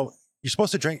 and I don't know. You're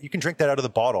supposed to drink. You can drink that out of the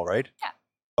bottle, right? Yeah.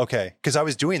 Okay, because I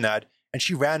was doing that, and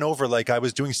she ran over like I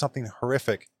was doing something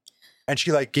horrific, and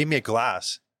she like gave me a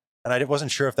glass, and I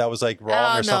wasn't sure if that was like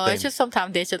wrong or no, something. it's just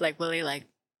sometimes they should like really like,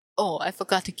 oh, I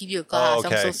forgot to give you a glass.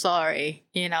 I'm okay. so sorry.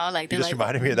 You know, like You they're just like,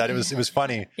 reminded me of that. It was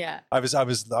funny. yeah. I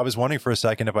was wondering for a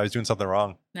second if I was doing something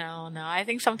wrong. No. I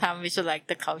think sometimes we should like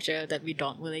the culture that we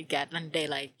don't really get, and they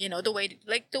like, you know, the way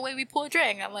we pour a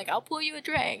drink. I'm like, I'll pour you a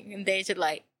drink, and they should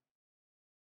like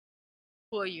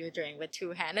pour you a drink with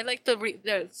two hands. And like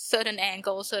the certain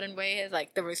angle, certain way is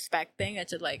like the respect thing.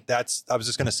 It's just like I was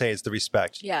just gonna say it's the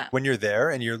respect. yeah, When you're there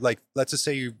and you're like, let's just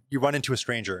say you run into a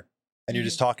stranger and you're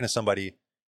just talking to somebody,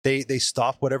 they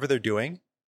stop whatever they're doing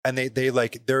and they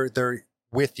like they're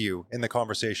with you in the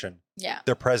conversation. yeah,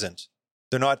 They're present.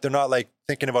 They're not like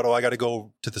thinking about, oh, I got to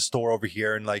go to the store over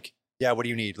here and like, yeah, what do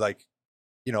you need? Like,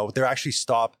 you know, they're actually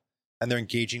stop and they're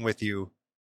engaging with you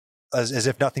as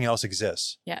if nothing else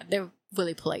exists. yeah. They're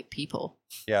really polite people.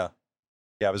 Yeah.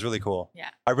 Yeah, it was really cool. Yeah.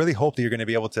 I really hope that you're going to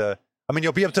be able to, I mean,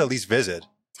 you'll be able to at least visit.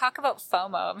 Talk about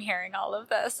FOMO. I'm hearing all of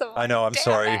this. I know, I'm Damn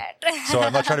sorry. it. So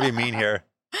I'm not trying to be mean here.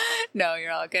 No,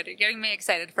 you're all good. You're getting me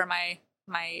excited for my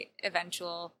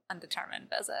eventual undetermined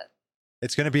visit.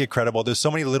 It's going to be incredible. There's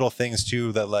so many little things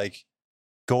too that like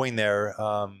going there,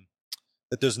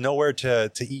 that there's nowhere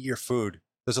to eat your food.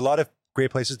 There's a lot of great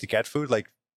places to get food,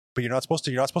 like, but you're not supposed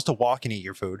to walk and eat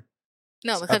your food.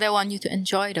 No, because they want you to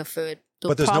enjoy the food.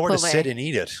 But there's nowhere to way. sit and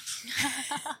eat it.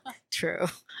 True.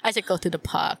 I should go to the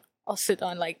park. I'll sit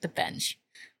on like the bench.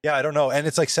 Yeah, I don't know. And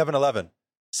it's like 7-Eleven.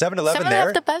 7-Eleven 7-Eleven there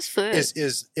have the best food.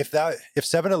 is if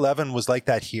 7-Eleven was like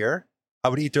that here, I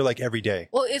would eat there like every day.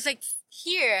 Well, it's like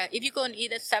here, if you go and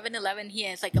eat at 7-Eleven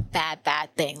here, it's like a bad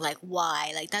thing. Like,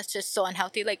 why? Like, that's just so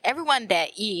unhealthy. Like, everyone that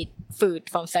eat food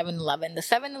from 7-Eleven, the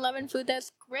 7-Eleven food,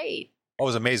 that's great. Oh, it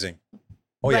was amazing.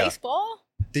 Oh, yeah. Rice ball?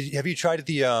 Have you tried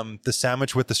the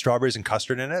sandwich with the strawberries and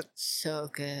custard in it? So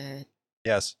good.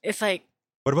 Yes. It's like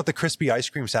What about the crispy ice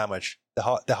cream sandwich?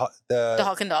 The the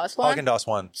Haagen-Dazs one? Haagen-Dazs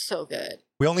one. So good.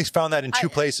 We only found that in two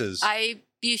places.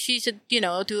 You should, do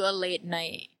a late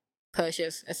night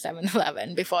purchase at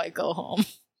 7-Eleven before I go home.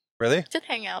 Really? Just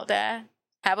hang out there.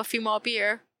 Have a few more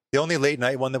beer. The only late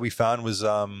night one that we found was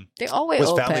They always was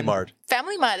open. Family Mart.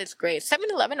 Family Mart is great.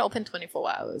 7-Eleven open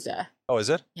 24 hours. Yeah. Oh, is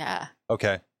it? Yeah.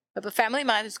 Okay. But Family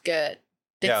Mart is good.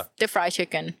 Yeah. The fried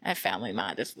chicken at Family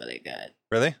Mart is really good.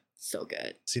 Really? So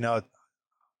good. See, now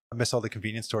I miss all the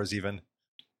convenience stores even.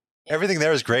 Everything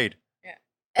there is great. And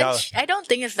Yeah. I don't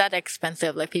think it's that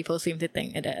expensive like people seem to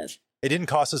think it is. It didn't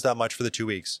cost us that much for the 2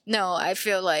 weeks. No, I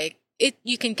feel like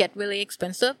you can get really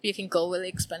expensive. You can go really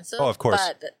expensive. Oh, of course.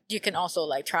 But you can also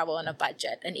like travel on a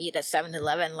budget and eat at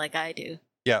 7-Eleven like I do.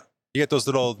 Yeah. You get those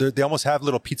little, they almost have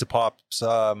little pizza pops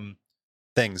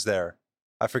things there.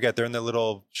 I forget. They're in the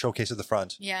little showcase at the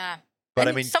front. Yeah. But And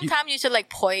I mean, sometimes you should like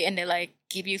point and they like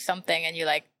give you something and you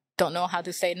like don't know how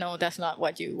to say no, that's not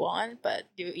what you want, but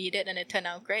you eat it and it turned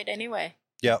out great anyway.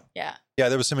 Yeah. Yeah. Yeah,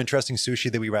 there was some interesting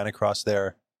sushi that we ran across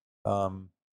there.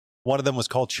 One of them was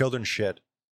called Children's Shit,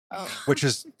 Oh. which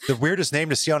is the weirdest name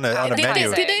to see on a Did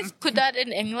menu. Did they put that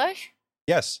in English?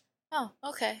 Yes, Oh,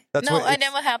 okay. That's no, what I it's-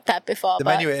 never had that before. the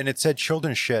but menu, and it said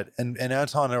Children's Shit, and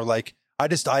Anton are like, I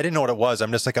didn't know what it was.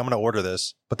 I'm just like, I'm gonna order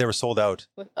this, but they were sold out.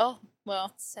 Oh,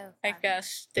 well, So I funny.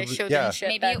 guess they It was- showed yeah. them shit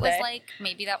Maybe that it was day. like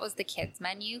maybe that was the kids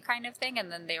menu kind of thing,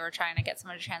 and then they were trying to get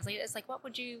someone to translate it. It's like, what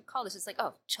would you call this? It's like,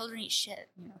 oh, children eat shit.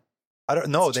 You know, I don't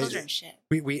know. it's children shit.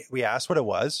 We asked what it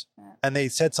was, Yeah. and they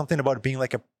said something about it being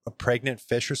like a pregnant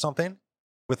fish or something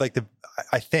with like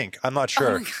I think, I'm not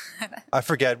sure. Oh my God. I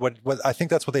forget what I think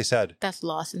that's what they said. That's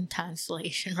lost in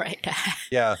translation right there.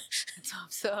 Yeah. Let's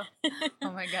hope so.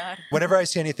 Oh my God. Whenever I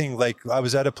see anything, like I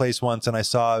was at a place once and I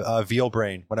saw veal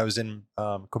brain when I was in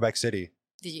Quebec City.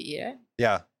 Did you eat it?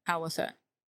 Yeah, How was it?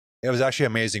 it was actually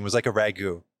amazing. It was like a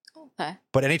ragu. Okay.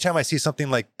 But anytime I see something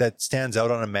like that stands out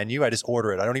on a menu, I just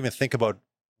order it. I don't even think about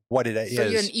what it is. So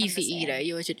you're an easy same. eater.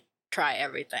 You should try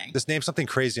everything. Just name something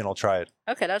crazy and I'll try it.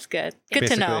 Okay, that's good. Good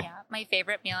to know. Basically. Yeah, my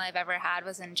favorite meal I've ever had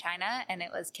was in China, and it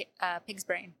was pig's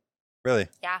brain. Really?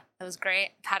 Yeah, it was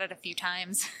great. I've had it a few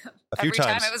times. A few Every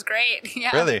times. time it was great.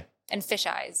 Yeah. Really? And fish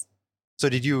eyes. So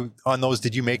did you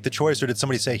make the choice or did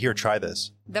somebody say, here, try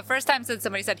this? The first time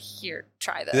somebody said, "Here,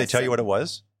 try this." Did they tell you what it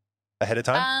was ahead of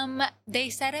time? They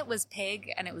said it was pig,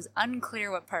 and it was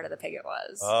unclear what part of the pig it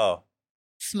was. Oh,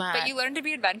 Smart. But you learn to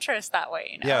be adventurous that way,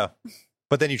 you know? yeah.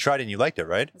 But then you tried it and you liked it,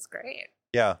 right? It was great.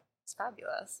 Yeah. It's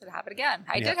fabulous. I'd have it again.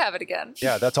 I Yeah. did have it again.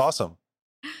 Yeah, that's awesome.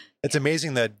 It's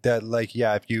amazing that like,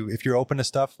 yeah, if you're open to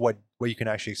stuff, what you can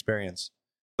actually experience.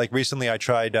 Like recently I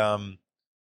tried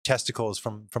testicles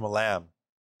from a lamb.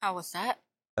 How was that?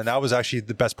 And that was actually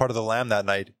the best part of the lamb that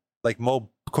night. Like Mo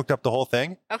cooked up the whole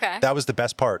thing. Okay. That was the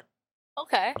best part.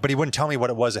 Okay. But he wouldn't tell me what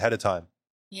it was ahead of time.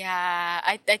 Yeah,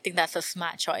 I think that's a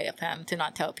smart choice of him to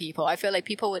not tell people. I feel like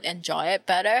people would enjoy it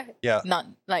better. Yeah. Not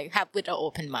like have with an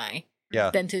open mind.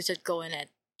 Yeah. Than to just go in and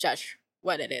judge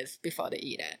what it is before they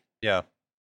eat it. Yeah.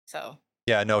 So.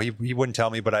 Yeah, no, he wouldn't tell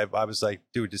me, but I was like,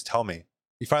 dude, just tell me.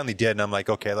 He finally did, and I'm like,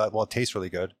 okay, well, it tastes really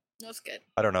good. That's good.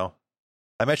 I don't know.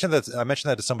 I mentioned that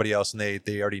to somebody else, and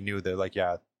they already knew. They're like,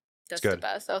 yeah, That's good. the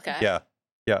best. Okay. Yeah.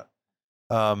 Yeah.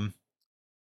 Around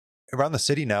the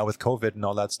city now with COVID and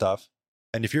all that stuff.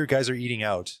 And if you guys are eating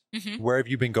out, where have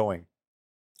you been going?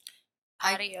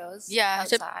 Patios. Yeah,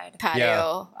 it's a outside.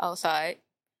 patio outside.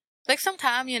 Like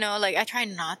sometimes, like I try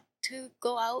not to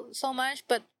go out so much,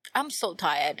 but I'm so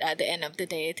tired at the end of the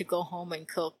day to go home and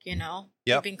cook, Yep.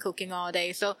 We've been cooking all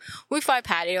day. So we find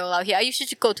patio out here. I used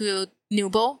to go to New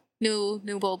Bowl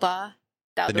bar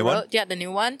down The the new road. one? Yeah, the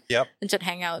new one. Yep. And just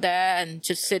hang out there and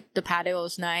just sit the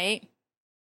patios night.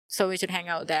 So we should hang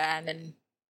out there and then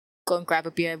go and grab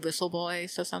a beer at Whistle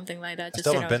Boys or something like that. I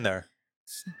still haven't been there.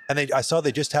 And I saw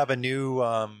they just have a new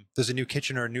there's a new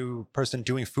kitchen or a new person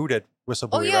doing food at Whistle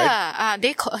Boy, Oh right?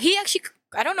 yeah, he actually.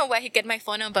 I don't know where he get my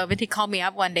phone number, but he called me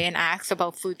up one day and asked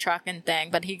about food truck and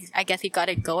thing. But I guess he got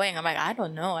it going. I'm like, I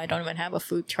don't know. I don't even have a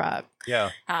food truck.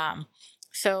 Yeah.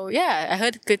 So yeah, I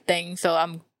heard good things.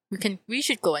 So we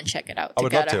should go and check it out. I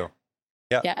would love together. to.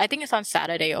 Yeah. Yeah, I think it's on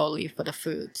Saturday only for the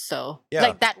food. So Yeah.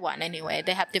 like that one anyway.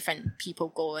 They have different people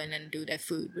go in and do their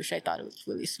food, which I thought was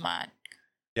really smart.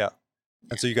 Yeah.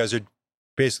 And so you guys are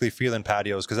basically feeling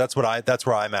patios because that's where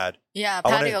I'm at. Yeah, I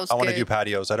patios. want to good. do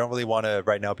patios. I don't really want to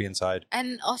right now be inside.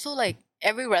 And also, like,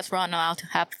 every restaurant now to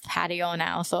have patio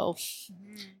now. So,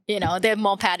 they have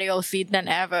more patio seats than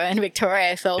ever in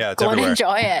Victoria. So Yeah, it's go and everywhere.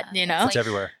 enjoy it, It's It's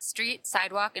everywhere. Street,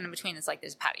 sidewalk, and in between is like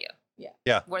there's a patio.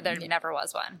 Yeah. Where there never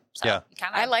was one. So Yeah. you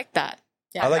kinda I like that.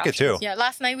 Yeah, I like it too. Yeah,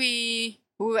 last night we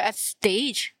were at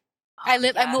Stage. Oh, I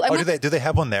moved. Oh, do they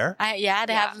have one there? They Yeah.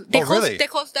 have. Oh, really? They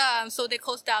closed they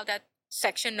closed down that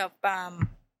section of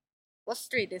what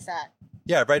street is that?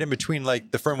 Yeah, right in between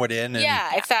like the Fernwood Inn and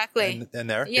Yeah, exactly. and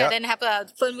there. Yeah, then have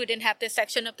Fernwood didn't have their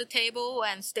section of the table,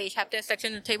 and Stage have their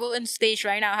section of the table. And Stage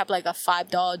right now have like a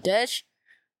 $5 dish,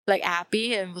 like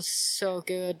Appy, and it was so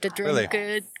good. The drink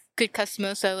Really? good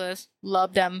customer service.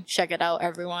 Love them. Check it out,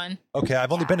 everyone. Okay,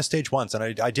 I've only been to Stage once, and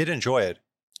I did enjoy it.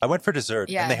 I went for dessert,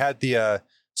 Yeah. and they had the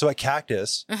so at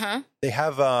Cactus they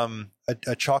have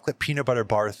a chocolate peanut butter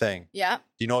bar thing. Yeah,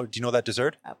 Do you know that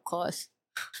dessert? of course.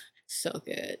 So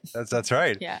good. That's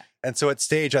right. Yeah. And so at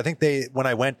Stage, I think when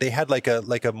I went, they had like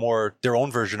a more their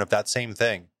own version of that same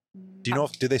thing. Do you know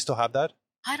do they still have that?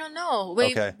 I don't know.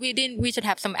 Okay. We should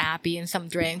have some Appy and some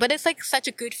drink, but it's like such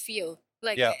a good feel.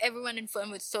 Like Yeah. everyone in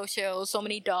front with social, so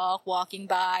many dogs walking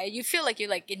by. You feel like you're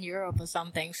like in Europe or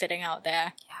something, sitting out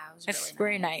there. Yeah, it was It's really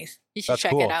very nice. nice. You should That's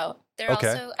check cool. it out. They're Okay.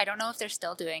 also, I don't know if they're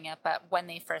still doing it, but when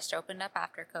they first opened up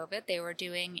after COVID, they were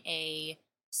doing a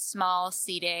small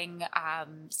seating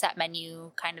set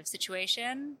menu kind of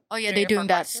situation. Oh yeah, 3 they're or 4 doing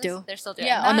that courses. still. They're still doing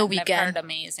Yeah, that. on the and I've weekend. heard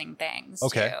amazing things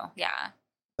Okay. too. Yeah.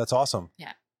 That's awesome.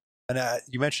 Yeah. And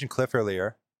you mentioned Cliff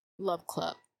earlier. Love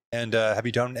Club. And have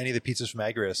you done any of the pizzas from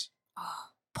Agrius? Oh,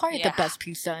 Probably Yeah. the best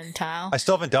pizza in town. I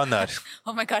still haven't done that.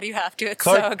 oh my God, you have to. It's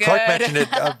so Clark good. mentioned it,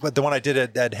 but the one I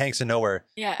did at Hanks and Nowhere,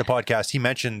 Yeah. the podcast, he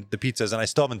mentioned the pizzas, and I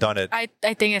still haven't done it. I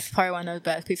think it's probably one of the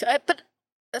best pieces. But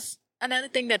that's another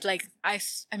thing that like I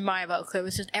admire about Cliff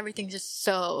is just everything just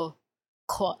so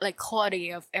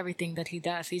quality of everything that he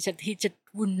does. He just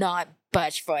would not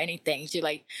budge for anything. She's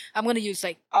like, I'm gonna use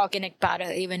like organic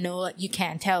butter, even though you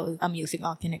can't tell I'm using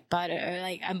organic butter. Or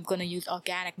like I'm gonna use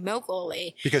organic milk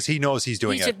only. Because he knows he's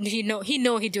doing it. He know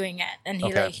he's doing it, and he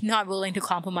Okay. like not willing to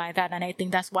compromise that. And I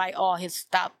think that's why all his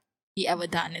stuff he ever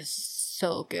done is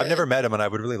so good. I've never met him, and I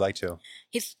would really like to.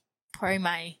 He's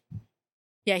probably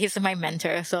he's my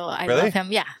mentor, so I Really? love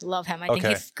him. Yeah, love him. I think Okay.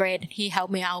 he's great. He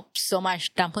helped me out so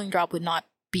much. Dumpling Drop would not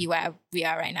be where we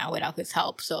are right now without his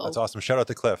help. So That's awesome. Shout out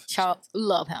to Cliff.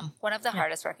 love him. One of the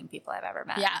hardest working people I've ever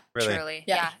met. Yeah. Really? Truly.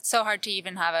 Yeah. Yeah. It's so hard to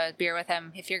even have a beer with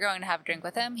him. If you're going to have a drink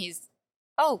with him,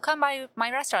 come by my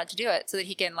restaurant to do it so that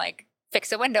he can like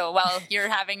fix a window while you're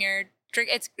having your drink.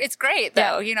 It's great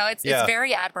though. It's Yeah.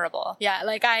 very admirable. Yeah,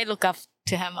 like I look up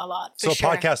to him a lot. So For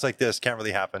sure. a podcast like this can't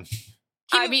really happen.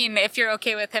 I mean, if you're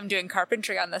okay with him doing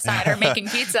carpentry on the side or making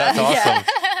pizza. That's awesome. Yeah.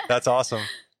 That's awesome.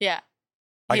 Yeah.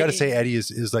 I got to say, Eddie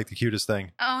is like the cutest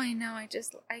thing. Oh, I know. I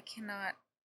cannot.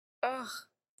 Ugh.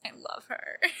 I love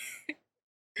her.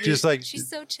 Just like, She's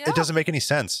so chill. it doesn't make any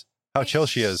sense how chill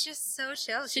she She's is. just so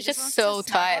chill. She's just just wants so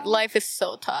to tired. snuggle. Life is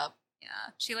so tough. Yeah.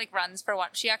 Yeah, she like runs for one.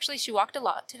 She walked a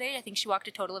lot today. I think she walked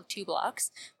a total of 2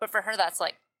 blocks. But for her, that's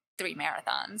like 3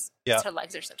 marathons. Yeah. 'Cause her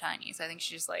legs are so tiny. So I think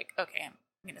she's like, okay, I'm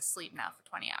gonna sleep now for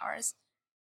 20 hours.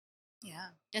 Yeah.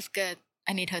 That's good.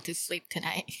 I need her to sleep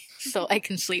tonight, so I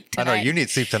can sleep I tonight. know you need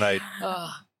sleep tonight. Ugh.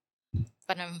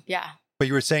 But yeah, But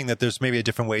you were saying that there's maybe a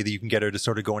different way that you can get her to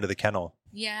sort of go into the kennel,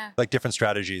 Yeah. like different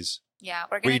strategies Yeah.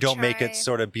 We're gonna where you don't make it try-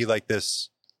 sort of be like this,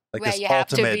 like Where this you have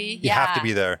to ultimate. be. You have to Yeah.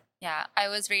 be there. Yeah, I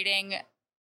was reading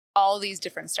all these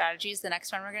different strategies. The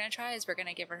next one we're going to try is we're going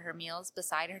to give her meals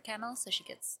beside her kennel, so she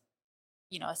gets,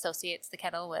 associates the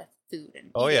kennel with food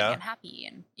and Oh, eating yeah. and happy.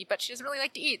 But she doesn't really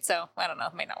like to eat, so I don't know.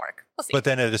 It might not work. We'll see. But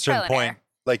then at a certain Trial and point,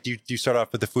 like you start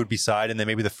off with the food beside and then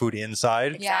maybe the food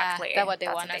inside, Exactly. Yeah, that's what they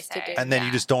That's want what us they to say. do. and then you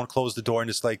Yeah. just don't close the door and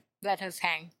just like Let us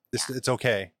hang. this. Yeah. It's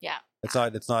okay. Yeah. It's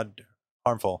not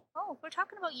harmful. Oh, we're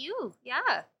talking about you.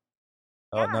 Yeah.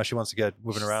 Oh, Yeah. now she wants to get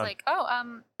moving She's around. like,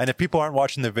 And if people aren't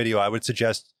watching the video, I would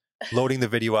suggest loading the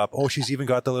video up. Oh, she's even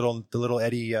got the little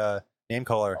Eddie name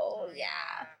collar oh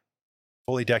yeah.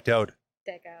 fully decked out.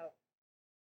 Deck out.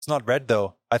 It's not red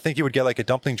though. I think you would get like a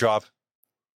dumpling drop.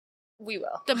 We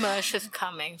will. The merch is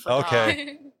coming. For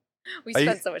Okay. We Are you-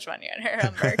 spent so much money on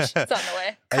her merch. It's on the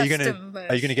way. Are you Custom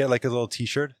merch. gonna get like a little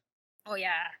T-shirt? Oh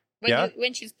yeah. Yeah?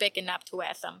 When she's big enough to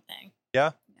wear something.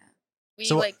 We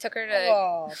So- took her to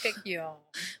Oh, thank you.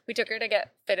 we took her to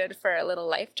get fitted for a little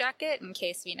life jacket in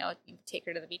case you take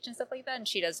her to the beach and stuff like that, and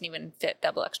she doesn't even fit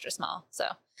double extra small,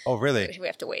 so Oh, really? we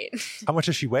have to wait. How much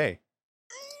does she weigh?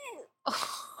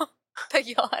 The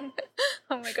yawn.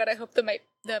 Oh my god! I hope the mic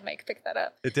picked that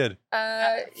up. It did.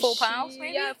 4 pounds,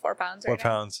 maybe? Yeah, 4 pounds. 4 right now.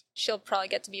 pounds. She'll probably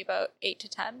get to be about 8 to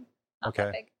 10. Not that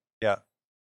Okay. big.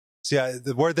 So yeah,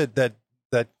 the word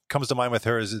that comes to mind with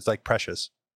her is it's like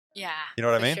precious. Yeah. You know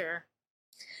what I for mean? Sure.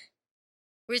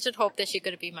 We should hope that she's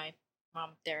gonna be my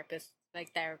mom therapist,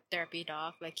 like therapy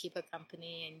dog, like keep her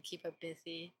company and keep her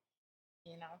busy.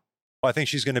 Well, I think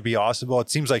she's going to be awesome. Well, it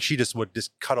seems like she just would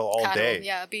just cuddle all Cuddle. day.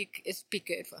 Yeah, be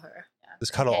good for her. Yeah.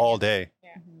 Just cuddle Hang all out. day.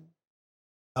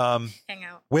 Mm-hmm. Hang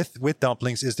out. With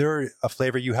dumplings, is there a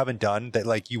flavor you haven't done that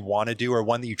like you want to do, or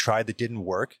one that you tried that didn't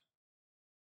work?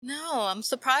 No, I'm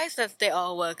surprised that they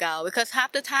all work out because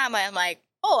half the time I'm like,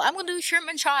 oh, I'm gonna do shrimp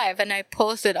and chive, and I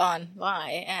post it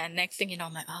online, and next thing you know,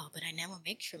 I'm like, oh, but I never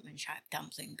make shrimp and chive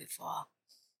dumpling before.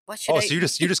 What should Oh, I? so you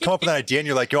just come up with an idea and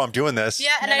you're like, yo, I'm doing this.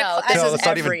 Yeah, and No, I No, this that's is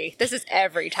not even- this is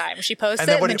every time she posts And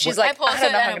it, then what and then it- she's what- like, I post I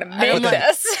don't know it how I'm and gonna I'm make like-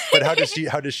 this. But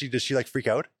does she does she like freak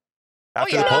out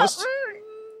after yeah. the post?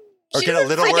 Or She get a doesn't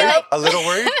little freak worried? out. A little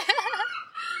worried?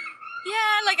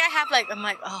 Yeah, like I'm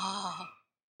like, oh,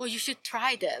 well, you should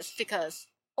try this because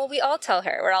Well, we all tell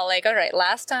her. We're all like, all right,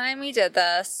 last time we did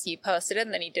this, you posted it,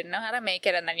 and then you didn't know how to make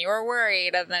it, and then you were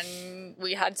worried, and then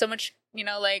we had so much,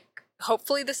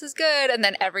 hopefully this is good. And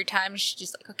then every time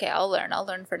she's like, okay, I'll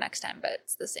learn for next time, but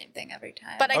it's the same thing every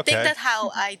time. But I Okay. think that's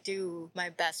how I do my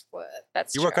best work.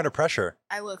 that's You work true. under pressure.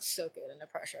 I work so good under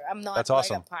pressure. I'm not That's like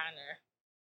awesome. a planner.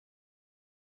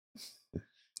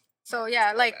 So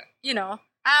yeah,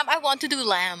 I want to do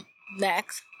lamb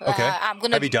next. Okay. I'm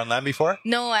gonna. Have you done lamb before?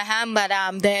 No, I haven't. But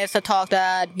there's a talk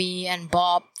that me and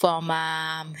Bob from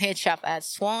Head Chef at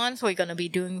Swans, we're gonna be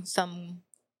doing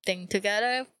something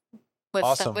together with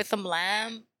Awesome. some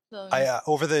lamb. So, I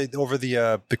over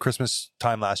the Christmas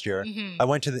time last year, mhm. I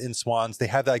went to in Swans. They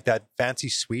have like that fancy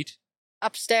suite.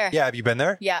 Upstairs. Yeah, have you been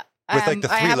there? Yeah. With like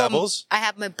the I 3 have levels. I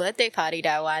have my birthday party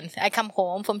that one. I come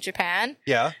home from Japan,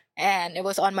 Yeah. and it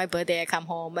was on my birthday. I come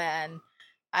home and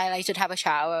I like should have a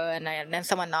shower, and then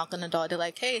someone knocked on the door. They're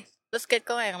like, "Hey, let's get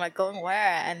going." I'm like, "Going where?"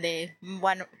 And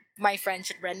my friend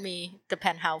should rent me the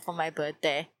penthouse for my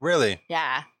birthday. Really?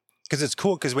 Yeah, Because it's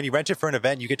cool. Because when you rent it for an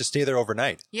event, you get to stay there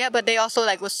overnight. yeah, but they also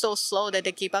was so slow that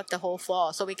they keep up the whole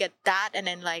floor. So we get that, and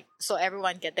then so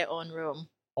everyone get their own room.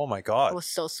 Oh my It god, was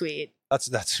so sweet.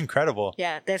 that's incredible.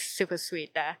 Yeah, they're super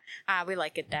sweet there. We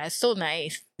like it there. It's so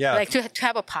nice. Yeah. Like to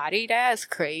have a party there is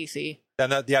crazy.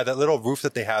 And that little roof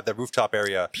that they have, that rooftop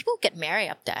area. People get married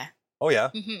up there. Oh yeah.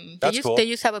 Mm-hmm. That's cool. They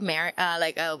used to have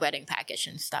a wedding package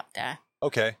and stuff there.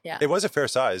 Okay. Yeah. It was a fair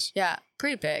size. Yeah,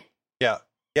 pretty big. Yeah.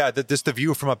 Yeah. The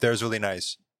view from up there is really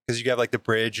nice because you have like the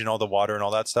bridge and all the water and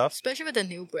all that stuff. Especially with the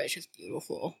new bridge, it's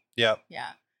beautiful. Yeah. Yeah.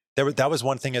 That was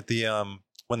one thing at the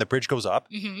when the bridge goes up.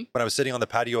 Mm-hmm. When I was sitting on the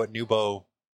patio at Nubo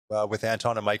with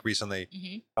Anton and Mike recently,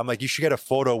 Mm-hmm. I'm like, you should get a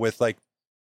photo with like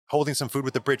holding some food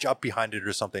with the bridge up behind it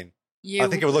or something. I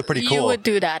think it would look pretty You cool. would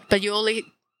do that, but you only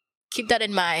keep that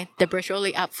in mind. The bridge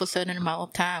only up for a certain amount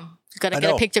of time. You gotta I get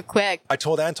know. a picture quick. I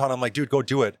told Anton, I'm like, dude, go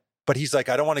do it. But he's like,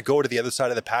 I don't want to go to the other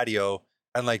side of the patio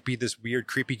and like be this weird,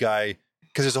 creepy guy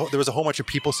because there was a whole bunch of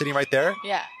people sitting right there.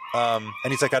 Yeah. And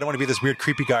he's like, I don't want to be this weird,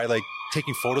 creepy guy like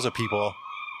taking photos of people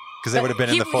because they But would have been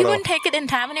in he, the He photo. wouldn't take it in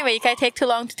time anyway. You can't take too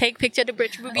long to take picture. The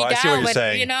bridge would be Oh, I down. see what you're when,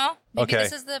 saying. You know? Maybe Okay.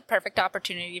 this is the perfect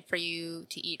opportunity for you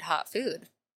to eat hot food.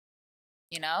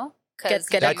 You know? Get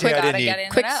Because a quick- I didn't eat.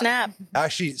 Quick snap.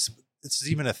 Actually, this is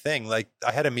even a thing. Like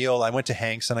I had a meal. I went to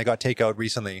Hank's and I got takeout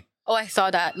recently. Oh, I saw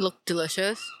that. Looked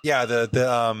delicious. Yeah, the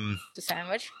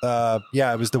sandwich.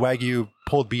 it was the Wagyu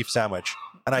pulled beef sandwich,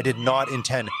 and I did not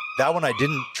intend that one. I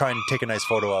didn't try and take a nice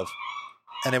photo of,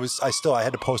 and I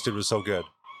had to post it. It was so good.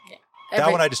 That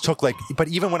one I just took but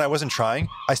even when I wasn't trying,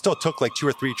 I still took like 2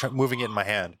 or 3 moving it in my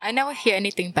hand. I never hear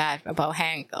anything bad about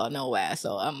Hank or nowhere,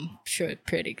 so I'm sure it's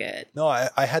pretty good. No,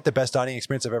 I had the best dining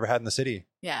experience I've ever had in the city.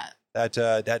 Yeah. At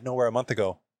Nowhere a month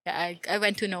ago. Yeah, I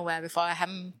went to nowhere before. I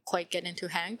haven't quite get into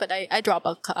Hank, but I dropped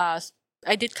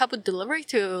I did couple delivery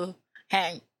to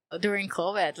Hank during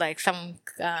COVID. Like some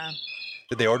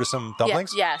Did they order some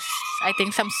dumplings? Yes, I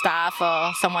think some staff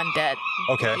or someone did.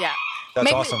 Okay. Yeah, That's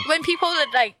Maybe awesome. when people that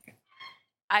like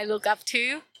I look up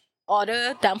to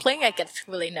order dumpling, I get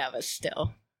really nervous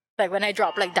still. Like when I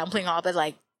drop like dumpling off at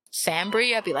like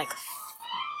Sambry, I'd be like,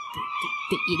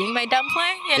 they eating my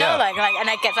dumpling, you know, Yeah. like, and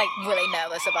I get like really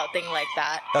nervous about things like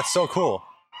that. That's so cool.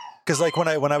 Because like when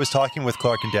I was talking with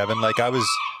Clark and Devin, like I was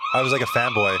like a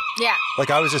fanboy. Yeah, Like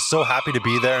I was just so happy to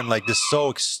be there and like just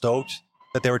so stoked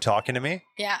that they were talking to me.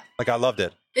 yeah. Like I loved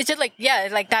it. It's just like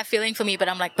like that feeling for me. But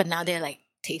I'm like, but now they're like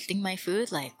tasting my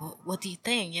food. Like, what do you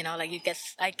think? You know, like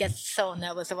I get so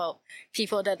nervous about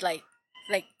people that like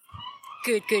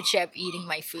good chef eating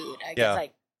my food. I Yeah. get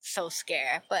like so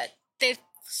scared. But they're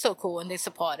so cool and they're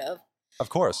supportive. Of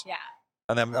course. Yeah,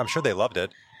 And I'm sure they loved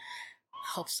it.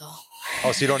 hope so.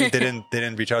 Oh, so they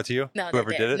didn't reach out to you? No,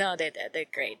 Whoever they did it? No, they did. They're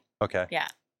great. Okay. Yeah.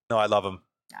 No, I love them.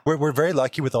 Yeah. We're very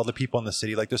lucky with all the people in the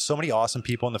city. Like there's so many awesome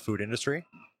people in the food industry.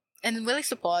 And really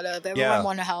supportive. Everyone Yeah.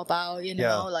 want to help out. You know,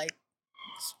 Yeah. like.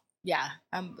 Yeah,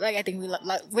 I think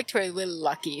Victoria really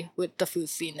lucky with the food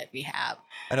scene that we have.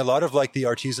 And a lot of like the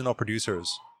artisanal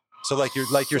producers. So like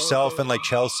So yourself good. and like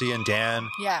Chelsea and Dan,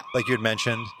 Yeah, like you had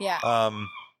mentioned. yeah.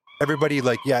 Everybody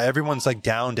everyone's like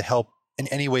down to help in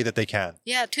any way that they can.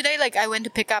 Yeah, today like I went to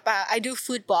pick up. I do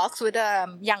food box with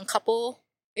a young couple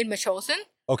in Machosen.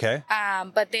 Okay.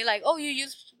 But they like, oh, you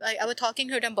use. Like, I was talking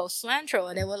to them about cilantro,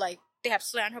 and they were like, they have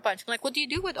cilantro bunch. I'm like, what do you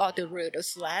do with all the root of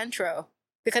cilantro?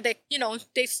 Because they,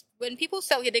 when people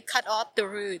sell here, they cut off the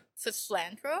root for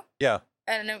cilantro. Yeah.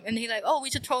 And he's like, oh,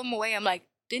 we should throw them away. I'm like,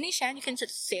 any chance you can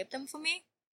just save them for me?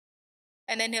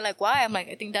 And then they're like, why? I'm like,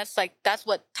 I think that's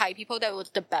what Thai people, that was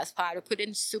the best part. We put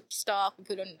in soup stock, we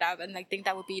put in that, and I think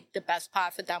that would be the best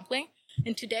part for dumpling.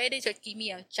 And today they just give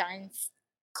me a giant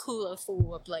cooler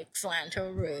full of like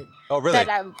cilantro root Oh, really? that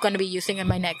I'm going to be using in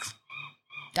my next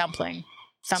dumpling.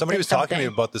 Somebody was talking to me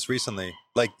something. about this recently.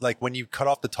 Like when you cut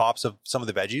off the tops of some of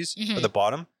the veggies or Mhm. the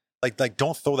bottom, like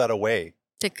don't throw that away.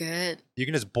 They're good. You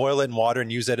can just boil it in water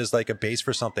and use it as like a base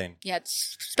for something. Yeah,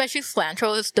 especially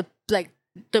cilantro is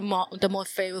the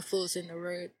most favorite foods in the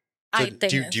root. So I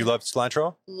think. do you love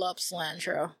cilantro? love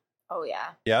cilantro? Oh,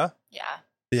 yeah. Yeah. Yeah.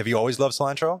 Have you always loved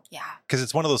cilantro? Yeah. Because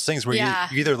it's one of those things where Yeah.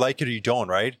 you either like it or you don't,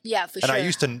 right? Yeah, for And sure. I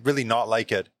used to really not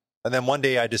like it, and then one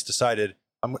day I just decided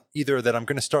I'm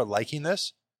going to start liking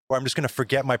this, or I'm just going to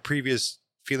forget my previous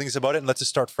feelings about it and let's just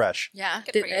start fresh. Yeah,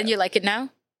 Good for and you. you like it now?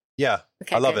 Yeah,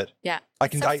 Okay, I love good. it. Yeah, I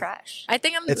It's can. so fresh. I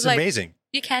think I'm It's like amazing.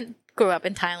 you can't grow up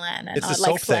in Thailand and It's the not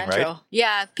like soap thing, right? cilantro.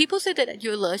 Yeah, people say that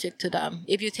you're allergic to them.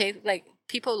 If you taste like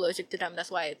people allergic to them,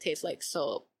 that's why it tastes like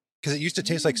soap. Because it used to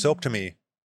taste like soap to me.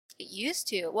 It used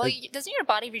to. Well, Like- doesn't your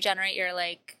body regenerate your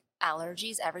like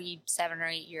allergies every 7 or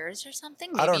 8 years or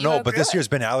something? I don't Maybe know, you but this outgrew year's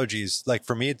been allergies. Like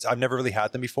for me, I've never really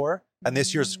had them before, and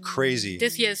this year's crazy.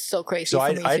 This year is so crazy. so for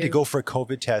I me had to too, go for a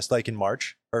COVID test like in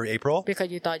March or April. because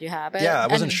you thought you have it. Yeah, I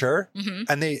wasn't sure. Hmm.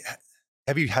 And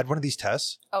have you had one of these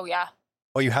tests? it. Oh yeah,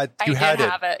 Oh, you had I you did had it.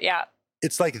 have it. Yeah,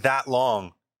 It's like that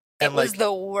long. it And was like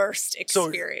the worst So-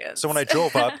 experience. so when I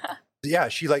drove up, yeah,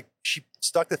 she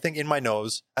stuck the thing in my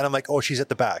nose, and I'm like, oh, she's at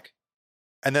the back.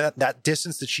 And then that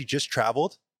distance that she just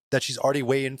traveled, that she's already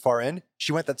far in,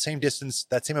 she went that same distance,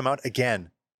 that same amount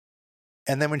again.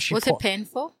 And then when she Was it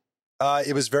painful?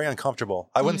 it was very uncomfortable.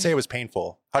 I wouldn't Mhm. say it was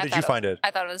painful. How I did you thought find it?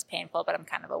 I thought it was painful, but I'm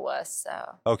kind of a wuss,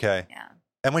 so Okay. yeah.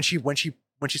 And when she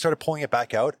started pulling it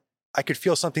back out, I could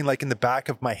feel something like in the back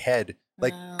of my head,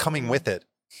 like coming with it.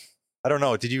 I don't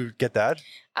know. Did you get that?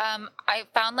 I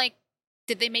found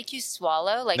did they make you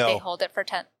swallow? Like No. they hold it for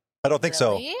 10. I don't think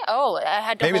so. Really? Oh, I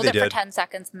had to Maybe hold they it for did. 10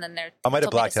 seconds and then I might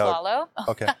have told me to blacked out. swallow.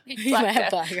 Okay. You You might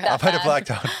have blacked blacked out. out. I might have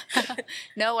blacked out.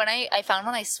 No, when I found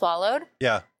when I swallowed,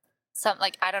 Yeah.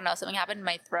 I don't know, something happened in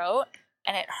my throat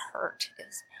and it hurt. It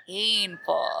was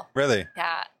painful. Really?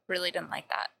 Yeah. really didn't like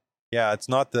that. Yeah, it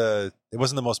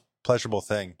wasn't the most pleasurable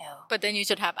thing. No. But then you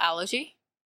should have allergy.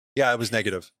 Yeah, it was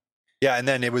negative. Yeah, and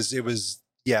then it was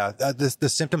the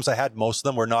symptoms I had, most of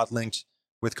them were not linked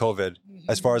with COVID,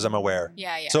 as far as I'm aware.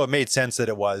 Yeah, yeah. So it made sense that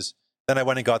it was. Then I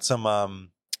went and got some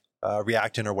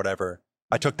Reactin or whatever.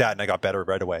 I took that and I got better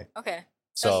right away. okay.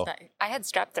 So That's nice. I had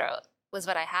strep throat was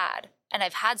what I had. And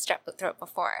I've had strep throat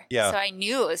before. Yeah. So I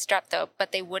knew it was strep throat,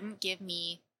 but they wouldn't give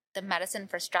me the medicine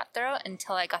for strep throat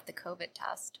until I got the COVID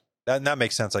test. that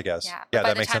makes sense, I guess. Yeah. Yeah, But by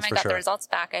that the makes time sense I for got sure. the results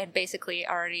back, I had basically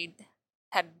already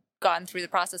had gone through the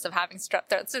process of having strep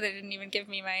throat, so they didn't even give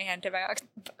me my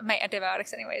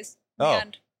antibiotics anyways. Oh.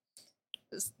 And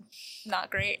it was not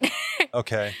great.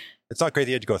 Okay. It's not great that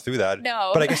you had to go through that.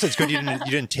 No. But I guess it's good you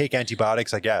didn't take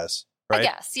antibiotics, I guess. I Right?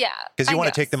 guess, yeah. Because you I want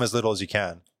to guess. take them as little as you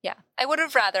can. Yeah. I would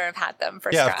have rather have had them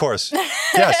for Yeah, strep. of course.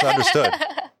 Yes, understood.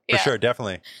 Yeah. For sure,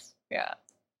 definitely. Yeah.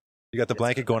 You got the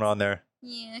blanket going on there.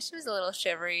 Yeah, she was a little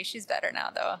shivery. She's better now,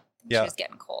 though. Yeah. She was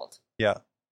getting cold. Yeah.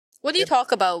 What do you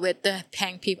talk about with the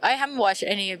Hank people? I haven't watched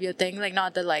any of your thing. Like,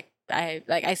 not that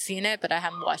I seen it, but I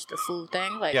haven't watched the full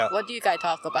thing. Like, Yeah. what do you guys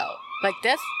talk about? Like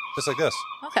this? Just like this.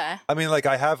 Okay. I mean, like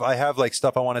I have like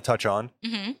stuff I want to touch on.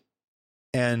 Mm-hmm.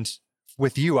 And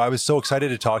with you, I was so excited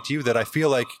to talk to you that I feel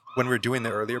like when we were doing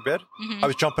the earlier bit, Mm-hmm. I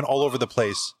was jumping all over the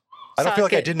place. I don't Sounds feel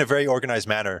like I good. did in a very organized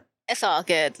manner. It's all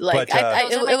good. Like, But, Those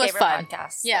are my it was favorite fun.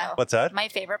 podcasts. Yeah. so. What's that? My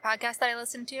favorite podcast that I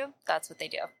listen to, that's what they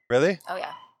do. Really? Oh,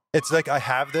 yeah. It's like I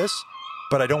have this,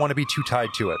 but I don't want to be too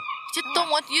tied to it.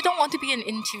 You don't want to be an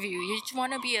interview. You just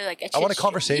want to be like a I want a chit-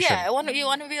 conversation. Yeah, you want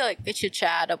to be like a chit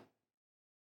chat of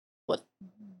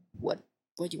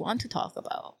what you want to talk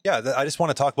about. Yeah, I just want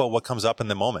to talk about what comes up in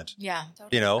the moment. Yeah,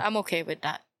 You know? I'm okay with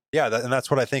that. Yeah, and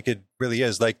that's what I think it really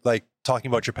is. Like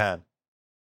talking about Japan.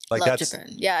 Like Love that's Japan.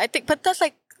 Yeah, I think, but that's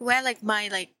like where like my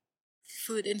like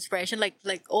food inspiration, like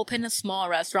open a small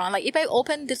restaurant. Like if I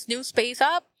open this new space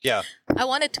up, yeah. I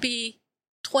want it to be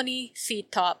 20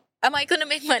 seat top. Am I gonna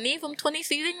make money from 20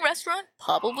 seating restaurant?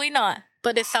 Probably not.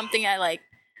 But it's something I like.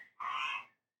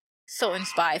 So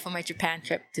inspired for my Japan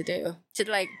trip to do. To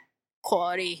like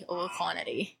quality over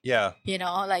quantity. Yeah. You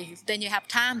know, like then you have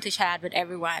time to chat with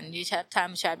everyone. You have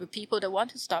time to chat with people that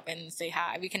want to stop in and say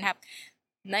hi. We can have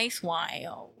nice wine,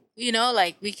 or you know,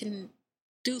 like we can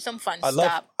do some fun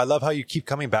stuff. I love how you keep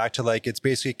coming back to like it's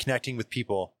basically connecting with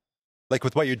people. Like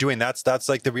with what you're doing, that's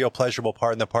like the real pleasurable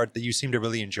part and the part that you seem to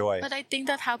really enjoy. But I think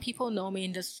that's how people know me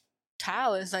in this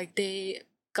town. Is like they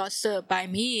got served by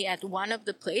me at one of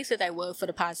the places I worked for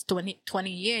the past 20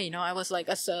 years. You know, I was like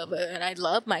a server and I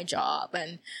love my job.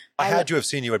 And I had to have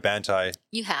seen you at Bantai.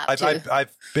 You have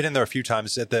I've been in there a few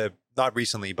times not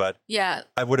recently, but yeah,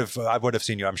 I would have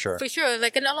seen you, I'm sure. for sure.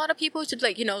 Like, and a lot of people should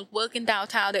like, you know, work in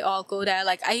downtown. They all go there.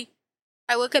 Like I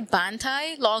work at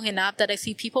Bantai long enough that I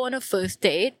see people on a first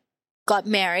date, got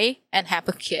married and have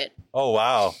a kid. Oh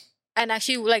wow. And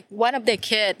actually, like one of their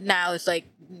kid now is like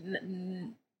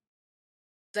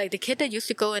like the kid that used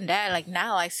to go in there. Like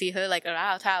now, I see her like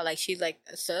around town. Like she's like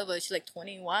a server. She's like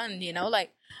 21. You know,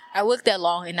 like I worked there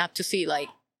long enough to see like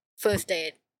first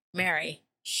date, marry,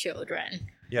 children,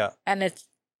 Yeah. and it's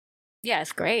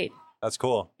great. That's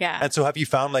cool. Yeah, And so have you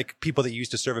found like people that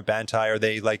used to serve at Bantai, are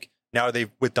they like now are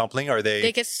they with Dumpling? Are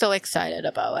they get so excited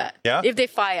about it. Yeah? If they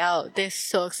fly out, they're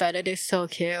so excited. They're so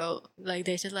cute. Like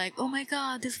they're just like, oh my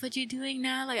god, this is what you're doing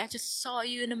now. Like I just saw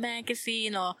you in a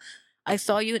magazine, or I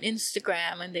saw you on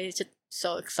Instagram, and they're just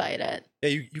so excited. Yeah,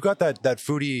 you got that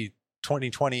foodie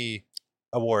 2020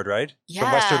 award, right? From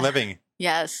Yeah. Western Living.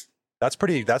 Yes, That's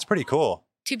pretty cool.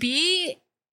 to be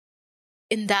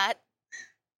in that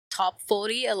top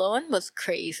 40 alone was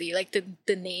crazy. Like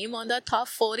the name on that top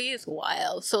 40 is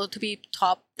wild. So to be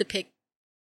pick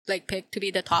to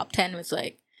be the top 10 was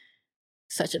like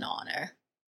such an honor.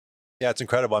 Yeah, it's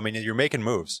incredible. I mean, you're making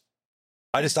moves.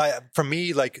 For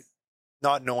me, like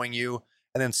not knowing you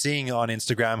and then seeing on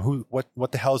Instagram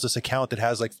what the hell is this account that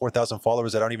has like 4,000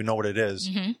 followers that I don't even know what it is,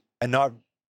 Mm-hmm. and not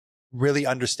really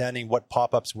understanding what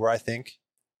pop-ups were, I think,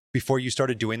 before you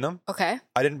started doing them. Okay.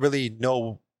 I didn't really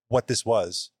know what this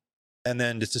was. And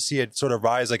then just to see it sort of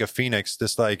rise like a phoenix,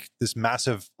 this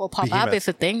massive Well, pop up behemoth. is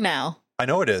a thing now. I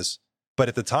know it is. But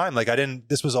at the time, like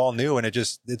this was all new, and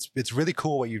it's really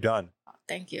cool what you've done.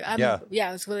 Thank you. Yeah.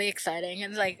 Yeah, it's really exciting,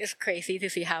 and like it's crazy to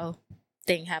see how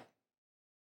things have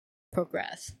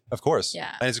progressed. Of course.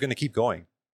 Yeah. And it's going to keep going.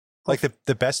 Like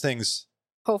the best things.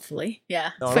 Hopefully,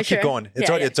 yeah. No, for don't sure. keep going. It's Yeah,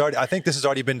 already, yeah. it's already, I think this has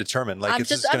already been determined. Like I'm it's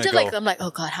just going to go. like, I'm like, oh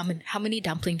god, how many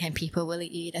dumpling can people really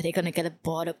eat? Are they gonna get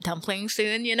bored of dumplings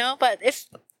soon? You know, but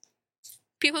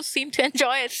people seem to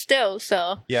enjoy it still.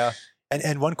 So Yeah.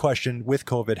 And one question with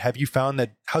COVID, have you found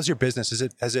that, how's your business?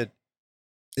 Has it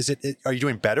Are you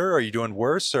doing better? Or are you doing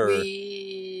worse? Or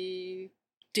We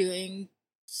doing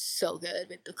so good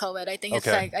with the COVID. I think it's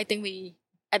Okay. like, I think we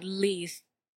at least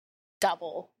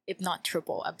double, if not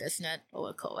triple, our business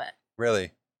over COVID.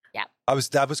 really? Yeah.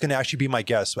 That was going to actually be my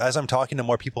guess. As I'm talking to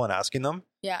more people and asking them,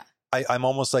 Yeah. I'm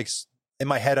almost like in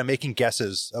my head, I'm making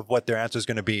guesses of what their answer is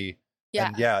going to be. Yeah.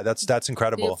 And yeah, that's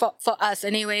incredible. For us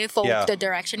anyway, for Yeah. the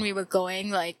direction we were going,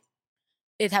 like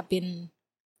it have been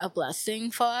a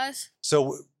blessing for us.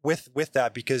 So with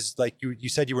that, because like you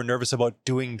said, you were nervous about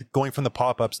going from the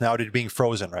pop-ups now to being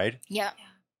frozen, right? Yeah.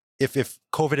 If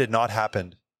COVID had not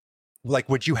happened, like,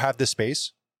 would you have the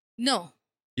space? No.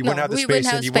 You No, wouldn't have the we space,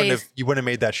 wouldn't and have you wouldn't have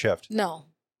made that shift. No.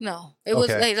 It was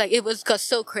Okay. like it was got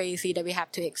so crazy that we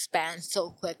have to expand so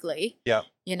quickly. Yeah.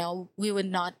 You know, we would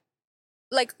not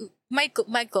like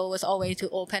my goal was always to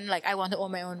open, like I want to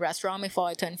own my own restaurant before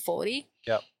I turn 40.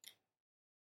 Yeah.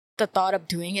 The thought of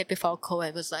doing it before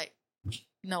COVID was like,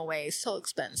 no way, it's so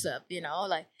expensive, you know,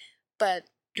 like, but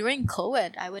during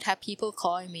COVID, I would have people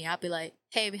calling me up, be like,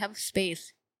 hey, we have a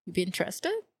space. You be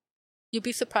interested? You'd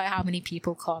be surprised how many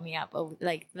people call me up.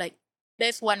 Like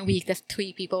there's 1 week, there's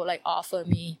 3 people like offer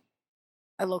me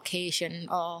a location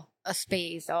or a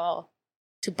space or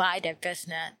to buy their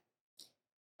business.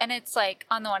 And it's like,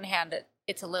 on the one hand,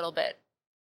 it's a little bit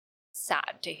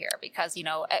sad to hear because,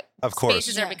 Of course.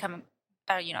 spaces Yeah.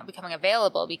 are becoming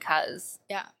available because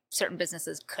Yeah. certain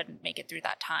businesses couldn't make it through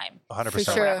that time 100%.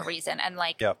 for sure. whatever reason. And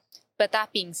like, Yep. but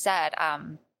that being said,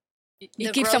 You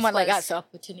the give growth someone like was- us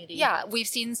opportunity. Yeah, we've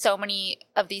seen so many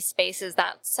of these spaces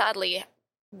that sadly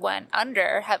went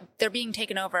under. They're being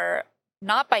taken over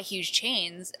not by huge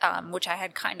chains, which I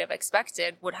had kind of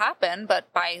expected would happen,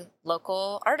 but by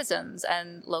local artisans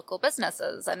and local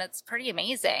businesses, and it's pretty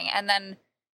amazing. And then,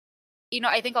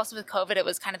 I think also with COVID, it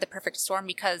was kind of the perfect storm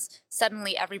because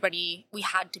suddenly we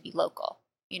had to be local.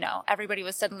 Everybody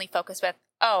was suddenly focused with,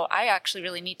 oh, I actually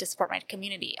really need to support my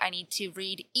community. I need to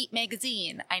read Eat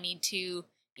Magazine. I need to,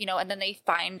 and then they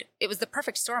find it was the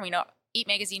perfect storm. Eat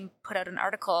Magazine put out an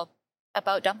article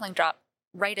about Dumpling Drop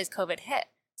right as COVID hit.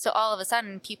 So all of a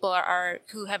sudden, people are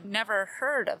who have never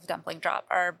heard of Dumpling Drop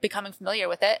are becoming familiar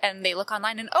with it, and they look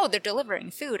online and, oh, they're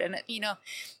delivering food. And,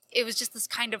 it was just this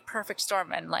kind of perfect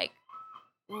storm. And like,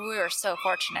 we were so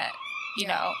fortunate,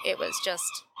 it was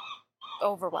just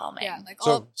overwhelming. Yeah. Like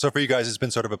So for you guys, it's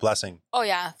been sort of a blessing. Oh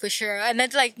yeah, for sure. And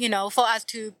it's like, for us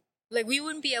to like we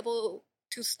wouldn't be able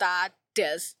to start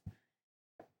this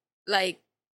like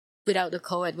without the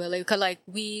COVID really, because like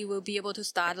we will be able to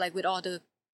start like with all the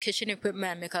kitchen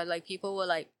equipment because like people were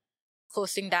like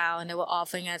closing down, they were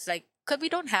offering us like because we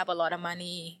don't have a lot of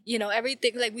money,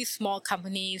 everything like we small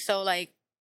companies, so like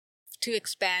to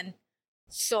expand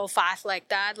so fast like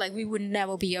that, like we would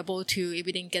never be able to if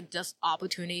we didn't get this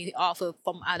opportunity offered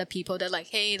from other people that like,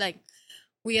 hey, like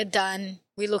we are done,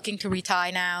 we're looking to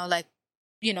retire now, like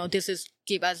this is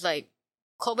give us like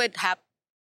COVID have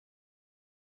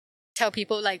tell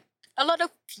people like a lot of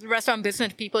restaurant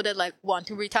business people that like want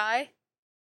to retire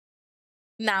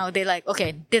now they like,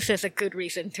 okay, this is a good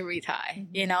reason to retire,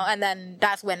 and then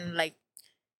that's when like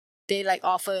they like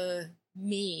offer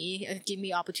me give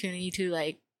me opportunity to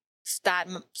like start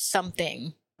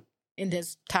something in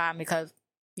this time because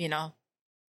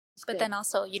But then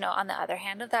also, on the other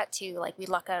hand of that too, like we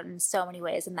luck out in so many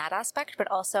ways in that aspect, but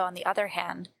also on the other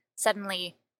hand,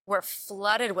 suddenly we're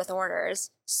flooded with orders.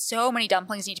 So many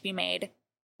dumplings need to be made.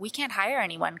 We can't hire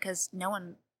anyone because no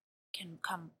one can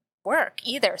come work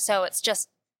either. So it's just,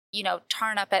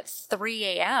 turn up at 3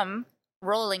 a.m.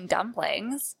 rolling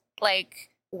dumplings.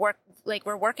 We're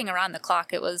working around the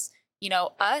clock. It was,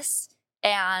 us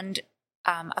and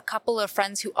a couple of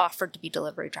friends who offered to be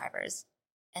delivery drivers.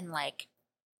 And like,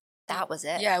 that was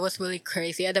it. yeah, it was really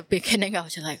crazy at the beginning. I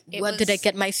was just like, It what did I was-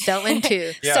 get myself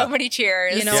into? Yeah. So many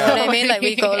cheers. You know Yeah. what I mean? Like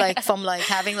we go like from like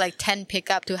having like 10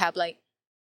 pickup to have like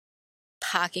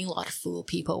parking lot full of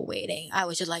people waiting. I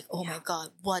was just like, oh my God,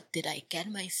 what did I get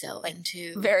myself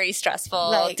into? Very stressful.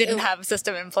 Like, Didn't it- have a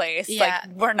system in place. Yeah.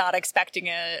 Like, we're not expecting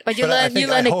it. But you But I learn think-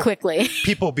 you learn I it hope- quickly.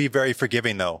 People be very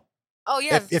forgiving though. Oh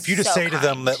yeah. If you just so say to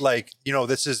them kind. that like,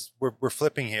 this is we're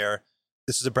flipping here.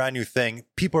 This is a brand new thing.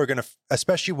 People are gonna,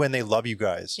 especially when they love you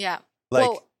guys. Yeah. Like,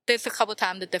 well, there's a couple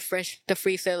times that the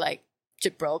freezer like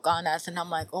just broke on us, and I'm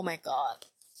like, oh my God.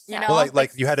 You Yeah. know? well,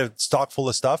 like you had a stock full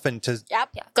of stuff, and to Yep.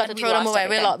 Yeah. Got to And we throw them lost away.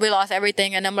 everything. We lost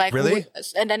everything, and I'm like, Really?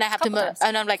 and then I have Couple to, times.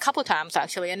 and I'm like, couple times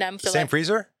actually, and I'm still same like,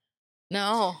 freezer.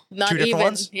 no, not Two different even.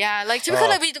 ones? Yeah, like Oh. because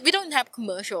like, we don't have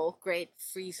commercial grade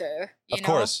freezer. You Of know?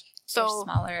 course. So So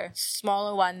smaller.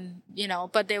 smaller one,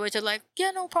 but they were just like,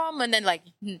 yeah, no problem, and then like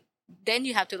then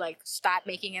you have to like start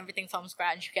making everything from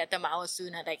scratch, get them out as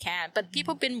soon as I can. But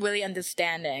people been really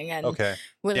understanding and Okay.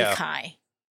 really Yeah. kind.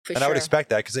 For And sure. I would expect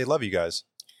that because they love you guys.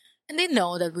 And they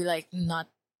know that we like not,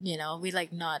 we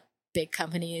like not big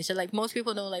companies. So like most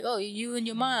people know like, oh, you and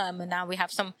your mom, and now we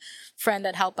have some friend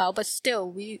that help out, but still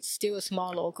we still a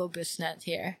small local business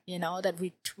here, that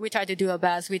we try to do our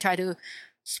best. We try to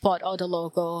support all the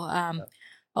local.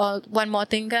 One more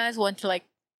thing, guys, one to like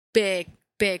big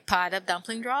part of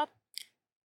Dumpling Drop,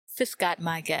 Fisgard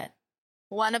Market.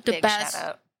 One of the Big best shout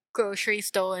out. grocery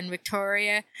store in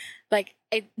Victoria. Like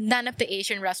none of the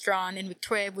Asian restaurant in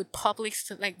Victoria would probably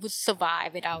would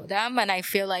survive without them. And I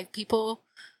feel like people,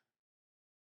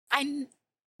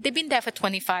 they've been there for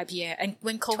 25 years. And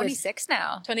when COVID 26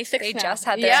 now. 26 They now. just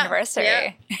had their Yeah, anniversary.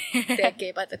 yeah. They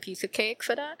gave us a piece of cake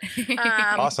for that.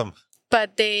 Awesome.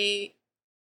 But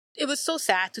it was so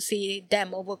sad to see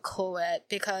them over COVID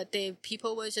because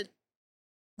people were just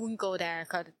wouldn't go there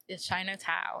because it's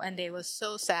Chinatown, and they were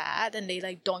so sad, and they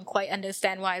like don't quite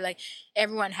understand why like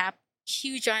everyone have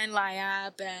huge giant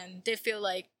lineup, and they feel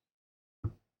like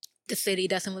the city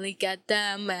doesn't really get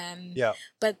them. And Yeah.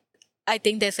 but I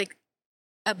think there's like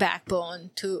a backbone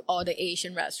to all the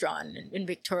Asian restaurant in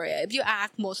Victoria. If you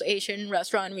ask most Asian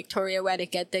restaurant in Victoria where they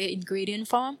get the ingredient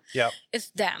from, Yeah. it's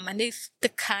them, and they're the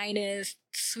kindest,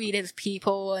 sweetest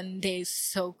people, and they're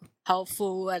so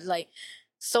helpful and like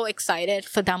so excited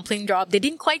for Dumpling Drop. They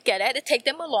didn't quite get it. It take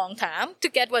them a long time to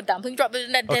get what Dumpling Drop is,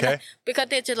 and then Okay. because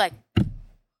they're just like,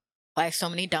 why so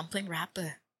many dumpling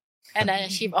wrapper? And then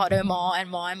she ordered more and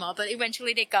more and more. But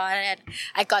eventually they got it.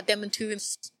 I got them into,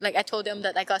 like I told them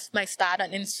that I got my start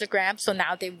on Instagram. So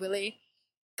now they really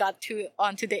got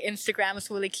onto the Instagram.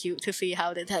 It's really cute to see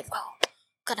how they're like, oh,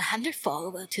 got 100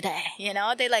 followers today.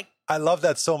 They like, I love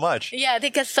that so much. yeah, they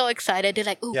get so excited. They're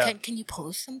like, oh, Yeah. can you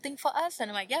post something for us? And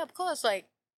I'm like, yeah, of course. Like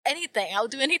anything. I'll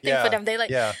do anything Yeah. for them. They like,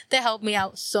 Yeah. they help me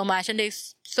out so much. And they're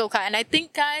so kind. And I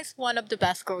think, guys, one of the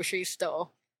best grocery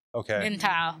store Okay. in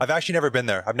town. I've actually never been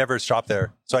there. I've never shopped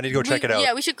there. So I need to go check it out.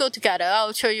 Yeah, we should go together.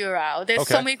 I'll show you around. There's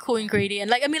Okay. so many cool ingredients.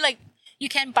 Like you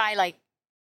can buy like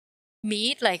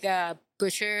meat, like a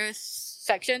butcher's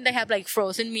section. They have like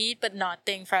frozen meat, but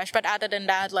nothing fresh. But other than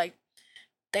that, like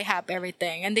they have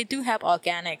everything, and they do have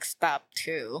organic stuff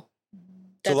too.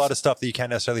 It's a lot of stuff that you can't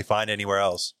necessarily find anywhere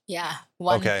else. yeah,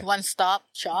 Okay. one stop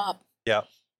shop. Yeah.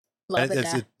 Love And it.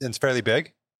 there. it's fairly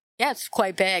big. Yeah, it's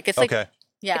quite big. It's like Okay.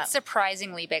 yeah, It's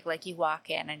surprisingly big. Like you walk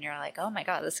in and you're like, oh my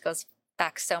God, this goes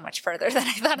back so much further than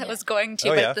I thought it was going to.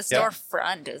 Oh, but yeah, the yeah.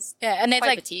 storefront is yeah, and it's quite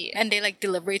like petite. and they like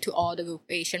delivery to all the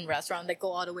Asian restaurants. They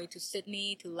go all the way to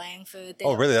Sydney to Langford. They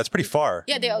Oh, really? That's pretty far.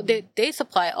 Yeah, they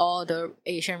supply all the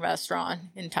Asian restaurant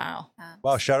in town.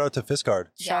 Wow. Shout out to Fisgard.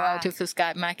 Shout out to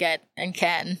Fisgard Market and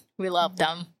Ken. We love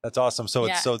them. That's awesome. So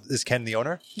Yeah. is Ken the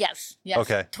owner? Yes.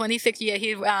 Okay. 26 years.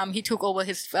 He took over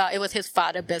his. It was his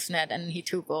father business, and he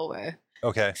took over.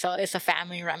 Okay. So it's a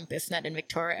family run business in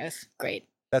Victoria. It's great.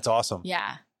 That's awesome.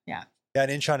 Yeah. Yeah. And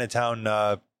in Chinatown,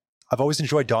 I've always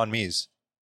enjoyed Don Me's.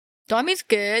 Dormy's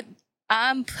good.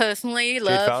 Personally Jade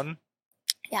love. Fountain.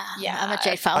 Yeah, I'm a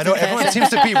Jade I Fountain. know everyone person. seems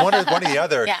to be one or the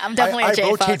other. Yeah, I'm definitely I a Jade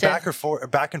rotate Fountain.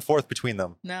 back and forth between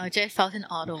them. No, Jade Fountain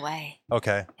all the way.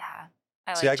 Okay.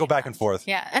 Yeah. See, I go back and forth.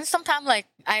 Yeah, and sometimes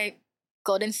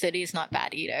Golden City is not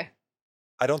bad either.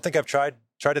 I don't think I've tried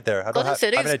it there. I Golden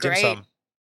City haven't is had dim great. sum.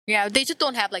 Yeah, they just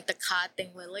don't have like the card thing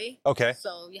really. Okay.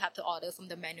 So you have to order from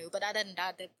the menu. But other than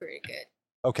that, they're pretty good.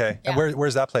 Okay. Yeah. And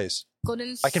where's that place?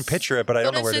 Golden I can picture it, but I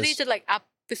don't know Golden where it City is. just like up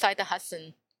beside the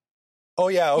Hudson. Oh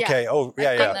yeah. Okay. Oh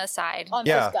yeah. On Yeah. the side. On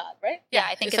Yeah. Fisgard, right? Yeah,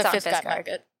 I think it's a on Fisgard Fisgard.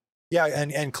 Market. Yeah.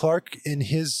 And Clark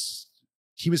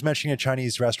he was mentioning a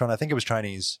Chinese restaurant. I think it was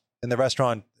Chinese in the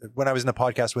restaurant when I was in the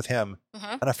podcast with him,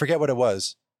 Uh-huh. and I forget what it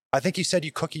was. I think you said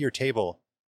you cook at your table,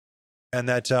 and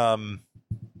that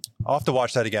I'll have to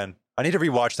watch that again. I need to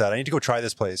rewatch that. I need to go try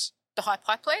this place. The hot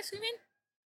pot place, you mean?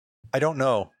 I don't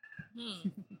know. Hmm.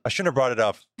 I shouldn't have brought it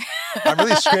up. I'm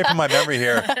really scraping my memory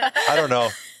here. I don't know.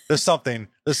 There's something.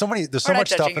 There's so We're much not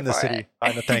stuff judging in you the for city. it.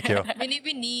 I know. Thank you.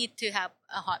 We need to have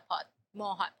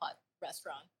more hot pot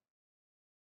restaurant.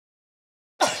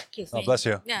 Excuse Oh, me. bless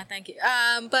you. Yeah, thank you.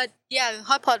 But yeah,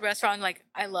 hot pot restaurant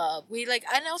I love.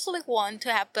 And also want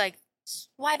to have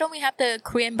why don't we have the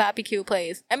Korean barbecue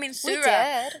place? I mean, We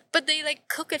Sura, did. but they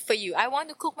cook it for you. I want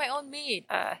to cook my own meat.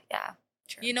 Yeah.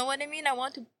 True. You know what I mean? I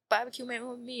want to barbecue my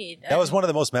own meat. That was one of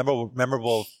the most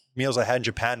memorable meals I had in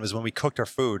Japan. Was when we cooked our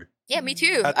food. Yeah, me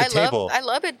too. At the table. I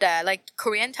love it there. Like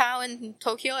Korean Town in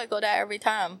Tokyo, I go there every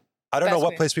time. I don't know Best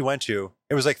what way. place we went to.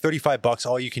 It was like $35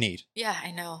 all you can eat. Yeah,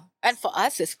 I know. And for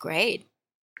us, it's great.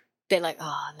 they're like,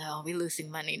 oh no, we're losing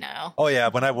money now. Oh yeah,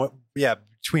 when I went, yeah,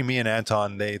 between me and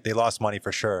Anton, they lost money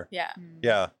for sure. Yeah,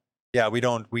 Yeah.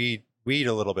 We eat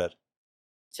a little bit,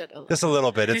 just just a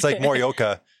little bit. It's like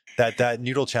Morioka, that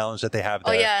noodle challenge that they have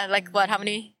Oh there. yeah, like what? How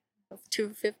many?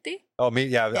 250? Oh me,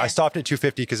 yeah. Yeah. I stopped at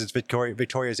 250 because it's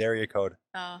Victoria's area code.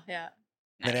 Oh yeah.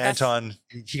 And That's- Anton,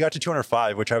 he got to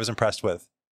 205, which I was impressed with.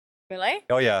 Really?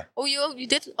 Oh yeah, Oh, you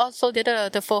did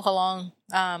the full Halong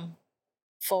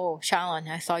full challenge.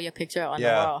 I saw your picture on the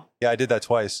Yeah. wall. yeah. I did that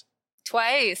twice.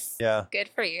 Twice. Yeah. Good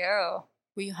for you.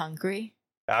 Were you hungry?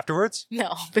 Afterwards,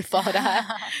 No, before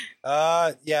that.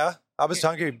 yeah, I was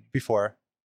hungry before.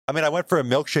 I mean, I went for a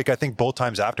milkshake. I think both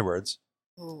times afterwards.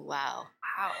 Oh wow.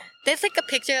 Wow. There's like a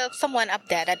picture of someone up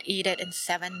there that eat it in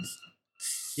 7.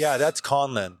 Yeah, that's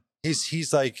Conlon.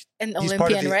 He's like an he's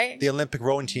part of Olympian, right? the Olympic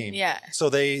rowing team. Yeah. So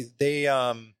they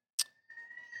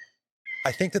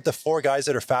I think that the 4 guys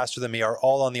that are faster than me are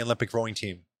all on the Olympic rowing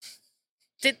team.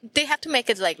 Did they have to make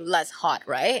it like less hot,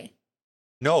 right?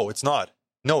 No, it's not.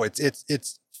 No,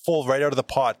 it's full right out of the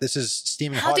pot. This is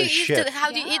steaming How hot do as you shit. eat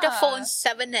how do you eat a full and Yeah.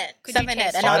 7 it? Could you 7 taste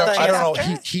it and it? I not don't, burn I it don't know.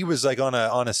 after? He was like on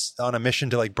a mission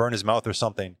to like burn his mouth or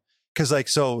something. Because like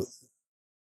so,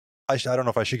 I don't know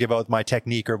if I should give out my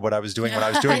technique or what I was doing when I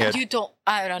was doing it. You don't.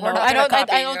 I don't We're know. not I gonna don't.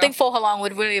 copy I don't you. think Full Halong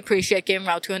would really appreciate giving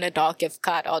out $200 gift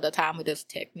card all the time with this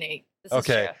technique. This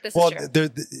Okay. Is true. This Well, is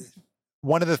true.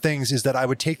 one of the things is that I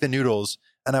would take the noodles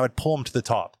and I would pull them to the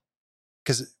top.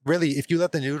 Because really, if you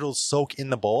let the noodles soak in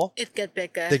the bowl, It get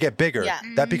bigger. they get bigger. Yeah.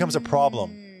 That becomes a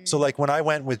problem. Mm. So like when I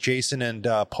went with Jason and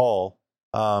Paul,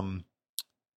 I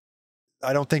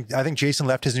think Jason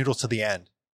left his noodles to the end,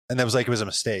 and that was like it was a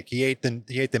mistake. He ate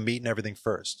the meat and everything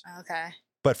first. Okay.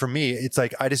 But for me, it's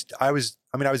like I was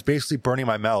basically burning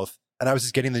my mouth, and I was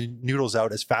just getting the noodles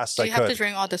out as fast So as you I have could. to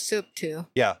drink all the soup too.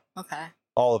 Yeah, Okay.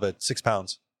 all of it, 6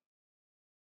 pounds,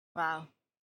 Wow.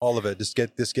 all of it. Just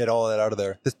get all of that out of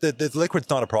there. The liquid's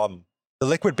not a problem. The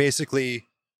liquid basically,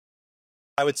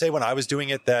 I would say when I was doing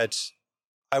it that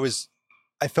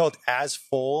I felt as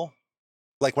full,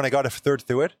 like when I got a third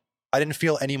through it, I didn't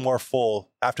feel any more full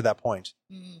after that point.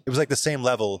 Mm, It was like the same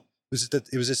level.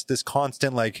 It was just this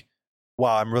constant like,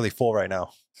 wow, I'm really full right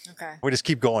now. okay. We just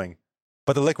keep going.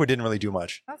 But the liquid didn't really do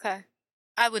much. Okay.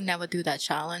 I would never do that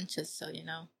challenge, just so you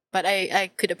know. But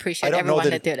I could appreciate I don't know everyone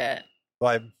that that did it.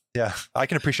 Well, I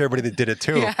can appreciate everybody that did it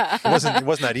too. Yeah. It wasn't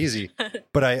that easy.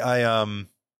 But I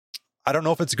don't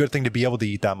know if it's a good thing to be able to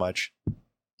eat that much.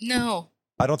 No.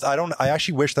 I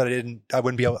actually wish that I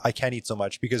wouldn't be able, I can't eat so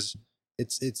much because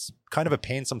it's kind of a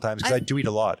pain sometimes because I do eat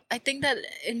a lot. I think that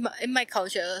in my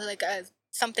culture, like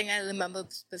something I remember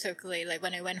specifically, like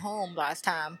when I went home last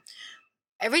time,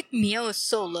 every meal is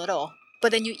so little,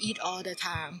 but then you eat all the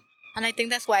time, and I think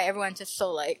that's why everyone's just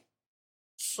so like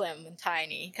slim and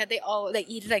tiny because they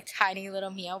eat like tiny little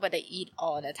meal, but they eat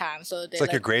all the time. So It's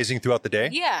like you're grazing throughout the day.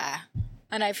 yeah,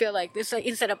 and I feel like this like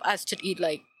instead of us to eat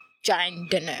like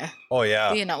giant dinner, Oh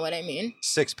yeah. you know what I mean?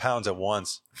 6 pounds at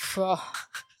once. Oh,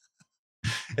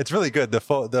 It's really good. The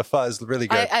pho is really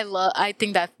good. I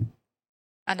think that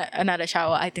another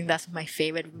shower. I think that's my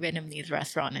favorite Vietnamese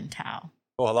restaurant in town.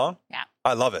 Oh, hello? Yeah.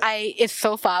 I love it. It's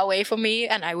so far away from me,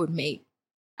 and I would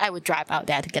drive out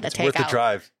there to get a It's worth the takeout.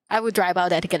 drive. I would drive out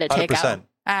there to get a 100%. takeout.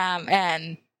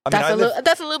 And I mean,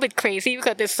 that's a little bit crazy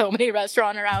because there's so many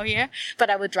restaurants around here. But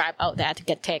I would drive out there to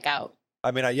get takeout. I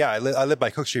live by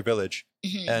Cook Street Village,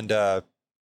 Mhm.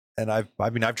 and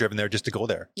I've driven there just to go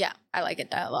there. Yeah, I like it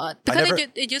a lot because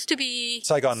never- it used to be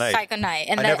Saigon Night. Saigon Night,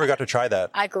 and I then never got to try that.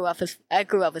 I grew up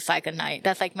with Saigon Night.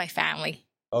 That's like my family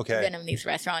Okay. Vietnamese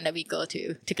restaurant that we go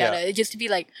to together. It used to be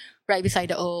like right beside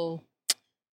the old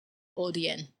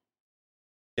Odeon.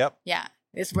 Yep. Yeah,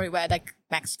 it's where that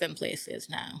Mexican place is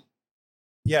now.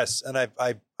 Yes, and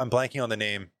I'm blanking on the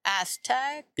name.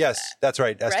 Aztec. Yes, that's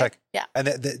right, Aztec. Right? Yeah. And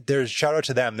there's shout out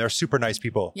to them. They're super nice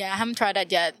people. Yeah, I haven't tried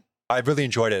that yet. I really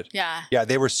enjoyed it. Yeah, Yeah,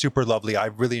 they were super lovely. I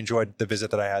really enjoyed the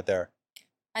visit that I had there.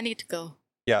 I need to go.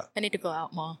 Yeah. I need to go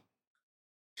out more.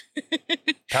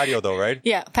 Patio though, right?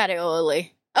 Yeah, patio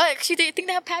only. Oh, actually, they think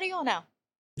they have patio now.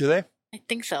 Do they? I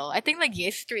think so. I think like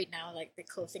Yates Street now, like they're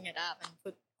closing it up and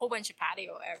put a whole bunch of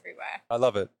patio everywhere. I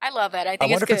love it. I love it. I I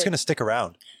think wonder it's if it's good. going to stick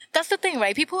around. That's the thing,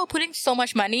 right? People are putting so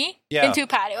much money Yeah. into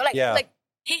patio. Yeah. Like,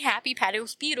 hey, Happy Patio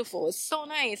is beautiful. It's so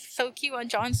nice, so cute on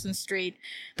Johnson Street.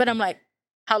 But I'm like,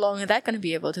 how long is that going to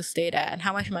be able to stay there? And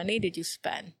how much money did you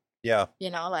spend? Yeah. You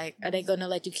know, like, are they going to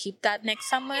let you keep that next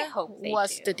summer? I hope they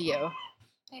What's do. the deal?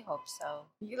 I hope so.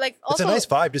 Like, It's also, a nice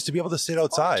vibe just to be able to sit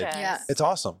outside. Gorgeous. Yeah. It's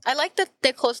awesome. I like that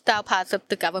they closed down parts of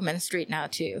the government street now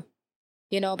too.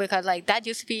 because like that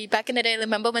used to be back in the day.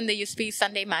 Remember when there used to be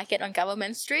Sunday market on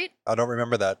Government Street? I don't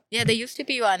remember that. Yeah, there used to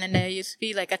be one, and there used to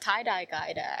be like a tie-dye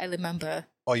guy there. I remember.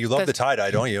 Oh, you love the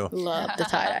tie-dye, don't you? Love the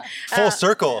tie-dye. Full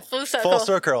circle. Full circle. Full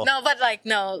circle. No, but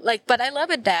I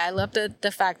love it there. I love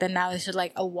the fact that now it's just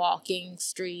like a walking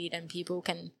street and people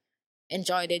can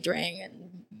enjoy their drink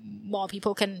and more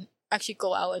people can actually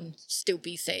go out and still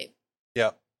be safe.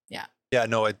 Yeah. Yeah. Yeah,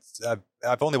 no,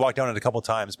 I've only walked down it a couple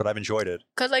times, but I've enjoyed it.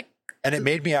 And it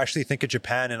made me actually think of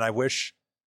Japan, and I wish,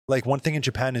 like, one thing in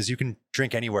Japan is you can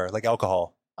drink anywhere, like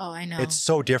alcohol. Oh, I know. It's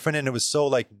so different, and it was so,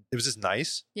 like, it was just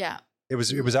nice. Yeah. It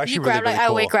was actually You really, grab, really I cool.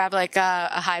 always grab like a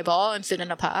highball and sit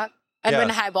in a park. And Yeah. when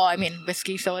highball, I mean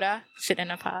whiskey soda, sit in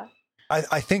a park.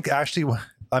 I think actually,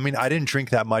 I mean, I didn't drink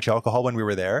that much alcohol when we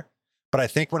were there, but I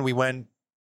think when we went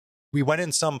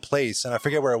in some place, and I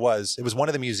forget where it was. It was one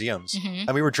of the museums, Mhm.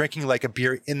 and we were drinking like a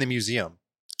beer in the museum.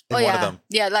 In Oh, one yeah. of them.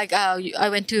 Yeah, like I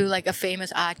went to like a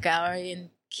famous art gallery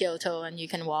in Kyoto and you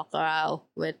can walk around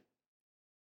with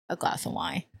a glass of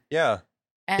wine. Yeah.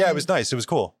 And Yeah, it was nice. It was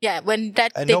cool. Yeah, when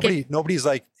that And they nobody's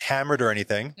like hammered or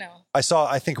anything. no.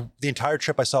 I think the entire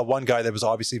trip I saw one guy that was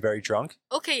obviously very drunk.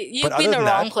 Okay, But you've other been the than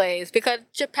wrong that- place because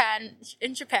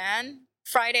in Japan,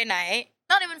 Friday night,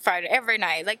 not even Friday, every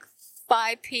night, like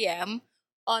 5 p.m.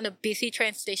 on a busy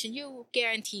train station, you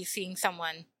guarantee seeing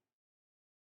someone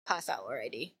pass out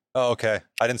already. Oh, okay.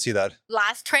 I didn't see that.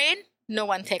 Last train, no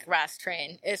one take last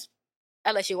train. It's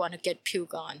unless you want to get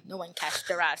puke on. No one catch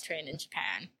the last train in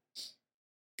Japan.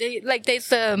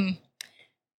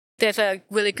 There's a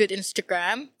really good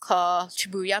Instagram called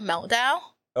Shibuya Meltdown.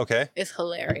 Okay. It's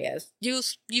hilarious.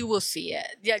 You will see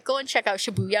it. Yeah, go and check out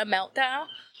Shibuya Meltdown.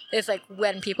 It's like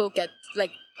when people get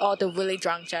like all the really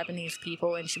drunk Japanese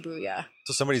people in Shibuya.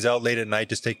 So somebody's out late at night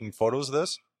just taking photos of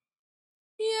this?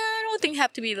 Yeah, I don't think it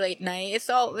have to be late night.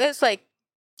 It's like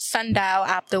sundown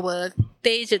after work.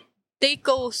 They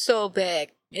go so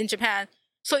big in Japan.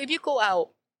 So if you go out,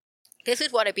 this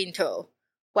is what I've been told.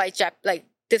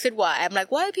 This is why I'm like,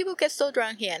 why people get so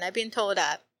drunk here? And I've been told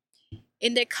that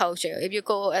in their culture, if you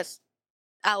go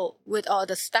out with all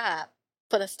the staff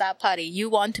for the staff party, you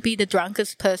want to be the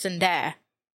drunkest person there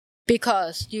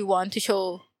because you want to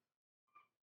show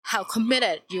how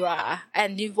committed you are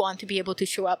and you want to be able to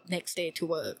show up next day to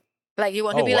work. Like you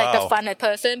want to Oh, be like wow. the funnest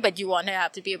person, but you want to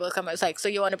have to be able to come. It's like, so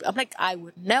you want to, I'm like, I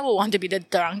would never want to be the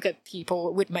drunkest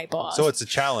people with my boss. So it's a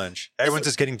challenge. Everyone's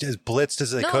just getting as blitzed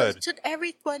as they no, could. it's just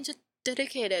everyone just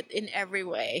dedicated in every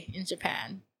way in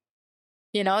Japan.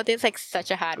 There's like such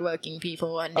a hardworking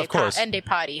people and Of course. and they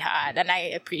party hard and I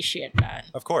appreciate that.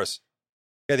 Of course.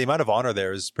 Yeah, the amount of honor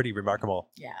there is pretty remarkable.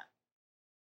 Yeah.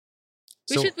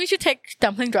 So, We should take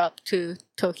Dumpling Drop to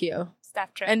Tokyo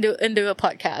Staff trip. and do a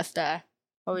podcast there.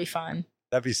 It'll be fun.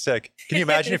 that'd be sick. Can you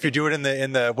imagine if you do it in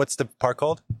the what's the park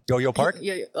called? Yo-Yo Park?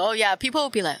 Oh yeah, people will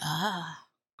be like,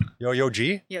 Yo-Yo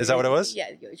G? Is that what it was? Yeah,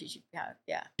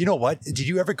 yeah. You know what? Did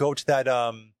you ever go to that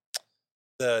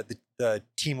the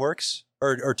Teamworks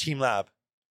or Team Lab?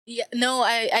 Yeah, no,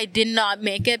 I did not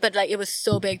make it, but like it was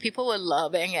so big. People were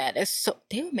loving it.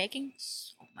 They were making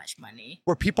so much money.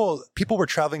 Where people were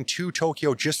traveling to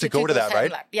Tokyo just to go to that,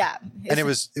 right? Yeah. And it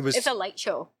was It's a light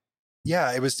show.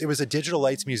 yeah, it was a digital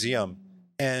lights museum,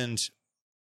 and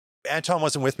Anton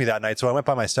wasn't with me that night, so I went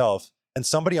by myself. And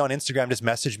somebody on Instagram just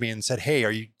messaged me and said,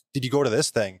 "Hey, did you go to this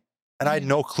thing?" And I had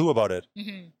no clue about it.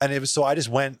 Mm-hmm. And it was so I just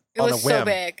went It on a was whim. so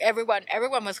big.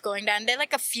 Everyone was going down. There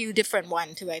like a few different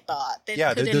ones too. I thought. They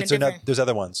Yeah, put in a there's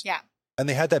other ones. Yeah. And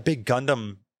they had that big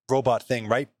Gundam robot thing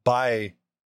right by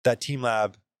that Team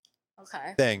Lab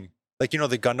Okay. thing. Like the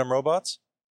Gundam robots?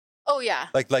 Oh yeah.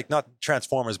 Like not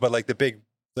Transformers, but like the big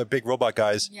robot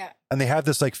guys. Yeah. And they have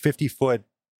this like 50-foot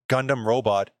Gundam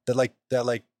robot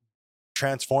that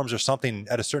transforms or something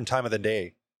at a certain time of the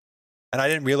day. And I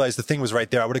didn't realize the thing was right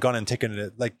there. I would have gone and taken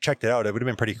it, checked it out. It would have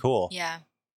been pretty cool. Yeah.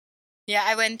 Yeah.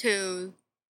 I went to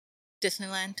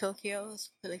Disneyland Tokyo. It was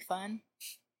really fun.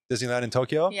 Disneyland in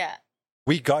Tokyo. Yeah.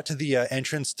 We got to the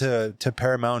entrance to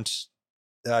Paramount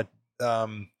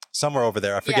somewhere over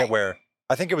there. I forget Yeah. where.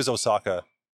 I think it was Osaka.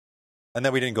 And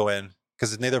then we didn't go in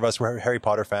because neither of us were Harry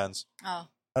Potter fans. Oh.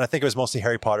 And I think it was mostly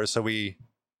Harry Potter. So we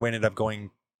ended up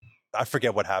going. I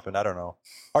forget what happened. I don't know.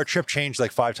 Our trip changed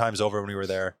like 5 times over when we were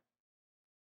there.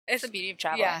 It's the beauty of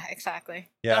travel. Yeah. Exactly.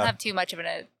 Yeah. Don't have too much of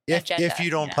an if agenda. you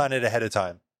don't plan it ahead of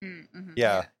time. Mm-hmm.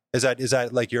 Yeah. Is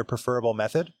that like your preferable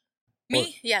method?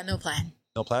 Me? Yeah. No plan.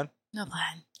 No plan? No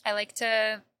plan.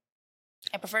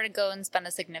 I prefer to go and spend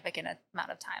a significant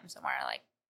amount of time somewhere like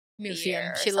a Museum.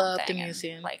 year or She loved the something, and,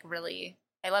 museum. like really,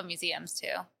 I love museums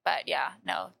too. But yeah,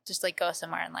 no, just like go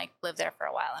somewhere and like live there for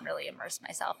a while and really immerse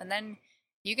myself. And then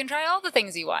you can try all the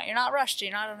things you want. You're not rushed.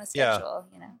 You're not on a Yeah. schedule.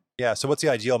 You know, Yeah. So what's the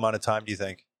ideal amount of time, do you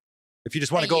think? If you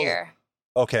just want to a go. year.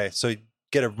 Okay. So you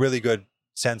get a really good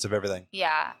sense of everything.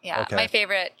 Yeah, yeah. Okay. My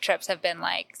favorite trips have been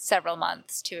like several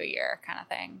months to a year kind of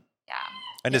thing. Yeah,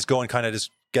 And just go and kind of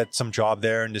just get some job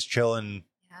there and just chill and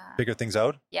yeah, figure things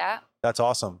out. yeah, That's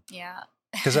awesome. yeah.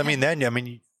 Because I mean,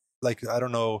 like, I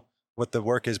don't know what the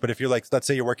work is, but if you're like, let's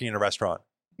say you're working in a restaurant,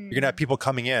 you're going to have people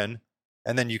coming in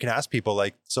and then you can ask people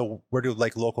like, so where do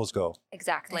like locals go?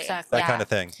 Exactly. That Yeah. kind of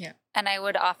thing. And I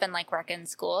would often like work in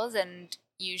schools, and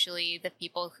usually the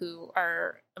people who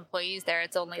are employees there,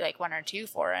 it's only like one or two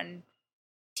foreign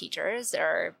teachers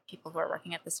or people who are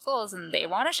working at the schools, and they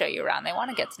want to show you around. They want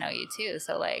to get to know you too.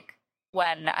 So like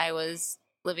when I was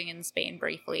living in Spain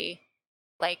briefly,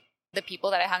 like the people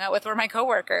that I hung out with were my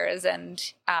coworkers, and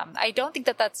I don't think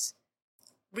that that's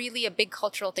really a big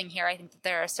cultural thing here. I think that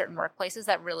there are certain workplaces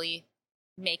that really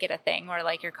make it a thing where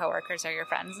like your coworkers are your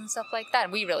friends and stuff like that.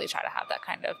 And we really try to have that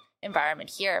kind of environment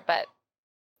here. But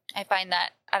I find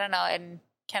that, I don't know, in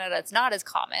Canada, it's not as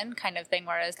common kind of thing,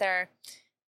 whereas there,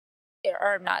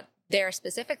 or not there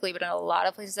specifically, but in a lot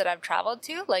of places that I've traveled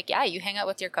to, like, yeah, you hang out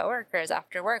with your coworkers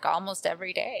after work almost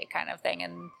every day kind of thing.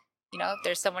 And, you know, if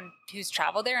there's someone who's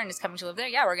traveled there and is coming to live there,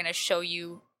 yeah, we're going to show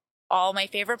you all my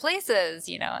favorite places,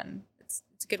 you know, and it's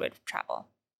a good way to travel.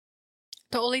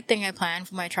 The only thing I plan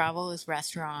for my travel is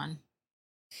restaurant.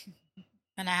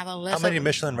 And I have a list How many of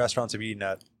Michelin restaurants have you eaten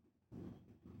at?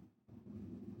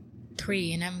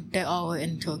 3, and they're all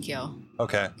in Tokyo.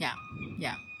 Okay. Yeah.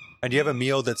 And do you have a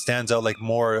meal that stands out like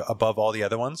more above all the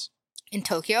other ones? In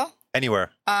Tokyo?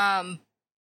 Anywhere?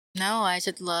 No, I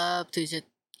just love to just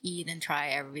eat and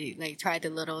try try the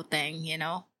little thing, you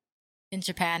know? In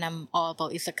Japan, I'm all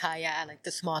about izakaya, like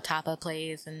the small tapa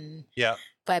place, and Yeah.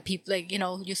 but people, like, you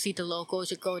know, you see the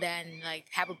locals, you go there and like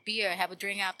have a beer, have a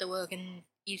drink after work, and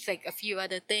eat like a few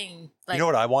other things. Like, You know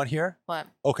what I want here? what?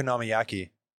 Okonomiyaki.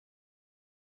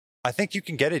 I think you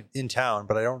can get it in town,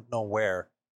 but I don't know where.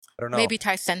 I don't know. Maybe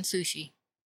Tyson sushi.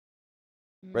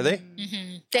 Really?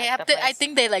 Mm-hmm. They Like have the I place.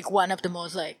 think they like one of the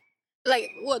most like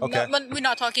well, Okay. we're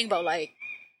not talking about like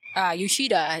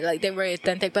Yoshida, like they're very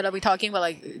authentic, but are we talking about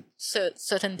like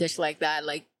certain dish like that?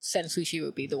 Like sen sushi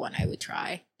would be the one I would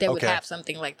try. They would Okay. have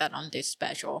something like that on this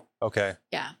special. Okay.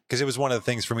 Yeah. Because it was one of the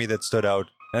things for me that stood out.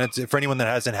 And it's for anyone that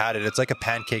hasn't had it, it's like a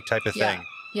pancake type of Yeah. thing.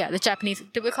 Yeah, the Japanese,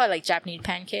 do we call it like Japanese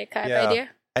pancake kind Yeah. of idea?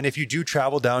 And if you do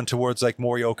travel down towards like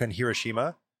Morioka and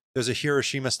Hiroshima, there's a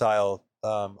Hiroshima style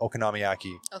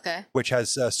okonomiyaki, Okay. which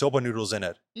has soba noodles in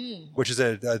it, Mm, which is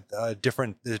a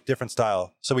different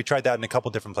style. So we tried that in a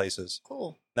couple different places.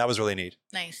 cool. That was really neat.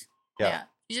 Nice. Yeah.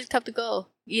 You just have to go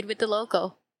eat with the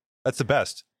local. That's the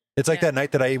best. It's like Yeah. that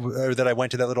night that I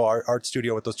went to that little art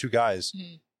studio with those two guys,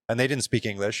 Mhm. and they didn't speak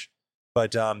English,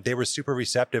 but they were super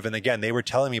receptive. And again, they were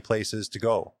telling me places to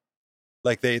go.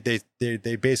 Like they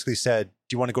basically said,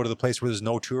 "Do you want to go to the place where there's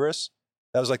no tourists?"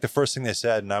 That was like the first thing they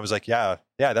said, and I was like, "Yeah,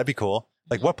 that'd be cool."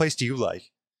 Like, Mhm. what place do you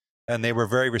like? And they were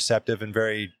very receptive and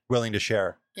very willing to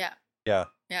share. Yeah. Yeah.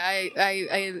 Yeah,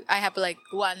 I have like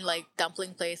one like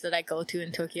dumpling place that I go to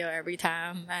in Tokyo every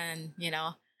time, and you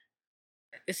know,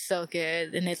 it's so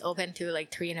good, and it's open to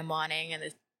like 3 a.m, and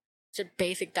it's just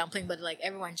basic dumpling, but like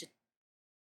everyone should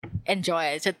enjoy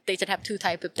it. So they should have 2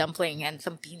 type of dumpling and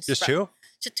some bean Just sprout. 2?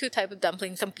 Just 2 type of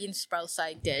dumpling, some bean sprout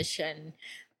side dish, and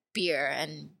beer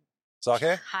and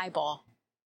Sake? highball.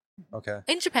 Okay.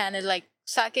 In Japan, it's like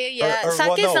sake. Yeah, Or- sake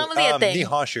well, is no, normally a thing.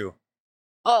 Nihonshu.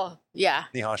 Oh, yeah,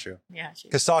 Nihonshu. yeah, sure.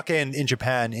 Because sake in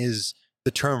Japan is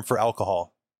the term for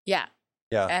alcohol. Yeah,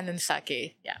 Yeah. and then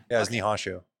sake. Yeah, Yeah, it's Okay.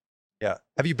 Nihonshu. Yeah.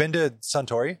 Have you been to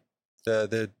Suntory?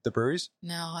 The breweries?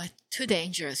 No, it's too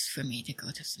dangerous for me to go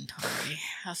to Suntory.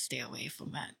 I'll stay away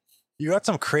from that. You got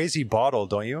some crazy bottle,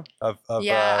 don't you? Of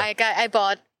Yeah, I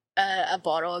bought a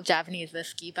bottle of Japanese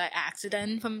whiskey by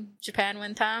accident from Japan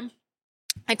one time.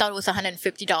 I thought it was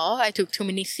 $150. I took too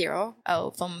many zero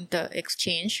out from the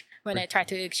exchange when I tried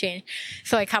to exchange.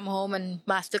 So I come home and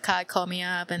MasterCard called me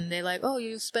up and they're like, "Oh,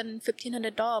 you spent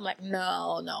 $1,500." I'm like,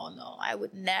 no, I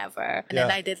would never. And then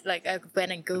Yeah. I did like, I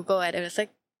went and Googled it. It was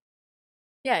like,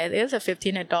 yeah, it is a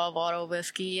 $1,500 bottle of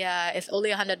whiskey. Yeah, it's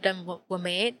only 100 of them were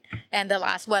made. And the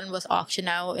last one was auctioned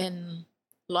out in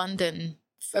London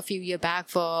a few years back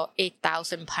for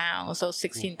 £8,000, so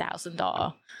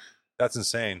 $16,000. That's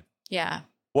insane. Yeah,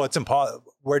 Well, it's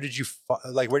impossible. Where did you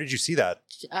see that?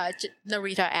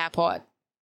 Narita Airport,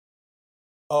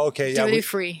 Oh, okay. Yeah. duty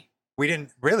free. We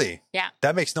didn't really. Yeah.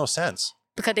 That makes no sense.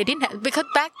 Because they didn't have, because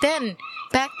back then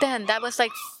that was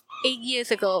like 8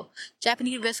 years ago,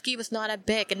 Japanese whiskey was not that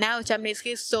big, and now Japanese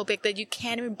whiskey is so big that you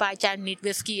can't even buy Japanese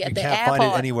whiskey at You the can't airport.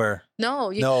 find it anywhere. No,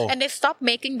 No. and they stopped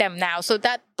making them now, so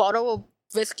that bottle of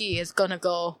whiskey is gonna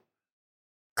go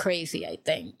crazy, I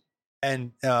think.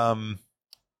 And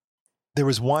there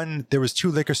was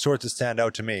two liquor stores that stand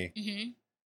out to me. Mm-hmm.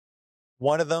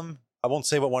 One of them, I won't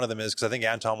say what one of them is because I think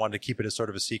Anton wanted to keep it as sort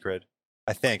of a secret.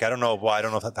 I don't know why. I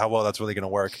don't know how well that's really going to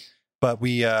work. But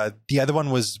the other one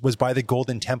was by the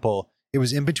Golden Temple. It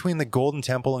was in between the Golden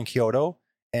Temple in Kyoto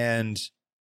and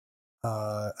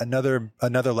another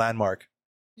landmark.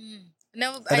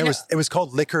 No, And it was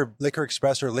called Liquor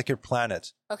Express or Liquor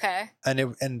Planet. okay.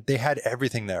 And they had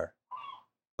everything there.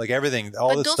 Like everything, all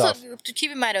But this those stuff. are, to keep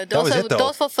in mind, That was it, though.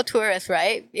 those were for tourists,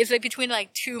 right? It's like between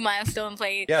like 2 milestones,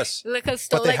 like Yes. liquor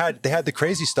store. But they had the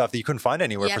crazy stuff that you couldn't find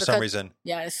anywhere Yeah, for some because- reason.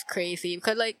 Yeah, it's crazy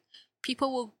because like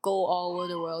people will go all over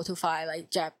the world to find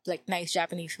like nice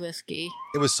Japanese whiskey.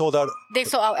 It was sold out. They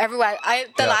sold out everywhere. The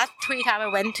Yeah. last 3 times I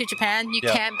went to Japan, you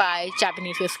Yeah. can't buy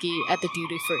Japanese whiskey at the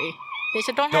duty free. They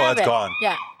just don't No, have that's it. gone.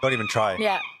 Yeah, Don't even try.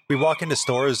 yeah. We walk into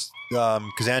stores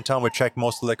because Anton would check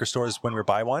most of the liquor stores when we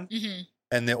buy one. Hmm.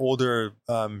 And the older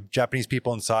Japanese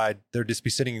people inside, they'd just be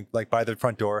sitting like by the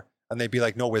front door and they'd be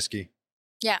like, no whiskey.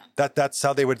 Yeah. That's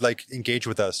how they would like engage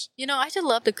with us. You know, I just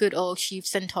love the good old cheap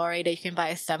Centauri that you can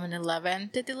buy at 7-Eleven.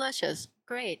 They're delicious.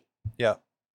 Great. Yeah.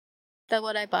 That's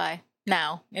what I buy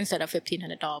now instead of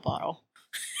 $1,500 bottle.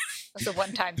 It's a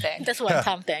one-time thing. That's one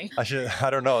time thing. I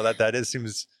don't know.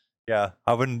 Seems, yeah,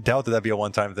 I wouldn't doubt that'd be a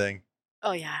one-time thing.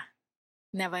 Oh yeah.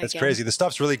 Never It's again. crazy. The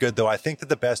stuff's really good though. I think that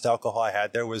the best alcohol I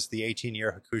had there was the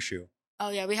 18-year Hakushu. Oh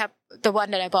yeah, we have the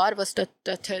one that I bought was the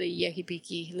 30-year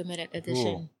Hibiki limited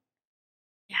edition.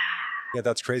 Yeah. Yeah,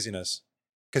 that's craziness.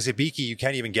 Because Hibiki, you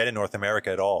can't even get in North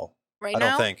America at all. Right I now,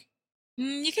 don't think.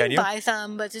 You Can can you? buy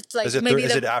some, but it's like Is it maybe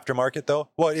is it aftermarket though?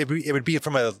 Well, it would be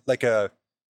from a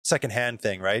secondhand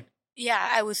thing, right? yeah,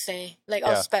 I would say like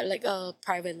Yeah. like a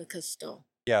private liquor store.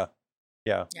 Yeah.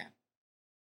 Yeah.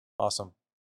 Awesome.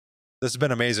 This has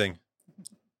been amazing.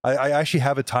 I actually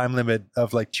have a time limit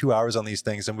of like 2 hours on these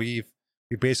things, and we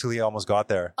basically almost got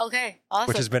there, Okay, awesome.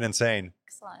 which has been insane.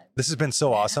 Excellent. This has been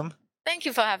so awesome. Thank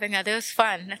you for having us. It was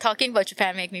fun. Talking about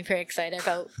Japan made me very excited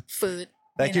about food.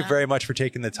 Thank you know? very much for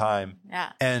taking the time.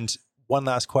 Yeah. And one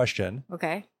last question.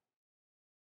 Okay.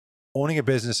 Owning a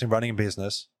business and running a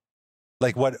business,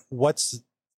 like what's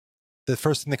the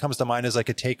first thing that comes to mind is like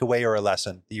a takeaway or a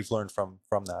lesson that you've learned from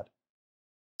that?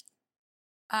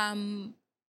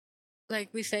 Like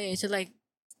we say, it's like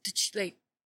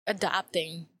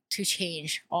adapting to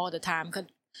change all the time. Cause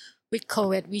with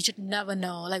COVID, we should never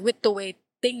know. Like with the way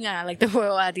things are, like the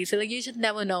world are these, like you should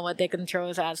never know what their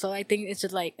controls are. So I think it's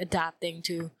just like adapting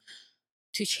to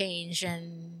change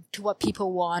and to what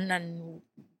people want and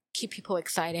keep people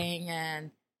exciting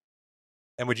and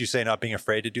And would you say not being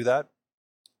afraid to do that?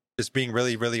 Just being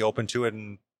really, really open to it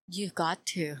and you got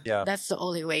to. Yeah. That's the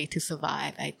only way to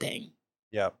survive, I think.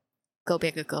 yeah. Go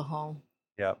big or go home.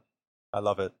 Yeah, I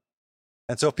love it.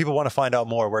 And so if people want to find out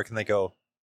more, where can they go?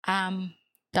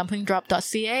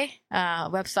 Dumplingdrop.ca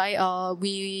website.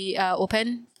 We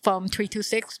open from 3 to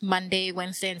 6 Monday,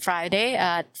 Wednesday, and Friday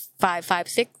at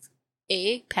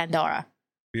 556A Pandora.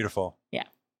 Beautiful. Yeah.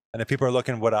 And if people are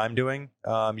looking at what I'm doing,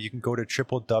 you can go to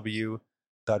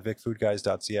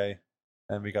www.vicfoodguys.ca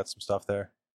and we got some stuff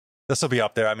there. This will be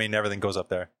up there. I mean, everything goes up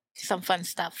there. Some fun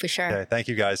stuff for sure. Okay. Thank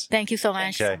you guys. Thank you so much.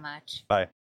 Thanks Okay. so much. Bye.